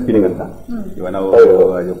 ಲೋನ್ಲಿನೆಸ್ ಫೀಲಿಂಗ್ ಅಂತ. ಇವಾಗ ನಾವು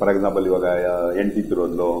ಫಾರ್ ಎಕ್ಸಾಂಪಲ್ ಇವಾಗ ಹೆಂಡತಿ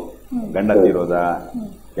ತಿರೋದ್ಲು, ಗಂಡ ತೀರೋದ,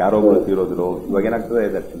 ಯಾರೋ ಒಬ್ರು ತೀರೋದ್ರು, ಇವಾಗ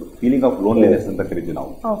ಏನಾಗ್ತದೆ ಫೀಲಿಂಗ್ ಆಫ್ ಲೋನ್ಲಿನೆಸ್ ಅಂತ ಕರಿತೀವಿ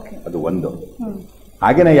ನಾವು, ಅದು ಒಂದು.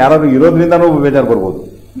 ಹಾಗೇನೆ ಯಾರಾದ್ರೂ ಇರೋದ್ರಿಂದನೂ ಬೇಜಾರು ಬರ್ಬೋದು.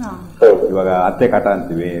 ಇವಾಗ ಅತ್ತೆ ಕಾಟ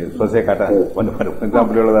ಅಂತೀವಿ, ಸೊಸೆ ಕಾಟ. ಒಂದು ಫಾರ್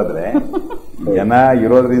ಎಕ್ಸಾಂಪಲ್ ಹೇಳೋದಾದ್ರೆ, ಜನ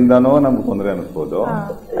ಇರೋದ್ರಿಂದನೂ ನಮ್ಗೆ ತೊಂದರೆ ಅನಿಸ್ಬೋದು,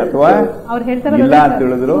 ಅಥವಾ ಇಲ್ಲ ಅಂತ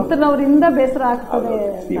ಹೇಳಿದ್ರು.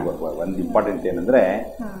 ಒಂದು ಇಂಪಾರ್ಟೆಂಟ್ ಏನಂದ್ರೆ,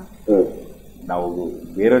 ನಾವು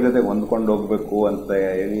ಬೇರೆ ಜೊತೆ ಹೊಂದ್ಕೊಂಡು ಹೋಗ್ಬೇಕು ಅಂತ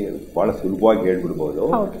ಹೇಳಿ ಬಹಳ ಸುಲಭವಾಗಿ ಹೇಳ್ಬಿಡ್ಬೋದು.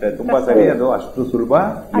 ತುಂಬಾ ಸರಿ ಅದು ಅಷ್ಟು ಸುಲಭ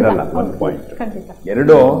ಇರಲ್ಲ. ಒಂದು ಪಾಯಿಂಟ್.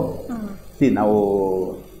 ಎರಡು, ನಾವು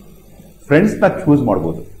ಫ್ರೆಂಡ್ಸ್ ನ ಚೂಸ್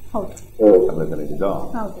ಮಾಡ್ಬೋದು,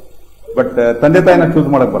 ಬಟ್ ತಂದೆ ತಾಯಿನ ಚೂಸ್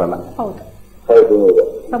ಮಾಡಕ್ ಬರಲ್ಲ.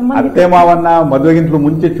 ಅತ್ತೆ ಮಾವನ್ನ ಮದುವೆಗಿಂತಲೂ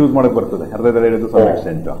ಮುಂಚೆ ಚೂಸ್ ಮಾಡಕ್ ಬರ್ತದೆ, ಅರ್ಧದಲ್ಲಿ ಹೇಳಿದ್ದು ಸಮ್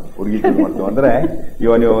ಎಕ್ಸ್ಟೆಂಟ್. ಹುಡುಗಿ ಚೂಸ್ ಮಾಡ್ತೀವಿ ಅಂದ್ರೆ,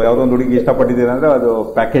 ಇವಾಗ ನೀವು ಯಾವ್ದೋ ಒಂದು ಹುಡುಗಿ ಇಷ್ಟಪಟ್ಟಿದ್ದೀರ ಅಂದ್ರೆ ಅದು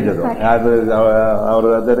ಪ್ಯಾಕೇಜ್, ಅದು ಅವ್ರ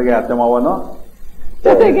ಜೊತೆಗೆ ಅತ್ತೆ ಮಾವನು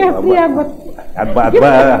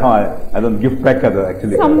ಅದೊಂದು ಗಿಫ್ಟ್ ಪ್ಯಾಕ್. ಅದು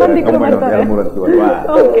ಆಕ್ಚುಲಿ 2-3 ಅಂತೀವಲ್ವಾ.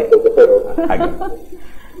 ಹಾಗೆ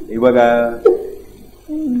ಇವಾಗ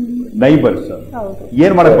ನೈಬರ್ಸ್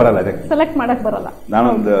ಏನ್ ಮಾಡಕ್ ಬರಲ್ಲ, ಅದಕ್ಕೆ ಸೆಲೆಕ್ಟ್ ಮಾಡಕ್ ಬರಲ್ಲ.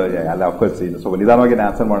 ನಾನೊಂದು ಅಲ್ಲ, ಅಫ್ಕೋರ್ಸ್ ಇದು ಸ್ವಲ್ಪ ನಿಧಾನವಾಗಿ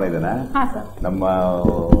ಆನ್ಸರ್ ಮಾಡಿದ್ದೇನೆ.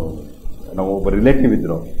 ನಾವು ಒಬ್ಬ ರಿಲೇಟಿವ್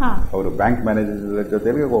ಇದ್ರು, ಅವರು ಬ್ಯಾಂಕ್ ಮ್ಯಾನೇಜರ್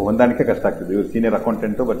ಜೊತೆಗೆ ಹೊಂದಾಣಿಕೆ ಕಷ್ಟ ಆಗ್ತದೆ. ಇವ್ರು senior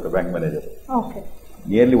accountant but bank manager.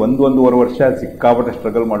 Nearly 1-1.5 ವರ್ಷ ಸಿಕ್ಕಾಪಟ್ಟೆ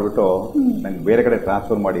ಸ್ಟ್ರಗಲ್ ಮಾಡಿಬಿಟ್ಟು ನಂಗೆ ಬೇರೆ ಕಡೆ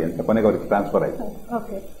ಟ್ರಾನ್ಸ್ಫರ್ ಮಾಡಿ ಅಂತ ಕೊನೆಗೆ ಅವ್ರಿಗೆ ಟ್ರಾನ್ಸ್ಫರ್ ಆಯ್ತು.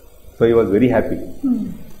 ಸೊ ಈ ವಾಸ್ ವೆರಿ ಹ್ಯಾಪಿ.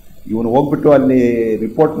 ಇವನು ಹೋಗ್ಬಿಟ್ಟು ಅಲ್ಲಿ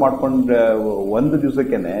ರಿಪೋರ್ಟ್ ಮಾಡ್ಕೊಂಡು ಒಂದು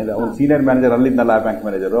ದಿವಸಕ್ಕೇನೆ ಅವ್ನು ಸೀನಿಯರ್ ಮ್ಯಾನೇಜರ್ ಅಲ್ಲಿದ್ನಲ್ಲ, ಬ್ಯಾಂಕ್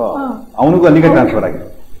ಮ್ಯಾನೇಜರು, ಅವನಿಗೂ ಅಲ್ಲಿಗೆ ಟ್ರಾನ್ಸ್ಫರ್ ಆಗಿದೆ.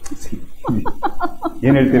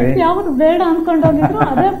 ಏನ್ ಹೇಳ್ತೀರಿ? ಬೇಡ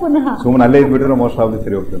ಸುಮ್ಮನೆ ಅಲ್ಲೇ ಇದ್ಬಿಟ್ರೆ ಮೋಸ್ಟ್ ಆಫ್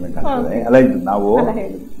ಸರಿ ಹೋಗ್ತದೆ ಕಾಣ್ತದೆ. ಅಲ್ಲ, ನಾವು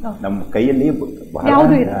ನಮ್ಮ ಕೈಯಲ್ಲಿ ಬಹಳ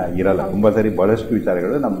ಇರಲ್ಲ. ತುಂಬಾ ಸರಿ ಬಹಳಷ್ಟು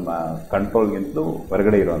ವಿಚಾರಗಳು ನಮ್ಮ ಕಂಟ್ರೋಲ್ಗಿಂತಲೂ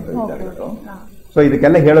ಹೊರಗಡೆ ಇರುವಂತ ವಿಚಾರಗಳು. ಸೊ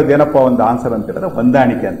ಇದಕ್ಕೆಲ್ಲ ಹೇಳೋದೇನಪ್ಪ ಒಂದು ಆನ್ಸರ್ ಅಂತ ಹೇಳಿದ್ರೆ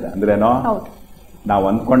ಹೊಂದಾಣಿಕೆ ಅಂತ. ಅಂದ್ರೇನೋ, ನಾವು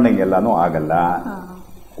ಅಂದ್ಕೊಂಡಂಗೆಲ್ಲಾನು ಆಗಲ್ಲ.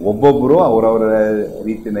 ಒಬ್ಬೊಬ್ರು ಅವರವರ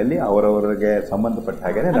ರೀತಿಯಲ್ಲಿ ಅವರವರಿಗೆ ಸಂಬಂಧಪಟ್ಟ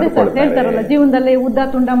ಹಾಗೆ ಹೇಳ್ತಾರಲ್ಲ, ಜೀವನದಲ್ಲಿ ಉದ್ದ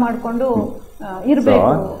ತುಂಡ ಮಾಡ್ಕೊಂಡು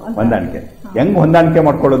ಇರಬೇಕು. ಹೊಂದಾಣಿಕೆ ಹೆಂಗ್ ಹೊಂದಾಣಿಕೆ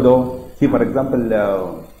ಮಾಡ್ಕೊಳ್ಳೋದು? ಫಾರ್ ಎಕ್ಸಾಂಪಲ್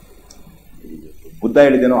ಬುದ್ಧ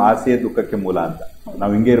ಹೇಳಿದೇನೋ ಆಸೆ ದುಃಖಕ್ಕೆ ಮೂಲ ಅಂತ.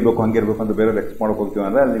 ನಾವು ಹಿಂಗೆ ಇರಬೇಕು ಹಂಗೆ ಇರಬೇಕು ಅಂತ ಬೇರೆ ಎಕ್ಸ್ಪೆಕ್ಟ್ ಮಾಡಕ್ ಹೋಗ್ತೀವಿ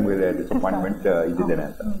ಅಂದ್ರೆ ಅಲ್ಲಿ ನಿಮಗೆ ಡಿಸಪಾಯಿಂಟ್ಮೆಂಟ್ ಇದ್ದಿದ್ದೇನೆ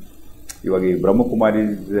ಅಂತ. ಇವಾಗ ಈ ಬ್ರಹ್ಮಕುಮಾರಿ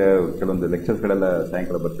ಕೆಲವೊಂದು ಲೆಕ್ಚರ್ಸ್ಗಳೆಲ್ಲ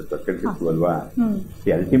ಸಾಯಂಕಾಲ ಬರ್ತಿರ್ತಾರೆ, ಕೇಳ್ತಿರ್ತೀವಲ್ವಾ?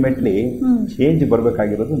 ಅಲ್ಟಿಮೇಟ್ಲಿ ಚೇಂಜ್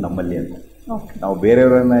ಬರ್ಬೇಕಾಗಿರೋದು ನಮ್ಮಲ್ಲಿ ಅಂತ. ನಾವು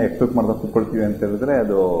ಬೇರೆಯವರನ್ನ ಎಕ್ಸ್ಪೆಕ್ಟ್ ಮಾಡ್ತಾ ಕೂತ್ಕೊಳ್ತೀವಿ ಅಂತ ಹೇಳಿದ್ರೆ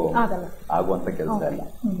ಅದು ಆಗುವಂತ ಕೆಲಸ ಇಲ್ಲ.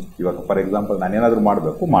 ಇವಾಗ ಫಾರ್ ಎಕ್ಸಾಂಪಲ್ ನಾನೇನಾದ್ರೂ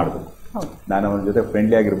ಮಾಡಬೇಕು, ನಾನು ಅವನ ಜೊತೆ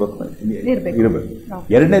ಫ್ರೆಂಡ್ಲಿ ಆಗಿರ್ಬೇಕು, ಇರಬೇಕು.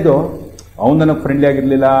 ಎರಡನೇದು, ಅವ್ನು ನನಗೆ ಫ್ರೆಂಡ್ಲಿ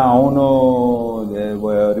ಆಗಿರ್ಲಿಲ್ಲ, ಅವನು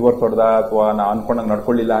ರಿವರ್ಸ್ ಹೊಡೆದ ಅಥವಾ ನಾ ಅನ್ಕೊಂಡಂಗೆ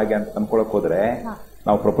ನಡ್ಕೊಳ್ಳಿಲ್ಲ ಹಾಗೆ ಅಂತ ಅನ್ಕೊಳಕ್ ಹೋದ್ರೆ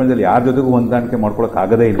ನಾವು ಪ್ರಪಂಚದಲ್ಲಿ ಯಾರ ಜೊತೆಗೂ ಹೊಂದಾಣಿಕೆ ಮಾಡ್ಕೊಳಕ್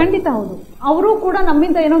ಆಗದೇ ಇಲ್ಲ. ಖಂಡಿತ ಹೌದು. ಅವರು ಕೂಡ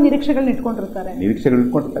ನಮ್ಮಿಂದ ಏನೋ ನಿರೀಕ್ಷೆಗಳನ್ನ ಇಟ್ಕೊಂಡಿರ್ತಾರೆ.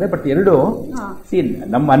 ಬಟ್ ಎರಡು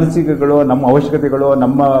ನಮ್ಮ ಅನಿಸಿಕೆಗಳು, ನಮ್ಮ ಅವಶ್ಯಕತೆಗಳು,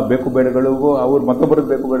 ನಮ್ಮ ಬೇಕು ಬೇಡಗಳಿಗೂ ಅವ್ರು ಮತ್ತೊಬ್ಬರ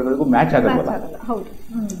ಬೇಕು ಬೇಡಗಳಿಗೂ ಮ್ಯಾಚ್ ಆಗಲ್ವಲ್ಲ.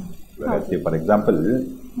 ಫಾರ್ ಎಕ್ಸಾಂಪಲ್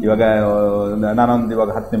ಇವಾಗ ನಾನೊಂದು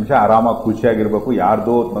ಇವಾಗ 10 ನಿಮಿಷ ಆರಾಮಾಗಿ ಖುಷಿಯಾಗಿರ್ಬೇಕು,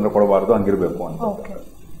 ಯಾರ್ದು ತೊಂದರೆ ಕೊಡಬಾರ್ದು, ಹಂಗಿರ್ಬೇಕು ಅಂತ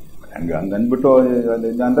ಹಂಗಂದ್ಬಿಟ್ಟು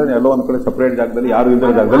ಅಂದ್ರೆ ಎಲ್ಲೋ ಒಂದ್ ಕಡೆ ಸಪರೇಟ್ ಜಾಗದಲ್ಲಿ ಯಾರು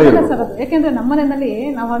ಇಲ್ಲದ ಜಾಗದಲ್ಲಿ ಇರಬೇಕು. ಯಾಕೆಂದ್ರೆ ನಮ್ಮ ಮನೆಯಲ್ಲಿ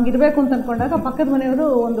ನಾವು ಹಂಗಿರ್ಬೇಕು ಅಂತ ಅನ್ಕೊಂಡಾಗ ಪಕ್ಕದ ಮನೆಯವರು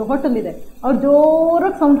ಒಂದು ಹೋಟೆಲ್ ಇದೆ, ಅವ್ರು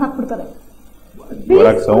ಜೋರಾಗಿ ಸೌಂಡ್ ಹಾಕ್ಬಿಡ್ತಾರೆ.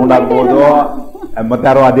 ಜೋರಾಗಿ ಸೌಂಡ್ ಆಗ್ಬೋದು, ಮತ್ತೆ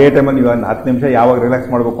ಯಾರೋ ಅದೇ ಟೈಮಲ್ಲಿ ನೀವು 10 ನಿಮಿಷ ಯಾವಾಗ ರಿಲ್ಯಾಕ್ಸ್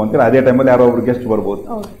ಮಾಡ್ಬೇಕು ಅಂತೀರ ಅದೇ ಟೈಮಲ್ಲಿ ಯಾರೋ ಒಬ್ರು ಗೆಸ್ಟ್ ಬರ್ಬೋದು.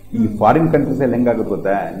 ಈ ಫಾರಿನ್ ಕಂಟ್ರೀಸ್ ಅಲ್ಲಿ ಹೆಂಗಾಗುತ್ತೆ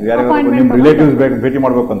ಗೊತ್ತಾ? ನೀವು ಯಾರು ನಿಮ್ ರಿಲೇಟಿವ್ಸ್ ಭೇಟಿ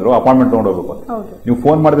ಮಾಡ್ಬೇಕು ಅಂದ್ರು ಅಪಾಯಿಂಟ್ಮೆಂಟ್ ತಗೊಂಡೋಗ್ಬೇಕು. ನೀವು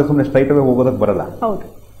ಫೋನ್ ಮಾಡಿದ್ರೆ ಸುಮ್ಮನೆ ಸ್ಟ್ರೈಟ್ ಅವೇ ಹೋಗೋದಕ್ಕೆ ಬರಲ್ಲ.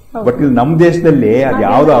 ಬಟ್ ಇಲ್ಲಿ ನಮ್ಮ ದೇಶದಲ್ಲಿ ಅದು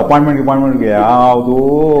ಯಾವ್ದು ಅಪಾಯಿಂಟ್ಮೆಂಟ್ಗೆ ಯಾವ್ದು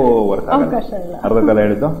ವರ್ಕ್ ಆಗಲ್ಲ. ಅರ್ಧ ಕಾಲ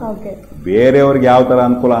ಹೇಳಿದ್ದು ಬೇರೆಯವ್ರಿಗೆ ಯಾವ ತರ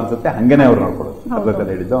ಅನುಕೂಲ ಅನ್ಸುತ್ತೆ ಹಂಗೇನೆ ಅವ್ರು ನೋಡ್ಕೊಡೋದು. ಅರ್ಧ ಕಾಲ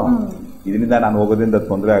ಹೇಳಿದ್ದು ಇದರಿಂದ ನಾನು ಹೋಗೋದ್ರಿಂದ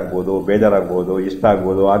ತೊಂದರೆ ಆಗ್ಬೋದು, ಬೇಜಾರಾಗ್ಬೋದು, ಇಷ್ಟ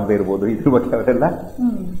ಆಗ್ಬೋದು, ಆಗದೆ ಇರ್ಬೋದು, ಇದ್ರ ಬಗ್ಗೆ ಅವರೆಲ್ಲ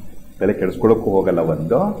ತಲೆ ಕೆಡಿಸ್ಕೊಳಕ್ಕೂ ಹೋಗಲ್ಲ.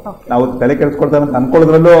 ಒಂದು ನಾವು ತಲೆ ಕೆಡಿಸ್ಕೊಳ್ತಾರೆ ಅಂತ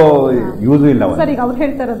ಅನ್ಕೊಳ್ಳೋದ್ರಲ್ಲೂ ಯೂಸು ಇಲ್ಲ. ಸರ್, ಈಗ ಅವ್ರು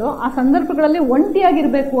ಹೇಳ್ತಾ ಇರೋದು ಆ ಸಂದರ್ಭಗಳಲ್ಲಿ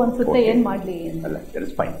ಒಂಟಿಯಾಗಿರ್ಬೇಕು ಅನ್ಸುತ್ತೆ, ಏನ್ ಮಾಡ್ಲಿ ಅಲ್ಲ,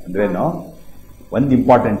 ಇಟ್ಸ್ ಫೈನ್. ಅಂದ್ರೇನು, ಒಂದು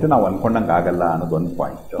ಇಂಪಾರ್ಟೆಂಟ್ ನಾವು ಅನ್ಕೊಂಡಂಗೆ ಆಗಲ್ಲ ಅನ್ನೋದು ಒಂದು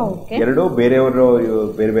ಪಾಯಿಂಟ್. ಎರಡು, ಬೇರೆಯವರು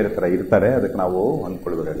ಬೇರೆ ಬೇರೆ ತರ ಇರ್ತಾರೆ, ಅದಕ್ಕೆ ನಾವು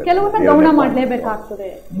ಅನ್ಕೊಳ್ಬೇಕಾಗುತ್ತೆ.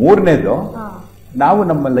 ಮೂರನೇದು, ನಾವು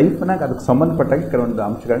ನಮ್ಮ ಲೈಫ್ನಾಗ ಅದಕ್ಕೆ ಸಂಬಂಧಪಟ್ಟಾಗಿ ಕೆಲವೊಂದು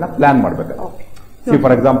ಅಂಶಗಳನ್ನ ಪ್ಲಾನ್ ಮಾಡ್ಬೇಕಾಗುತ್ತೆ.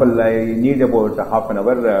 For example, need about ½ an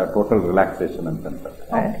hour total relaxation ಅಂತ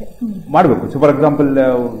ಮಾಡಬೇಕು. ಫಾರ್ ಎಕ್ಸಾಂಪಲ್,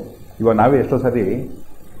 ಇವಾಗ ನಾವೇ ಎಷ್ಟೋ ಸರಿ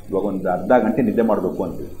ಇವಾಗ ಒಂದು ಅರ್ಧ ಗಂಟೆ ನಿದ್ದೆ ಮಾಡಬೇಕು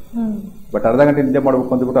ಅಂತೀವಿ. ಬಟ್ ಅರ್ಧ ಗಂಟೆ ನಿದ್ದೆ ಮಾಡಬೇಕು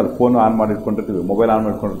ಅಂದ್ಬಿಟ್ಟು ಅಲ್ಲಿ ಫೋನ್ ಆನ್ ಮಾಡಿಟ್ಕೊಂಡಿರ್ತೀವಿ, ಮೊಬೈಲ್ ಆನ್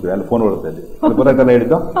ಮಾಡ್ಕೊಂಡಿರ್ತೀವಿ, ಅಲ್ಲಿ ಫೋನ್ ಬರುತ್ತೆ. ಅದು ಗೊತ್ತಾಯ್ತಲ್ಲ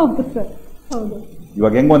ಹೇಳಿದ್ದು.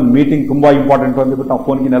 ಇವಾಗ ಹೆಂಗ್ ಒಂದು ಮೀಟಿಂಗ್ ತುಂಬಾ ಇಂಪಾರ್ಟೆಂಟ್ ಅಂದ್ಬಿಟ್ಟು ನಾವು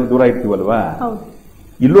ಫೋನ್ಗಿನೆಲ್ಲ ದೂರ ಇರ್ತೀವಲ್ವಾ,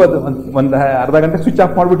 ಇಲ್ಲೂ ಅದು ಒಂದು ಅರ್ಧ ಗಂಟೆ ಸ್ವಿಚ್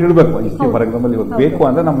ಆಫ್ ಮಾಡ್ಬಿಟ್ಟು ಇಡಬೇಕು. ಫಾರ್ ಎಕ್ಸಾಂಪಲ್, ಇವಾಗ ಬೇಕು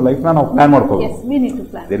ಅಂದ್ರೆ ನಮ್ಮ ಲೈಫ್ ನಾವು ಪ್ಲಾನ್ ಮಾಡ್ಕೋಬೇಕು.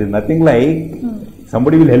 There is nothing like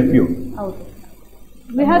somebody will help you.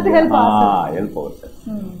 We have to help ourselves. Help ourselves.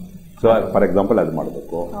 So for example ಅದು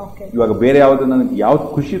ಮಾಡಬೇಕು. ಇವಾಗ ಬೇರೆ ಯಾವ್ದು ನನಗೆ ಯಾವ್ದು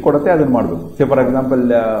ಖುಷಿ ಕೊಡುತ್ತೆ ಅದನ್ನ ಮಾಡಬೇಕು. ಫಾರ್ ಎಕ್ಸಾಂಪಲ್,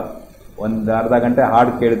 ಒಂದು ಅರ್ಧ ಗಂಟೆ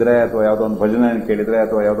ಹಾಡು ಕೇಳಿದ್ರೆ ಅಥವಾ ಯಾವ್ದೋ ಒಂದು ಭಜನೆ ಕೇಳಿದ್ರೆ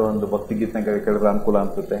ಅಥವಾ ಯಾವ್ದೋ ಒಂದು ಭಕ್ತಿ ಗೀತನ ಕೇಳಿದ್ರೆ ಅನುಕೂಲ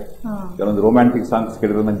ಅನ್ಸುತ್ತೆ. ಕೆಲವೊಂದು ರೊಮ್ಯಾಂಟಿಕ್ ಸಾಂಗ್ಸ್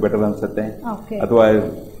ಕೇಳಿದ್ರೆ ನಂಗೆ ಬೆಟರ್ ಅನ್ಸುತ್ತೆ. ಅಥವಾ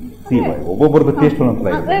ಒಬ್ಬೊಬ್ಬರದ್ದು ಟೇಸ್ಟ್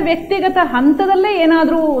ಅಂದ್ರೆ ವ್ಯಕ್ತಿಗತ ಹಂತದಲ್ಲೇ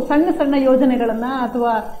ಏನಾದ್ರೂ ಸಣ್ಣ ಸಣ್ಣ ಯೋಜನೆಗಳನ್ನ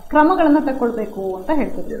ಅಥವಾ ಕ್ರಮಗಳನ್ನ ತಗೊಳ್ಬೇಕು ಅಂತ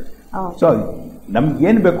ಹೇಳ್ತಿದ್ದೀವಿ. ಸೊ ನಮ್ಗೆ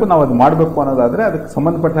ಏನ್ ಬೇಕು ನಾವು ಅದು ಮಾಡ್ಬೇಕು ಅನ್ನೋದಾದ್ರೆ ಅದಕ್ಕೆ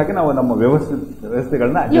ಸಂಬಂಧಪಟ್ಟ ಹಾಗೆ ನಾವು ನಮ್ಮ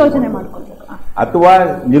ವ್ಯವಸ್ಥೆಗಳನ್ನ ಯೋಜನೆ ಮಾಡ್ಕೊಳ್ಬೇಕು. ಅಥವಾ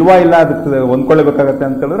ನಿರ್ವಾಹ ಇಲ್ಲ ಅದಕ್ಕೆ ಹೊಂದ್ಕೊಳ್ಳಬೇಕಾಗತ್ತೆ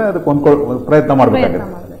ಅಂತ ಹೇಳಿದ್ರೆ ಅದಕ್ಕೆ ಪ್ರಯತ್ನ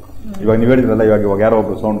ಮಾಡ್ಬೇಕಾಗತ್ತೆ. ಇವಾಗ ನೀವು ಹೇಳಿದ್ರಲ್ಲ, ಇವಾಗ ಯಾರೋ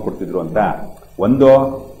ಒಬ್ರು ಸೌಂಡ್ ಕೊಡ್ತಿದ್ರು ಅಂತ, ಒಂದು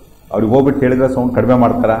ಅವ್ರಿಗೆ ಹೋಗ್ಬಿಟ್ಟು ಹೇಳಿದ್ರೆ ಸೌಂಡ್ ಕಡಿಮೆ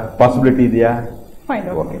ಮಾಡ್ತಾರ, ಪಾಸಿಬಿಲಿಟಿ ಇದೆಯಾ?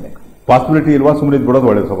 ಪಾಸಿಬಿಲಿಟಿ ಇಲ್ವಾ, ಸುಮ್ಮನೆ ಬಿಡೋದು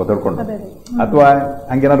ಒಳ್ಳೇದು, ಸ್ವಲ್ಪ ತಡ್ಕೊಂಡು. ಅಥವಾ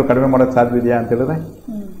ಹಂಗೇನಾದ್ರು ಕಡಿಮೆ ಮಾಡೋದು ಸಾಧ್ಯ ಇದೆಯಾ ಅಂತ ಹೇಳಿದ್ರೆ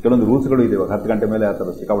ಕೆಲವೊಂದು ರೂಲ್ಸ್ಗಳು ಇದೆ. ಇವಾಗ 10 ಗಂಟೆ ಮೇಲೆ ಆ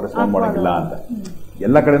ಥರ ಸಿಕ್ಕಾಪಟ್ಟೆ ಸೌಂಡ್ ಮಾಡೋಂಗಿಲ್ಲ ಅಂತ.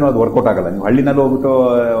 ಎಲ್ಲ ಕಡೆನೂ ಅದು ವರ್ಕೌಟ್ ಆಗಲ್ಲ. ನೀವು ಹಳ್ಳಿನಲ್ಲಿ ಹೋಗ್ಬಿಟ್ಟು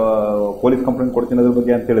ಪೊಲೀಸ್ ಕಂಪ್ಲೇಂಟ್ ಕೊಡ್ತೀನಿ ಅದ್ರ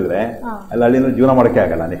ಬಗ್ಗೆ ಅಂತ ಹೇಳಿದ್ರೆ ಅಲ್ಲಿ ಹಳ್ಳಿನಲ್ಲಿ ಜೀವನ ಮಾಡೋಕ್ಕೆ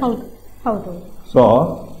ಆಗಲ್ಲ. ಸೊ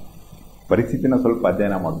ಪರಿಸ್ಥಿತಿನ ಸ್ವಲ್ಪ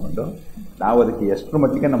ಅಧ್ಯಯನ ಮಾಡಿಕೊಂಡು ನಾವು ಅದಕ್ಕೆ ಎಷ್ಟರ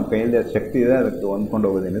ಮಟ್ಟಿಗೆ ನಮ್ಮ ಕೈಯಲ್ಲಿ ಶಕ್ತಿ ಇದೆ ಅದಕ್ಕೆ ಹೊಂದ್ಕೊಂಡು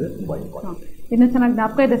ಹೋಗೋದೇನಿದೆ ತುಂಬಾ ಇಂಪಾರ್ಟೆಂಟ್. ಇನ್ನೂ ಚೆನ್ನಾಗಿ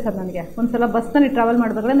ಜ್ಞಾಪಕ ಇದೆ ಸರ್ ನನಗೆ. ಒಂದ್ಸಲ ಬಸ್ನಲ್ಲಿ ಟ್ರಾವೆಲ್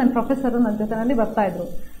ಮಾಡಿದಾಗಲೇ ನನ್ನ ಪ್ರೊಫೆಸರ್ ನನ್ನ ಜೊತೆನಲ್ಲಿ ಬರ್ತಾ ಇದ್ರು.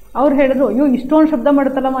 ಅವ್ರು ಹೇಳಿದ್ರು, ಅಯ್ಯೋ ಇಷ್ಟೊಂದು ಶಬ್ದ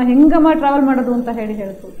ಮಾಡುತ್ತಲ್ಲಮ್ಮ, ಹೆಂಗಮ್ಮ ಟ್ರಾವೆಲ್ ಮಾಡೋದು ಅಂತ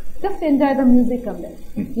ಹೇಳಿದ್ರು. ಜಸ್ಟ್ ಎಂಜಾಯ್ ದ ಮ್ಯೂಸಿಕ್ ಅಂದೆ.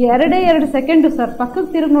 2 ಸೆಕೆಂಡ್ ಸರ್,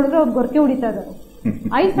 ಪಕ್ಕಕ್ಕೆ ತಿರುಗಿ ನೋಡಿದ್ರೆ ಅವ್ರು ಗೊರಕೆ ಹೊಡಿತಾ ಇದ್ದಾರೆ.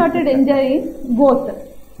 I started enjoying both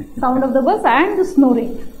sound of the bus and the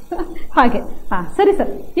snoring. ಹಾಗೆ ಸರಿ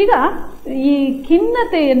ಸರ್, ಈಗ ಈ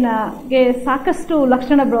ಖಿನ್ನತೆಯನ್ನೇ ಸಾಕಷ್ಟು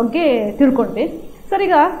ಲಕ್ಷಣ ಬಗ್ಗೆ ತಿಳ್ಕೊಂಡ್ವಿ ಸರ್.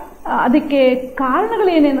 ಈಗ ಅದಕ್ಕೆ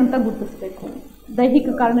ಕಾರಣಗಳೇನೇನಂತ ಗುರುತಿಸ್ಬೇಕು? ದೈಹಿಕ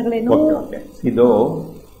ಕಾರಣಗಳೇನು? ಇದು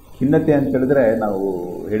ಖಿನ್ನತೆ ಅಂತ ಹೇಳಿದ್ರೆ ನಾವು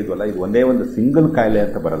ಹೇಳಿದ್ವಲ್ಲ, ಇದು ಒಂದೇ ಒಂದು ಸಿಂಗಲ್ ಕಾಯಿಲೆ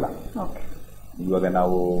ಅಂತ ಬರಲ್ಲ. ಇವಾಗ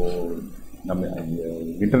ನಾವು ನಮ್ಮ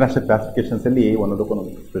ಇಂಟರ್ನ್ಯಾಷನಲ್ ಕ್ಲಾಸಿಫಿಕೇಶನ್ಸ್ ಅಲ್ಲಿ ಒಂದೊಂದು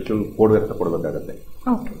ಸ್ಪೆಷಲ್ ಕೋಡ್ ವ್ಯಕ್ತ ಕೊಡಬೇಕಾಗತ್ತೆ.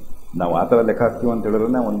 ನಾವು ಆ ಥರ ಲೆಕ್ಕ ಹಾಕ್ತೀವಿ ಅಂತ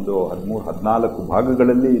ಹೇಳಿದ್ರೆ ಒಂದು 13-14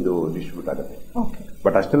 ಭಾಗಗಳಲ್ಲಿ ಇದು ಡಿಸ್ಟ್ರಿಬ್ಯೂಟ್ ಆಗುತ್ತೆ.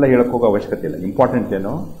 ಬಟ್ ಅಷ್ಟೆಲ್ಲ ಹೇಳಕ್ ಹೋಗೋ ಅವಶ್ಯಕತೆ ಇಲ್ಲ. ಇಂಪಾರ್ಟೆಂಟ್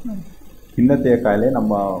ಏನು, ಖಿನ್ನತೆಯ ಕಾಯಿಲೆ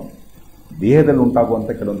ನಮ್ಮ ದೇಹದಲ್ಲಿ ಉಂಟಾಗುವಂತ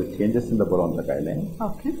ಕೆಲವೊಂದು ಚೇಂಜಸ್ ಇಂದ ಬರುವಂತ ಕಾಯಿಲೆ,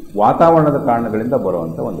 ಓಕೆ, ವಾತಾವರಣದ ಕಾರಣಗಳಿಂದ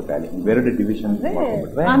ಬರುವಂತ ಒಂದು ಕಾಯಿಲೆ. ಇವೆರಡು ಡಿವಿಷನ್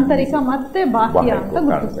ಆಂತರಿಕ ಮತ್ತೆ ಬಾಹ್ಯ ಅಂತ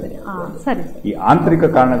ಗುರುತಿಸ್ತೀರಿ. ಸರಿ. ಈ ಆಂತರಿಕ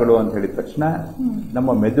ಕಾರಣಗಳು ಅಂತ ಹೇಳಿದ ತಕ್ಷಣ ನಮ್ಮ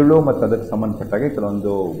ಮೆದುಳು ಮತ್ತು ಅದಕ್ಕೆ ಸಂಬಂಧಪಟ್ಟಾಗೆ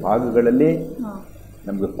ಕೆಲವೊಂದು ಭಾಗಗಳಲ್ಲಿ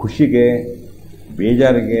ನಮ್ಗೆ ಖುಷಿಗೆ,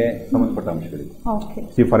 ಬೇಜಾರಿಗೆ ಸಂಬಂಧಪಟ್ಟ ಅಂಶಗಳಿವೆ.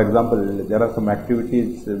 C for example there are some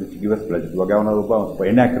activities which give us pleasure. ಇವಾಗ ಅವನೊಬ್ಬ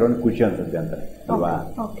ಎಣ್ಣೆ ಹಾಕಿರೋನು ಖುಷಿ ಅನ್ಸುತ್ತೆ ಅಂತಾರೆ ಅಲ್ವಾ?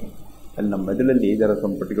 ಅಲ್ಲಿ ನಮ್ಮ ಮೆದುಳಲ್ಲಿ there are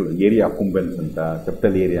some particular area, ಕುಂಬೆನ್ಸ್ ಅಂತ,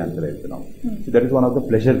 ಸೆಪ್ಟಲ್ ಏರಿಯಾ ಅಂತ ಹೇಳ್ತೀವಿ ನಾವು. That is one of the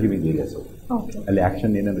pleasure giving areas. ಅಲ್ಲಿ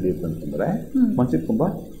ಆಕ್ಷನ್ ಏನೇನು ನಡೆಯುತ್ತೆ ಅಂತಂದ್ರೆ ಮನಸ್ಸಿಗೆ ತುಂಬಾ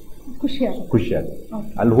ಖುಷಿ ಆಗುತ್ತೆ.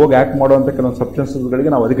 ಅಲ್ಲಿ ಹೋಗಿ ಆಕ್ಟ್ ಮಾಡುವಂತ ಕೆಲವೊಂದು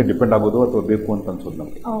ಸಬ್ಸ್ಟೆನ್ಸಸ್ಗಳಿಗೆ ನಾವು ಅದಕ್ಕೆ ಡಿಪೆಂಡ್ ಆಗೋದು ಅಥವಾ ಬೇಕು ಅಂತ ಅನ್ಸೋದು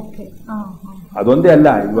ನಮಗೆ. ಅದೊಂದೇ ಅಲ್ಲ,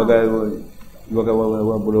 ಇವಾಗ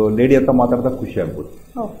ಒಬ್ಬರು ಲೇಡಿ ಹತ್ರ ಮಾತಾಡಿದಾಗ ಖುಷಿ ಆಗ್ಬೋದು,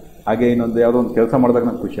 ಹಾಗೆ ಇನ್ನೊಂದು ಯಾವುದೋ ಒಂದು ಕೆಲಸ ಮಾಡಿದಾಗ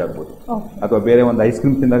ನಂಗೆ ಖುಷಿ ಆಗ್ಬೋದು, ಅಥವಾ ಬೇರೆ ಒಂದು ಐಸ್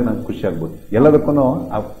ಕ್ರೀಮ್ ತಿಂದಾಗ ನಂಗೆ ಖುಷಿ ಆಗ್ಬೋದು. ಎಲ್ಲದಕ್ಕೂ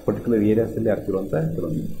ಆ ಪರ್ಟಿಕ್ಯುಲರ್ ಏರಿಯಾಸ್ ಅಲ್ಲಿ ಆಗ್ತಿರುವಂತ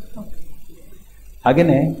ಕೆಲವೊಂದು.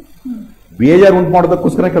 ಹಾಗೇನೆ ಬೇಜಾರು ಉಂಟು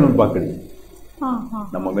ಮಾಡೋದಕ್ಕೋಸ್ಕರ ಕೆಲವೊಂದು ಭಾಗಗಳಿವೆ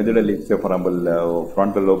ನಮ್ಮ ಮೆದುಳಲ್ಲಿ. For example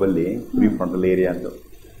frontal ಲೋಬಲ್ಲಿ pre frontal area ಅಂತ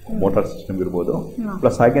ಮೋಟಾರ್ ಸಿಸ್ಟಮ್ ಇರ್ಬೋದು,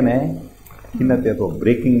 ಪ್ಲಸ್ ಹಾಗೇನೆ ಖಿನ್ನತೆ ಅಥವಾ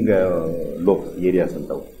ಬ್ರೇಕಿಂಗ್ ಲೋಬ್ ಏರಿಯಾಸ್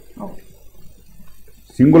ಅಂತವು.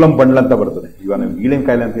 ಸಿಂಗುಲಂ ಬಂಡ್ಲ್ ಅಂತ ಬರ್ತದೆ. ಇವಾಗ ನಾವು ಈಳಿನ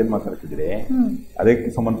ಕಾಯಿಲೆ ಅಂತ ಏನ್ ಮಾತಾಡ್ತಿದ್ರೆ ಅದಕ್ಕೆ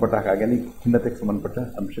ಸಂಬಂಧಪಟ್ಟ ಹಾಗೇನೆ ಖಿನ್ನತೆಗೆ ಸಂಬಂಧಪಟ್ಟ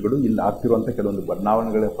ಅಂಶಗಳು ಇಲ್ಲಿ ಆಗ್ತಿರುವಂತ ಕೆಲವೊಂದು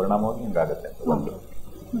ಬದಲಾವಣೆಗಳ ಪರಿಣಾಮವಾಗಿ ಹಿಂಗಾಗತ್ತೆ. ಒಂದು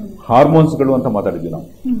ಹಾರ್ಮೋನ್ಸ್ಗಳು ಅಂತ ಮಾತಾಡಿದ್ವಿ ನಾವು.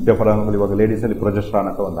 ಫಾರ್ ಎಕ್ಸಾಂಪಲ್ ಇವಾಗ ಲೇಡೀಸ್ ಅಲ್ಲಿ ಪ್ರೊಜೆಸ್ಟ್ರಾನ್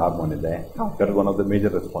ಅಂತ ಒಂದು ಹಾರ್ಮೋನ್ ಇದೆ, that one of the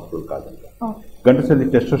major responsible ಕಾಸ್ ಅಂತ. ಗಂಡಸಲ್ಲಿ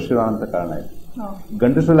ಟೆಸ್ಟೋಸ್ಟೆರಾನ್ ಅಂತ ಕಾರಣ ಇದೆ.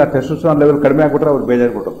 ಗಂಡಸಲ್ಲಿ ಆ ಟೆಸ್ಟೋಸ್ಟೆರಾನ್ ಲೆವೆಲ್ ಕಡಿಮೆ ಆಗ್ಬಿಟ್ರೆ ಅವ್ರು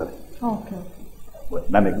ಬೇಜಾರು ಕೊಟ್ಟಿರ್ತಾರೆ.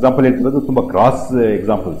 ನಾನು ಎಕ್ಸಾಂಪಲ್ ಹೇಳ್ತಿರೋದು ತುಂಬಾ ಗ್ರಾಸ್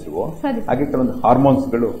ಎಕ್ಸಾಂಪಲ್ಸ್ ಇವು. ಹಾಗೆ ಕೆಲವೊಂದು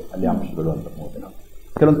ಹಾರ್ಮೋನ್ಸ್ಗಳು ಅಲ್ಲಿ ಅಂಶಗಳು ಅಂತ ನಾವು.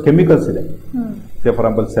 ಕೆಲವೊಂದು ಕೆಮಿಕಲ್ಸ್ ಇದೆ. ಫಾರ್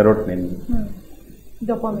ಎಕ್ಸಾಂಪಲ್ ಸೆರೋಟೋನಿನ್,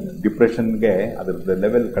 ಡಿಪ್ರೆಷನ್ಗೆ ಅದರ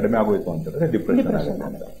ಲೆವೆಲ್ ಕಡಿಮೆ ಆಗೋಯ್ತು ಅಂತಂದ್ರೆ ಡಿಪ್ರೆಷನ್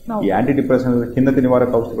ಆಗುತ್ತೆ. ಈ ಆಂಟಿ ಡಿಪ್ರೆಷನ್ ಖಿನ್ನತೆ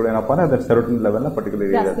ನಿವಾರಕ ಔಷಧಿಗಳು ಏನಪ್ಪಾ ಅಂದ್ರೆ ಅದರ ಸೆರೋಟೋನಿನ್ ಲೆವೆಲ್ ನ ಪರ್ಟಿಕ್ಯುಲರ್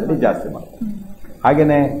ಏರಿಯಾದಲ್ಲಿ ಜಾಸ್ತಿ ಮಾಡ್ತಾರೆ.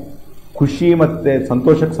 ಹಾಗೇನೆ ಖುಷಿ ಮತ್ತೆ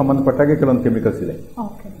ಸಂತೋಷಕ್ಕೆ ಸಂಬಂಧಪಟ್ಟಾಗೆ ಕೆಲವೊಂದು ಕೆಮಿಕಲ್ಸ್ ಇದೆ.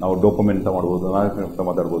 ನಾವು ಡೋಪಮಿನ್ ಅಂತ ಮಾಡ್ಬೋದು, ಅಂತ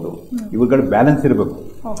ಮಾತಾಡ್ಬೋದು. ಇವುಗಳು ಬ್ಯಾಲೆನ್ಸ್ ಇರಬೇಕು.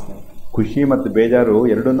 ಖುಷಿ ಮತ್ತು ಬೇಜಾರು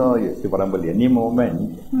ಎರಡೂ ಫಾರ್ ಎಕ್ಸಾಂಪಲ್ ಎನಿ ಮೂವ್ಮೆಂಟ್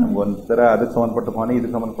ನಮ್ಗೊಂಥರ ಅದಕ್ಕೆ ಸಂಬಂಧಪಟ್ಟ ಭಾವನೆ,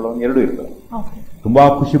 ಇದಕ್ಕೆ ಸಂಬಂಧಪಟ್ಟ ಎರಡೂ ಇರ್ತದೆ. ತುಂಬಾ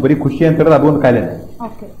ಖುಷಿ, ಬರೀ ಖುಷಿ ಅಂತ ಹೇಳಿದ್ರೆ ಅದೊಂದು ಕಾಯಿಲೆನೆ.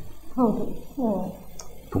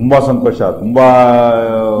 ತುಂಬಾ ಸಂತೋಷ, ತುಂಬಾ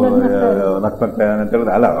ನಗ್ತಂತೆ ಅಂತ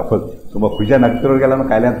ಹೇಳಿದ್ರೆ ಅಲ್ಲ, ತುಂಬಾ ಖುಷಿ ನಗ್ತಿರೋರಿಗೆಲ್ಲ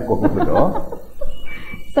ಕಾಯಿಲೆ ಅಂತ ಹೋಗ್ಬಿಟ್ಟು.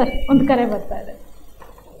 ಸರ್, ಒಂದು ಕರೆ ಬರ್ತಾ ಇದೆ.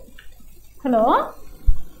 ಹಲೋ,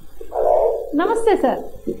 ನಮಸ್ತೆ ಸರ್.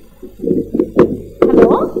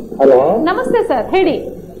 ಹಲೋ, ನಮಸ್ತೆ ಸರ್, ಹೇಳಿ,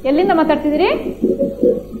 ಎಲ್ಲಿಂದ ಮಾತಾಡ್ತಿದ್ದೀರಿ?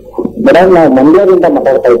 ಮೇಡಮ್, ನಾವು ಮಂಡ್ಯದಿಂದ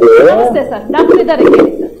ಮಾತಾಡ್ತಾ ಇದ್ದೀವಿ. ನಮಸ್ತೆ ಸರ್, ಡಾಕ್ಟರ್ ಇದ್ದಾರೆ,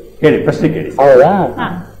 ಕೇಳಿ ಸರ್. ಹೇಳಿ, ಪ್ರಶ್ನೆ ಕೇಳಿ. ಹೌದಾ?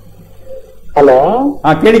 ಹಲೋ,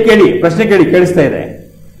 ಕೇಳಿ ಕೇಳಿ, ಪ್ರಶ್ನೆ ಕೇಳಿ, ಕೇಳಿಸ್ತಾ ಇದೆ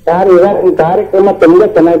ಸರ್. ಇವಾಗ ಈ ಕಾರ್ಯಕ್ರಮ ತುಂಬಾ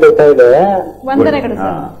ಚೆನ್ನಾಗಿ ಬರ್ತಾ ಇದೆ. ವಂದನೆಗಳು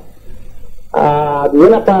ಸರ್.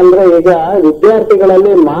 ಅದೇನಪ್ಪಾ ಅಂದ್ರೆ ಈಗ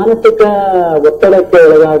ವಿದ್ಯಾರ್ಥಿಗಳಲ್ಲಿ ಮಾನಸಿಕ ಒತ್ತಡಕ್ಕೆ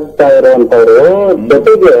ಒಳಗಾಗ್ತಾ ಇರುವಂತವ್ರು,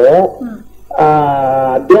 ಜೊತೆಗೆ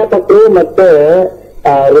ಅಧ್ಯಾಪಕರು ಮತ್ತೆ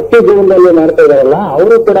ವೃತ್ತಿ ಜೀವನದಲ್ಲಿ ಮಾಡ್ತಾ ಇದಾರಲ್ಲ,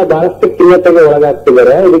 ಅವರು ಕೂಡ ಬಹಳಷ್ಟು ಖಿನ್ನತೆಗೆ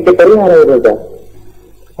ಒಳಗಾಗ್ತಿದ್ದಾರೆ. ಇದಕ್ಕೆ ಪರಿಹಾರ ಇರುತ್ತೆ?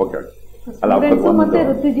 ಮತ್ತೆ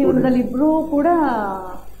ವೃತ್ತಿ ಜೀವನದಲ್ಲಿ ಇಬ್ರು ಕೂಡ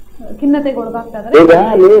ಖಿನ್ನತೆಗೆ ಒಳಗಾಗ್ತಾ ಇದ್ದಾರೆ. ಈಗ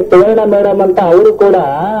ನೀವು ಸುವರ್ಣ ಮೇಡಮ್ ಅಂತ ಅವರು ಕೂಡ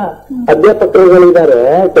ಅಧ್ಯಾಪಕರುಗಳಿದ್ದಾರೆ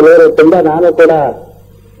ಕೆಲವರು. ತುಂಬಾ ನಾನು ಕೂಡ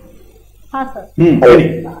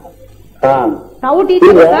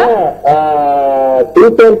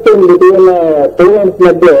ಟೀಚರ್ಸ್ ಸ್ಟೂಡೆಂಟ್ಸ್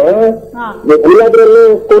ಮಧ್ಯೆ ಎಲ್ಲದರಲ್ಲೂ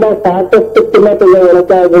ಕೂಡ ಸಾಕಷ್ಟು ಖಿನ್ನತೆಗೆ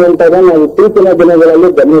ಒಳಗಾಗುವಂತದ ನಾವು ಇತ್ತೀಚಿನ ದಿನಗಳಲ್ಲಿ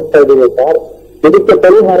ಗಮನಿಸ್ತಾ ಇದ್ದೀವಿ ಸರ್. ಇದಕ್ಕೆ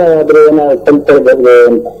ಪರಿಹಾರ ಆದ್ರೆ ಏನಾಗ್ತದೆ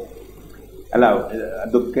ಅಂತ? ಅಲ್ಲ,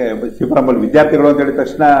 ಅದಕ್ಕೆ ಸಿಫಾರಂಬಲ್ ವಿದ್ಯಾರ್ಥಿಗಳು ಅಂತ ಹೇಳಿದ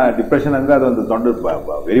ತಕ್ಷಣ ಡಿಪ್ರೆಷನ್ ಅಂದ್ರೆ ಅದೊಂದು ದೊಡ್ಡ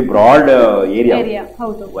ವೆರಿ ಬ್ರಾಡ್ ಏರಿಯಾ.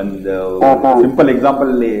 ಒಂದು ಸಿಂಪಲ್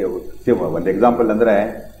ಎಕ್ಸಾಂಪಲ್ ಅಂದ್ರೆ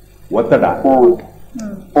ಒತ್ತಡ.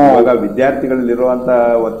 ಇವಾಗ ವಿದ್ಯಾರ್ಥಿಗಳಲ್ಲಿರುವಂತ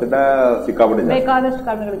ಒತ್ತಡ ಸಿಕ್ಕಾಬಿಟ್ಟಿದೆ.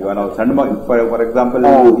 ಇವಾಗ ನಾವು ಸಣ್ಣ ಮಕ್ಕಳು ಫಾರ್ ಎಕ್ಸಾಂಪಲ್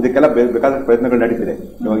ಇದಕ್ಕೆಲ್ಲ ಬೇಕಾದಷ್ಟು ಪ್ರಯತ್ನಗಳು ನಡೀತಿದೆ.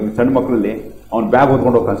 ಇವಾಗ ಸಣ್ಣ ಮಕ್ಕಳಲ್ಲಿ ಅವ್ನು ಬ್ಯಾಗ್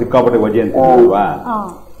ಹೊತ್ಕೊಂಡು ಹೋಗ್ತಾನೆ, ಸಿಕ್ಕಾಪಟ್ಟೆ ವಜೆ ಅಂತ ಅಲ್ವಾ?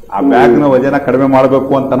 ಆ ಬ್ಯಾಗ್ ನ ವಜೆನ ಕಡಿಮೆ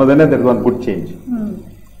ಮಾಡಬೇಕು ಅಂತ ಅನ್ನೋದೇನೆ ದಟ್ ಒಂದು ಗುಡ್ ಚೇಂಜ್.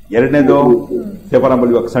 ಎರಡನೇದು ಫಾರ್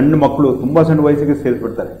ಇವಾಗ ಸಣ್ಣ ಮಕ್ಕಳು ತುಂಬಾ ಸಣ್ಣ ವಯಸ್ಸಿಗೆ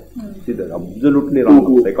ಸೇರಿಸ್ಬಿಡ್ತಾರೆ. Absolutely wrong.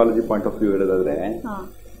 Psychology point of view ಹೇಳೋದಾದ್ರೆ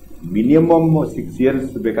ಮಿನಿಮಮ್ 6 years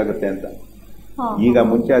ಬೇಕಾಗುತ್ತೆ ಅಂತ. ಈಗ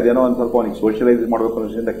ಮುಂಚೆ ಅದೇನೋ ಒಂದ್ ಸ್ವಲ್ಪ ಅವನಿಗೆ ಸೋಷಿಯಲೈಸ್ ಮಾಡ್ಬೇಕು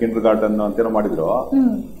ಅನ್ನೋದ್ರಿಂದ ಕಿಂಡರ್ ಗಾರ್ಡನ್ ಅಂತೇನೋ ಮಾಡಿದ್ರು.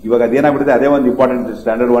 ಇವಾಗ ಅದೇನಾಗ್ಬಿಟ್ಟಿದೆ, ಅದೇ ಒಂದು ಇಂಪಾರ್ಟೆಂಟ್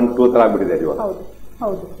ಸ್ಟ್ಯಾಂಡರ್ಡ್ 1, 2 ತರ ಆಗ್ಬಿಟ್ಟಿದೆ ಇವಾಗ.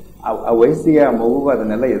 ಆ ವಯಸ್ಸಿಗೆ ಆ ಮಗು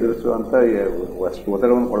ಅದನ್ನೆಲ್ಲ ಎದುರಿಸುವಂತ ಅಷ್ಟು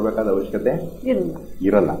ಒತ್ತಡವನ್ನು ಕೊಡಬೇಕಾದ ಅವಶ್ಯಕತೆ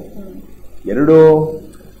ಇರಲ್ಲ. ಎರಡು,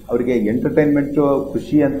 ಅವರಿಗೆ ಎಂಟರ್ಟೈನ್ಮೆಂಟ್,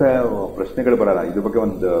 ಖುಷಿ ಅಂತ ಪ್ರಶ್ನೆಗಳು ಬರಲ್ಲ. ಇದ್ರ ಬಗ್ಗೆ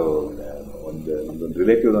ಒಂದು ನಮ್ದೊಂದು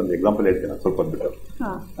ರಿಲೇಟಿವ್ ಒಂದು ಎಕ್ಸಾಂಪಲ್ ಹೇಳ್ತೇನೆ ಸ್ವಲ್ಪ ಹೊತ್ಬಿಟ್ಟು.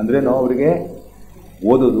 ಅಂದ್ರೇನು, ಅವರಿಗೆ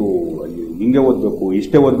ಓದೋದು ಹಿಂಗೆ ಓದಬೇಕು,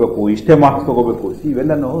 ಇಷ್ಟೇ ಓದಬೇಕು, ಇಷ್ಟೇ ಮಾರ್ಕ್ಸ್ ತಗೋಬೇಕು,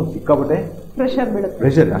 ಇವೆಲ್ಲನೂ ಸಿಕ್ಕಾಬಿಟ್ಟೆ ಪ್ರೆಷರ್.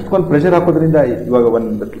 ಅಷ್ಟೊಂದು ಪ್ರೆಷರ್ ಹಾಕೋದ್ರಿಂದ ಇವಾಗ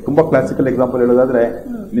ಒಂದು ತುಂಬಾ ಕ್ಲಾಸಿಕಲ್ ಎಕ್ಸಾಂಪಲ್ ಹೇಳೋದಾದ್ರೆ,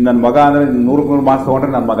 ನನ್ನ ಮಗ ಅಂದ್ರೆ 100 ಮಾರ್ಕ್ಸ್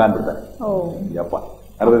ತಗೊಂಡ್ರೆ ನನ್ನ ಮಗ ಅಂದ್ಬಿಡ್ತಾರೆ. ಯಪ್ಪ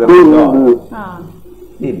 100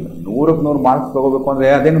 ಮಾರ್ಕ್ಸ್ ತಗೋಬೇಕು ಅಂದ್ರೆ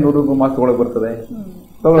ಅದೇನು 100 ಮಾರ್ಕ್ಸ್ ತಗೊಳಕ್ ಬರ್ತದೆ?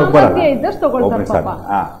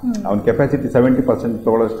 ಅವ್ನ ಕೆಪಾಸಿಟಿ 70%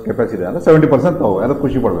 ತಗೊಳ್ಳೋಷ್ಟು ಕೆಪಾಸಿಟಿ ಅಂದ್ರೆ 70% ತಗೋ, ಎಲ್ಲ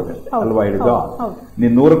ಖುಷಿ ಪಡ್ಬೇಕು ಅಲ್ವಾ ಹೇಳಿದ್ದು.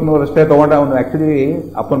 ನೀನ್ 100ಕ್ಕೆ 100 ಅಷ್ಟೇ ತಗೊಂಡ ಅವ್ನು ಆಕ್ಚುಲಿ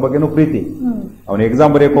ಅಪ್ಪನ ಬಗ್ಗೆನೂ ಪ್ರೀತಿ, ಅವ್ನು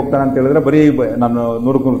ಎಕ್ಸಾಮ್ ಬರೆಯಕ್ ಹೋಗ್ತಾನೆ ಅಂತ ಹೇಳಿದ್ರೆ ಬರೀ ನಾನು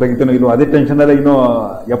 100ಕ್ಕೆ 100 ತೆಗಿತೇನೋ ಇಲ್ಲೋ ಅದೇ ಟೆನ್ಷನ್ ಅಲ್ಲ. ಇನ್ನು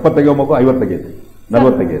 70 ತೆಗಿಯೋ ಮಗು 50 ತೆಗೆಯುತ್ತೆ,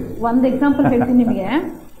 40 ತೆಗೆಯುತ್ತೆ. ಒಂದು ಎಕ್ಸಾಂಪಲ್ ಹೇಳ್ತೀನಿ ನಿಮಗೆ.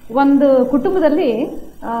 ಒಂದು ಕುಟುಂಬದಲ್ಲಿ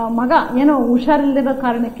ಮಗ ಏನೋ ಹುಷಾರಿಲ್ಲದ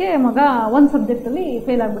ಕಾರಣಕ್ಕೆ ಮಗ ಒಂದು ಸಬ್ಜೆಕ್ಟ್ ಅಲ್ಲಿ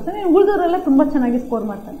ಫೇಲ್ ಆಗ್ಬಿಡ್ತಾನೆ, ಉಳಿದವರೆಲ್ಲ ತುಂಬಾ ಚೆನ್ನಾಗಿ ಸ್ಕೋರ್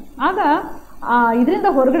ಮಾಡ್ತಾನೆ. ಆಗ ಇದರಿಂದ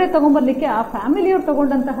ಹೊರಗಡೆ ತಗೊಂಡ್ಬರ್ಲಿಕ್ಕೆ ಆ ಫ್ಯಾಮಿಲಿಯವ್ರು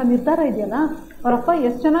ತಗೊಂಡಂತಹ ನಿರ್ಧಾರ ಇದೆಯಲ್ಲ, ಅವರಪ್ಪ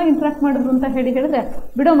ಎಷ್ಟು ಚೆನ್ನಾಗಿ ಇಂಟ್ರಾಕ್ಟ್ ಮಾಡಿದ್ರು ಅಂತ ಹೇಳಿದ್ರೆ,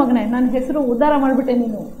 ಬಿಡೋ ಮಗನೇ ನನ್ನ ಹೆಸರು ಉದ್ಧಾರ ಮಾಡ್ಬಿಟ್ಟೆ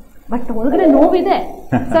ನೀನು, ಬಟ್ ಒಳಗಡೆ ನೋವಿದೆ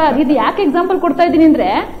ಸರ್. ಇದು ಯಾಕೆ ಎಕ್ಸಾಂಪಲ್ ಕೊಡ್ತಾ ಇದ್ದೀನಿ ಅಂದ್ರೆ,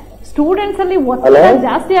 ಸ್ಟೂಡೆಂಟ್ಸ್ ಅಲ್ಲಿ ಒತ್ತಡ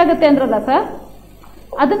ಜಾಸ್ತಿ ಆಗುತ್ತೆ ಅಂದ್ರಲ್ಲ ಸರ್,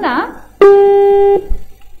 ಅದನ್ನ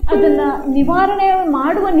ನಿವಾರಣೆ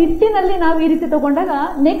ಮಾಡುವ ನಿಟ್ಟಿನಲ್ಲಿ ನಾವು ಈ ರೀತಿ ತಗೊಂಡಾಗ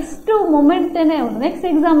ನೆಕ್ಸ್ಟ್ ಮೊಮೆಂಟೇನೆ ನೆಕ್ಸ್ಟ್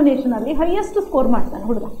ಎಕ್ಸಾಮಿನೇಷನ್ ಅಲ್ಲಿ ಹೈಯೆಸ್ಟ್ ಸ್ಕೋರ್ ಮಾಡ್ತಾನೆ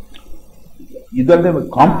ಹುಡುಗ. ಇದಲ್ಲದೆ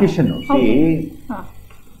ಕಾಂಪಿಟೇಷನ್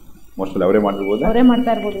ಮೋಸ್ಟ್ಲಿ ಅವರೇ ಮಾಡಿರ್ಬೋದು, ಅವರೇ ಮಾಡ್ತಾ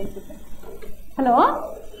ಇರ್ಬೋದು ಅನ್ಸುತ್ತೆ. ಹಲೋ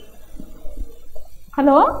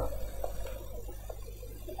ಹಲೋ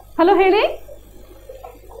ಹಲೋ ಹೇಳಿ.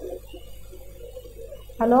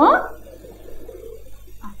 ಹಲೋ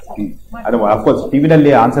ಅದು ಅಫ್ಕೋರ್ಸ್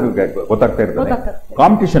ಟಿವಿನಲ್ಲಿ ಆನ್ಸರ್ ಗೊತ್ತಾಗ್ತಾ ಇರ್ತದೆ.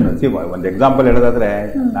 ಕಾಂಪಿಟೇಷನ್ ಒಂದು ಎಕ್ಸಾಂಪಲ್ ಹೇಳೋದಾದ್ರೆ,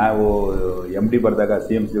 ನಾವು MD ಬರ್ದಾಗ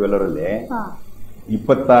CMC ವೆಲ್ಲರಲ್ಲಿ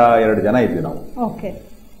 22 ಜನ ಇದ್ವಿ ನಾವು.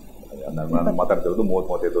 ಮಾತಾಡ್ತಿರೋದು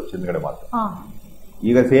 30-35 ವರ್ಷ ಹಿಂದ್ಗಡೆ ಮಾತ್ರ.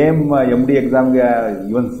 ಈಗ ಸೇಮ್ MD ಎಕ್ಸಾಮ್ಗೆ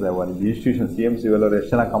ಇವನ್ ಒಂದು ಇನ್ಸ್ಟಿಟ್ಯೂಷನ್ CMC ವೆಲ್ಲರ್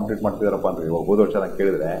ಎಷ್ಟು ಜನ ಕಂಪ್ಲೀಟ್ ಮಾಡ್ತಿದಾರಪ್ಪ ಅಂದ್ರೆ, ಇವಾಗ ಹೋದ ವರ್ಷ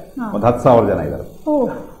ಕೇಳಿದ್ರೆ ಒಂದು 10,000 ಜನ ಇದ್ದಾರೆ.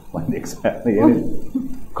 ಒಂದು ಎಕ್ಸಾಮ್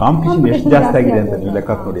ಕಾಂಪಿಟೇಷನ್ ಎಷ್ಟು ಜಾಸ್ತಿ ಆಗಿದೆ ಅಂತ ನೀವು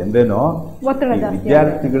ಲೆಕ್ಕ ನೋಡಿ. ಅಂದ್ರೇನು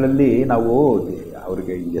ವಿದ್ಯಾರ್ಥಿಗಳಲ್ಲಿ ನಾವು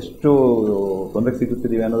ಅವ್ರಿಗೆ ಎಷ್ಟು ತೊಂದರೆ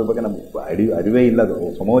ಸಿಗುತ್ತಿದೀವಿ ಅನ್ನೋದ್ರ ಬಗ್ಗೆ ನಮ್ಗೆ ಅರಿವೇ ಇಲ್ಲ. ಅದು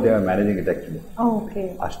ಸಮೋದ managing it actually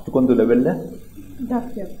ಅಷ್ಟಕ್ಕೊಂದು level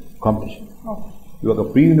competition. ಇವಾಗ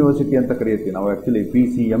ಪ್ರೀ ಯೂನಿವರ್ಸಿಟಿ ಅಂತ ಕರೆಯುತ್ತೀವಿ ನಾವು, ಆಕ್ಚುಲಿ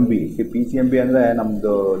PCMB ಅಂದ್ರೆ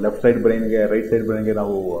ನಮ್ದು ಲೆಫ್ಟ್ ಸೈಡ್ ಬ್ರೈನ್ಗೆ ರೈಟ್ ಸೈಡ್ ಬ್ರೈನ್ಗೆ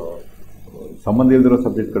ನಾವು ಸಂಬಂಧ ಇಲ್ದಿರೋ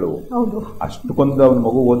ಸಬ್ಜೆಕ್ಟ್ಗಳು. ಅಷ್ಟಕ್ಕೊಂದು ಅವ್ನ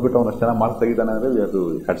ಮಗು ಓದ್ಬಿಟ್ಟು ಅವ್ನು ಅಷ್ಟು ಚೆನ್ನಾಗಿ ಮಾರ್ಕ್ಸ್ ತೆಗಿತಾನೆ ಅಂದ್ರೆ ಅದು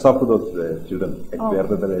heads of to those children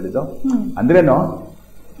ಅರ್ಥದಲ್ಲಿ ಹೇಳಿದ್ದು. ಅಂದ್ರೇನು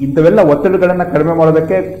ಇಂಥವೆಲ್ಲ ಒತ್ತಡಗಳನ್ನ ಕಡಿಮೆ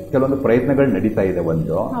ಮಾಡೋದಕ್ಕೆ ಕೆಲವೊಂದು ಪ್ರಯತ್ನಗಳು ನಡೀತಾ ಇದೆ.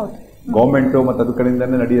 ಒಂದು ಗೌರ್ಮೆಂಟ್ ಮತ್ತು ಅದ್ರ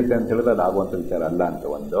ಕಡೆಯಿಂದಾನೇ ನಡೆಯುತ್ತೆ ಅಂತ ಹೇಳಿದ್ರೆ ಅದು ಆಗುವಂತ ವಿಚಾರ ಅಲ್ಲ ಅಂತ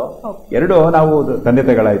ಒಂದು. ಎರಡು, ನಾವು ತಂದೆ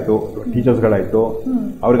ತಾಯಿಗಳಾಯ್ತು, ಟೀಚರ್ಸ್ಗಳಾಯ್ತು,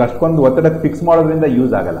 ಅವ್ರಿಗೆ ಅಷ್ಟೊಂದು ಒತ್ತಡ ಫಿಕ್ಸ್ ಮಾಡೋದ್ರಿಂದ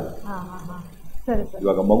ಯೂಸ್ ಆಗಲ್ಲ.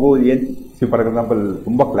 ಇವಾಗ ಮಗು ಏನ್ ಫಾರ್ ಎಕ್ಸಾಂಪಲ್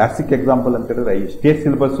ತುಂಬಾ ಕ್ಲಾಸಿಕ್ ಎಕ್ಸಾಂಪಲ್ ಅಂತ ಹೇಳಿದ್ರೆ, ಈ ಸ್ಟೇಟ್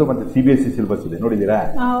ಸಿಲೆಬಸ್ ಮತ್ತೆ CBSE ಸಿಲೆಬಸ್ ಇದೆ ನೋಡಿದೀರಾ?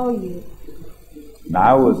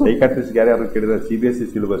 ನಾವು ಸೈಕಾಟ್ರಿಸ್ಟ್ ಯಾರ್ಯಾರು ಕೇಳಿದ್ರೆ CBSE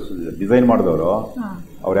ಸಿಲೆಬಸ್ ಡಿಸೈನ್ ಮಾಡಿದವರು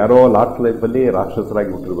ಅವ್ರು ಯಾರೋ ಲಾಸ್ಟ್ ಲೈಫ್ ಅಲ್ಲಿ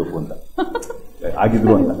ರಾಕ್ಷಸರಾಗಿ ಹುಟ್ಟಿರ್ಬೇಕು ಅಂತ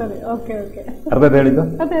ಆಗಿದ್ರು ಅಂತ ಅರ್ಥ ಹೇಳಿದ್ದು.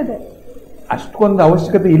 ಅಷ್ಟೊಂದು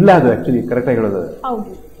ಅವಶ್ಯಕತೆ ಇಲ್ಲ ಅದು ಆಕ್ಚುಲಿ ಕರೆಕ್ಟ್ ಆಗಿ ಹೇಳೋದು.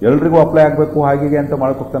 ಎಲ್ರಿಗೂ ಅಪ್ಲೈ ಆಗ್ಬೇಕು ಹಾಗೆ ಅಂತ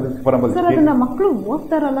ಮಾಡ್ಕೊಡ್ತಾನೆ ಮಕ್ಕಳು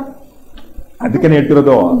ಓದ್ತಾರಲ್ಲ. ಅದಕ್ಕೆ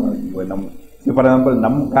ಹೇಳ್ತಿರೋದು, ಫಾರ್ ಎಕ್ಸಾಂಪಲ್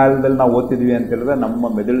ನಮ್ಮ ಕಾಲದಲ್ಲಿ ನಾವು ಓದ್ತಿದ್ವಿ ಅಂತ ಹೇಳಿದ್ರೆ ನಮ್ಮ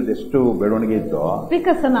ಮೆದುಳು ಎಷ್ಟು ಬೆಳವಣಿಗೆ ಇತ್ತು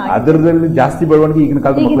ಅದರಲ್ಲಿ ಜಾಸ್ತಿ ಬೆಳವಣಿಗೆ ಈಗಿನ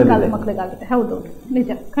ಕಾಲದ ಮಕ್ಕಳಿಗೆ.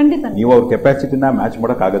 ನೀವು ಅವ್ರ ಕೆಪಾಸಿಟಿನ ಮ್ಯಾಚ್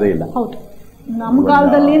ಮಾಡಕ್ ಆಗದೇ ಇಲ್ಲ. ನಮ್ಮ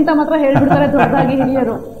ಕಾಲದಲ್ಲಿ ಅಂತ ಮಾತ್ರ ಹೇಳ್ಬಿಡ್ತಾರೆ ದೊಡ್ಡದಾಗಿ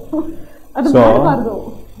ಹಿರಿಯರು.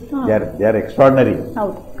 They are extraordinary.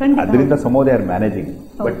 ಅದರಿಂದ ಸಮೋ ದೇ ಆರ್ ಮ್ಯಾನೇಜಿಂಗ್.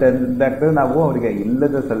 ಬಟ್ ನಾವು ಅವರಿಗೆ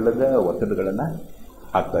ಇಲ್ಲದ ಸಲ್ಲದ ಒತ್ತಡಗಳನ್ನ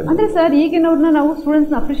ಅಂದ್ರೆ ಸರ್, ಈಗಿನವ್ರನ್ನ ನಾವು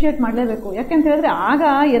ಸ್ಟೂಡೆಂಟ್ಸ್ನ ಅಪ್ರಿಶಿಯೇಟ್ ಮಾಡಲೇಬೇಕು. ಯಾಕೆಂತ ಹೇಳಿದ್ರೆ ಆಗ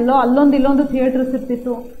ಎಲ್ಲೋ ಇಲ್ಲೊಂದು ಥಿಯೇಟರ್ಸ್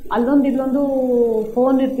ಇರ್ತಿತ್ತು, ಇಲ್ಲೊಂದು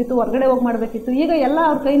ಫೋನ್ ಇರ್ತಿತ್ತು, ಹೊರಗಡೆ ಹೋಗಿ ಮಾಡಬೇಕಿತ್ತು. ಈಗ ಎಲ್ಲ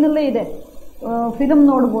ಅವ್ರ ಕೈನಲ್ಲೇ ಇದೆ. ಫಿಲಮ್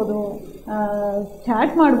ನೋಡ್ಬೋದು,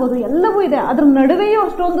 ಚಾಟ್ ಮಾಡ್ಬೋದು, ಎಲ್ಲವೂ ಇದೆ. ಅದ್ರ ನಡುವೆಯೂ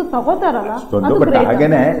ಅಷ್ಟೊಂದು ತಗೋತಾರಲ್ಲ,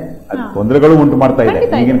 ಹಾಗೇನೆ ತೊಂದರೆಗಳು ಉಂಟು ಮಾಡ್ತಾ ಇದೆ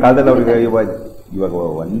ಈಗಿನ ಕಾಲದಲ್ಲಿ ಅವ್ರಿಗೆ. ಇವಾಗ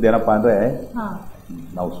ಒಂದೇನಪ್ಪಾ ಅಂದ್ರೆ,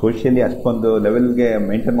 ನಾವು ಸೋಷಿಯಲಿ ಅಷ್ಟೊಂದು ಲೆವೆಲ್ಗೆ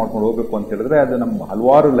ಮೇಂಟೈನ್ ಮಾಡ್ಕೊಂಡು ಹೋಗ್ಬೇಕು ಅಂತ ಹೇಳಿದ್ರೆ ಅದು ನಮ್ಮ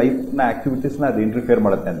ಹಲವಾರು ಲೈಫ್ನ ಆಕ್ಟಿವಿಟೀಸ್ನ ಅದು ಇಂಟರ್ಫಿಯರ್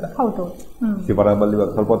ಮಾಡುತ್ತೆ ಅಂತ. ಫಾರ್ ಎಕ್ಸಾಂಪಲ್ ಇವಾಗ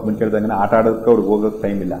ಸ್ವಲ್ಪ ಹೊತ್ತು ಮುಂಚೆ ಹೇಳಿದಂಗೆ ಆಟ ಆಡೋದಕ್ಕೆ ಅವ್ರಿಗೆ ಹೋಗೋಕೆ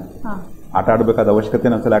ಟೈಮ್ ಇಲ್ಲ. ಆಟ ಆಡಬೇಕಾದ ಅವಶ್ಯಕತೆ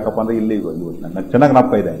ಅನ್ಸಲ್ಲ. ಯಾಕಪ್ಪ ಅಂದ್ರೆ ಇಲ್ಲಿ ನನಗೆ ಚೆನ್ನಾಗಿ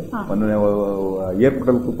ಜ್ಞಾಪಕ ಇದೆ, ಒಂದು ಏರ್ಪೋರ್ಟ್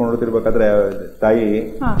ಅಲ್ಲಿ ಕೂತ್ಕೊಂಡು ನೋಡ್ತಿರ್ಬೇಕಾದ್ರೆ ತಾಯಿ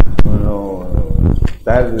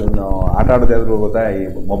ಆಟ ಆಡೋದಾದ್ರು ಗೊತ್ತಾ, ಈ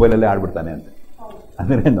ಮೊಬೈಲಲ್ಲೇ ಆಡ್ಬಿಡ್ತಾನೆ ಅಂತ.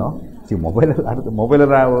 ಅಂದ್ರೇನು, ಮೊಬೈಲಲ್ಲಿ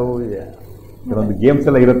ಕೆಲವೊಂದು ಗೇಮ್ಸ್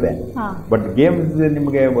ಎಲ್ಲ ಇರುತ್ತೆ. ಬಟ್ ಗೇಮ್ಸ್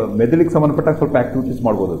ನಿಮಗೆ ಮೆದುಳಿಗೆ ಸಂಬಂಧಪಟ್ಟ ಸ್ವಲ್ಪ ಆಕ್ಟಿವಿಟೀಸ್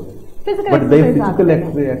ಮಾಡ್ಬೋದು. ಬಟ್ ಫಿಸಿಕಲ್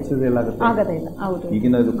ಎಕ್ಸರ್ಸೈಸ್ ಎಲ್ಲ ಆಗುತ್ತೆ.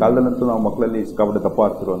 ಈಗಿನ ಕಾಲದಲ್ಲಂತೂ ನಾವು ಮಕ್ಕಳಲ್ಲಿ ಸಿಕ್ಕಾಪಟ್ಟೆ ದಪ್ಪ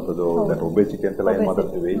ಆಗ್ತಿರುವಂಥದ್ದು, ಒಬೆಸಿಟಿ ಅಂತೆಲ್ಲ ಏನ್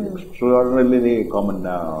ಮಾತಾಡ್ತೀವಿ, ಎಕ್ಸ್ಟ್ರಾರ್ಡಿನರಿ ಕಾಮನ್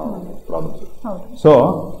ಪ್ರಾಬ್ಲಮ್ಸ್. ಸೊ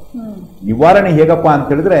ನಿವಾರಣೆ ಹೇಗಪ್ಪ ಅಂತ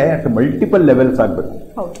ಹೇಳಿದ್ರೆ ಮಲ್ಟಿಪಲ್ ಲೆವೆಲ್ಸ್ ಆಗ್ಬೇಕು.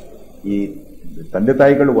 ಈ ತಂದೆ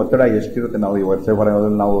ತಾಯಿಗಳು ಒತ್ತಡ ಎಷ್ಟಿರುತ್ತೆ. ನಾವು ಈ ವರ್ಷ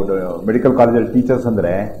ನಾವು ಮೆಡಿಕಲ್ ಕಾಲೇಜಲ್ಲಿ ಟೀಚರ್ಸ್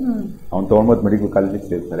ಅಂದ್ರೆ ಅವ್ನು ತಗೊಂಡ್ಬಂದು ಮೆಡಿಕಲ್ ಕಾಲೇಜಿಗೆ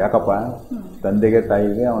ಸೇರ್ತಾರೆ. ಯಾಕಪ್ಪ, ತಂದೆಗೆ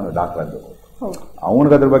ತಾಯಿಗೆ ಅವನು ಡಾಕ್ಟರ್ ಅದು,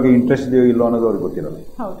 ಅವನಿಗೆ ಅದ್ರ ಬಗ್ಗೆ ಇಂಟ್ರೆಸ್ಟ್ ಇದೆಯೋ ಇಲ್ಲೋ ಅನ್ನೋದು ಅವ್ರಿಗೆ ಗೊತ್ತಿರೋದು.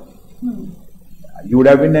 You would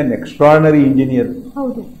have been N extraordinary engineer.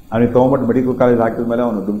 ಅವನಿಗೆ ತಗೊಂಡ್ಬಿಟ್ಟು ಮೆಡಿಕಲ್ ಕಾಲೇಜ್ ಹಾಕಿದ್ಮೇಲೆ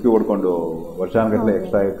ಅವನು ಡುಮ್ಕಿ ಹೊಡ್ಕೊಂಡು ವರ್ಷಾನುಗಟ್ಟಲೆ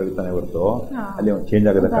ಎಕ್ಸ್ಟ್ರಾ ಕಲಿತಾನೆ ಹೊರತು ಅಲ್ಲಿ ಅವ್ನು ಚೇಂಜ್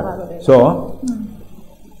ಆಗೋದಕ್ಕೆ. ಸೊ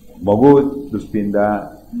ಮಗು ದೃಷ್ಟಿಯಿಂದ,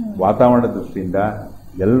 ವಾತಾವರಣ ದೃಷ್ಟಿಯಿಂದ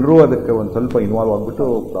ಎಲ್ಲರೂ ಅದಕ್ಕೆ ಒಂದು ಸ್ವಲ್ಪ ಇನ್ವಾಲ್ವ್ ಆಗಿಬಿಟ್ಟು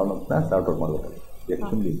ಪ್ರಾಬ್ಲಮ್ಸ್ನ ಸಾರ್ಟ್ ಔಟ್ ಮಾಡಬೇಕು.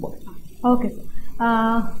 Extremely important. ಓಕೆ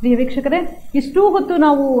ಪ್ರಿಯ ವೀಕ್ಷಕರೇ, ಇಷ್ಟೂ ಹೊತ್ತು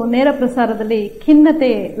ನಾವು ನೇರ ಪ್ರಸಾರದಲ್ಲಿ ಖಿನ್ನತೆ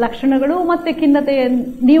ಲಕ್ಷಣಗಳು ಮತ್ತು ಖಿನ್ನತೆ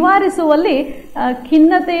ನಿವಾರಿಸುವಲ್ಲಿ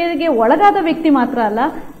ಖಿನ್ನತೆಗೆ ಒಳಗಾದ ವ್ಯಕ್ತಿ ಮಾತ್ರ ಅಲ್ಲ,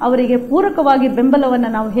 ಅವರಿಗೆ ಪೂರಕವಾಗಿ ಬೆಂಬಲವನ್ನು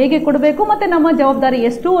ನಾವು ಹೇಗೆ ಕೊಡಬೇಕು ಮತ್ತು ನಮ್ಮ ಜವಾಬ್ದಾರಿ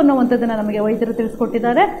ಎಷ್ಟು ಅನ್ನುವಂಥದ್ದನ್ನು ನಮಗೆ ವೈದ್ಯರು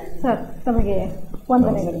ತಿಳಿಸ್ಕೊಟ್ಟಿದ್ದಾರೆ. ಸರ್, ತಮಗೆ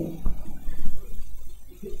ವಂದನೆಗಳು.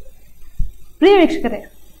 ಪ್ರಿಯ ವೀಕ್ಷಕರೇ,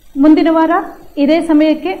 ಮುಂದಿನ ವಾರ ಇದೇ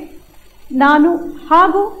ಸಮಯಕ್ಕೆ ನಾನು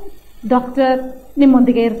ಹಾಗೂ ಡಾಕ್ಟರ್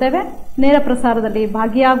ನಿಮ್ಮೊಂದಿಗೆ ಇರ್ತೇವೆ. ನೇರ ಪ್ರಸಾರದಲ್ಲಿ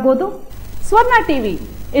ಭಾಗಿಯಾಗಬಹುದು. ಸ್ವರ್ಣ ಟಿವಿ,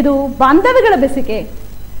 ಇದು ಬಾಂಧವ್ಯಗಳ ಬೆಸಿಕೆ.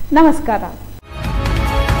 ನಮಸ್ಕಾರ.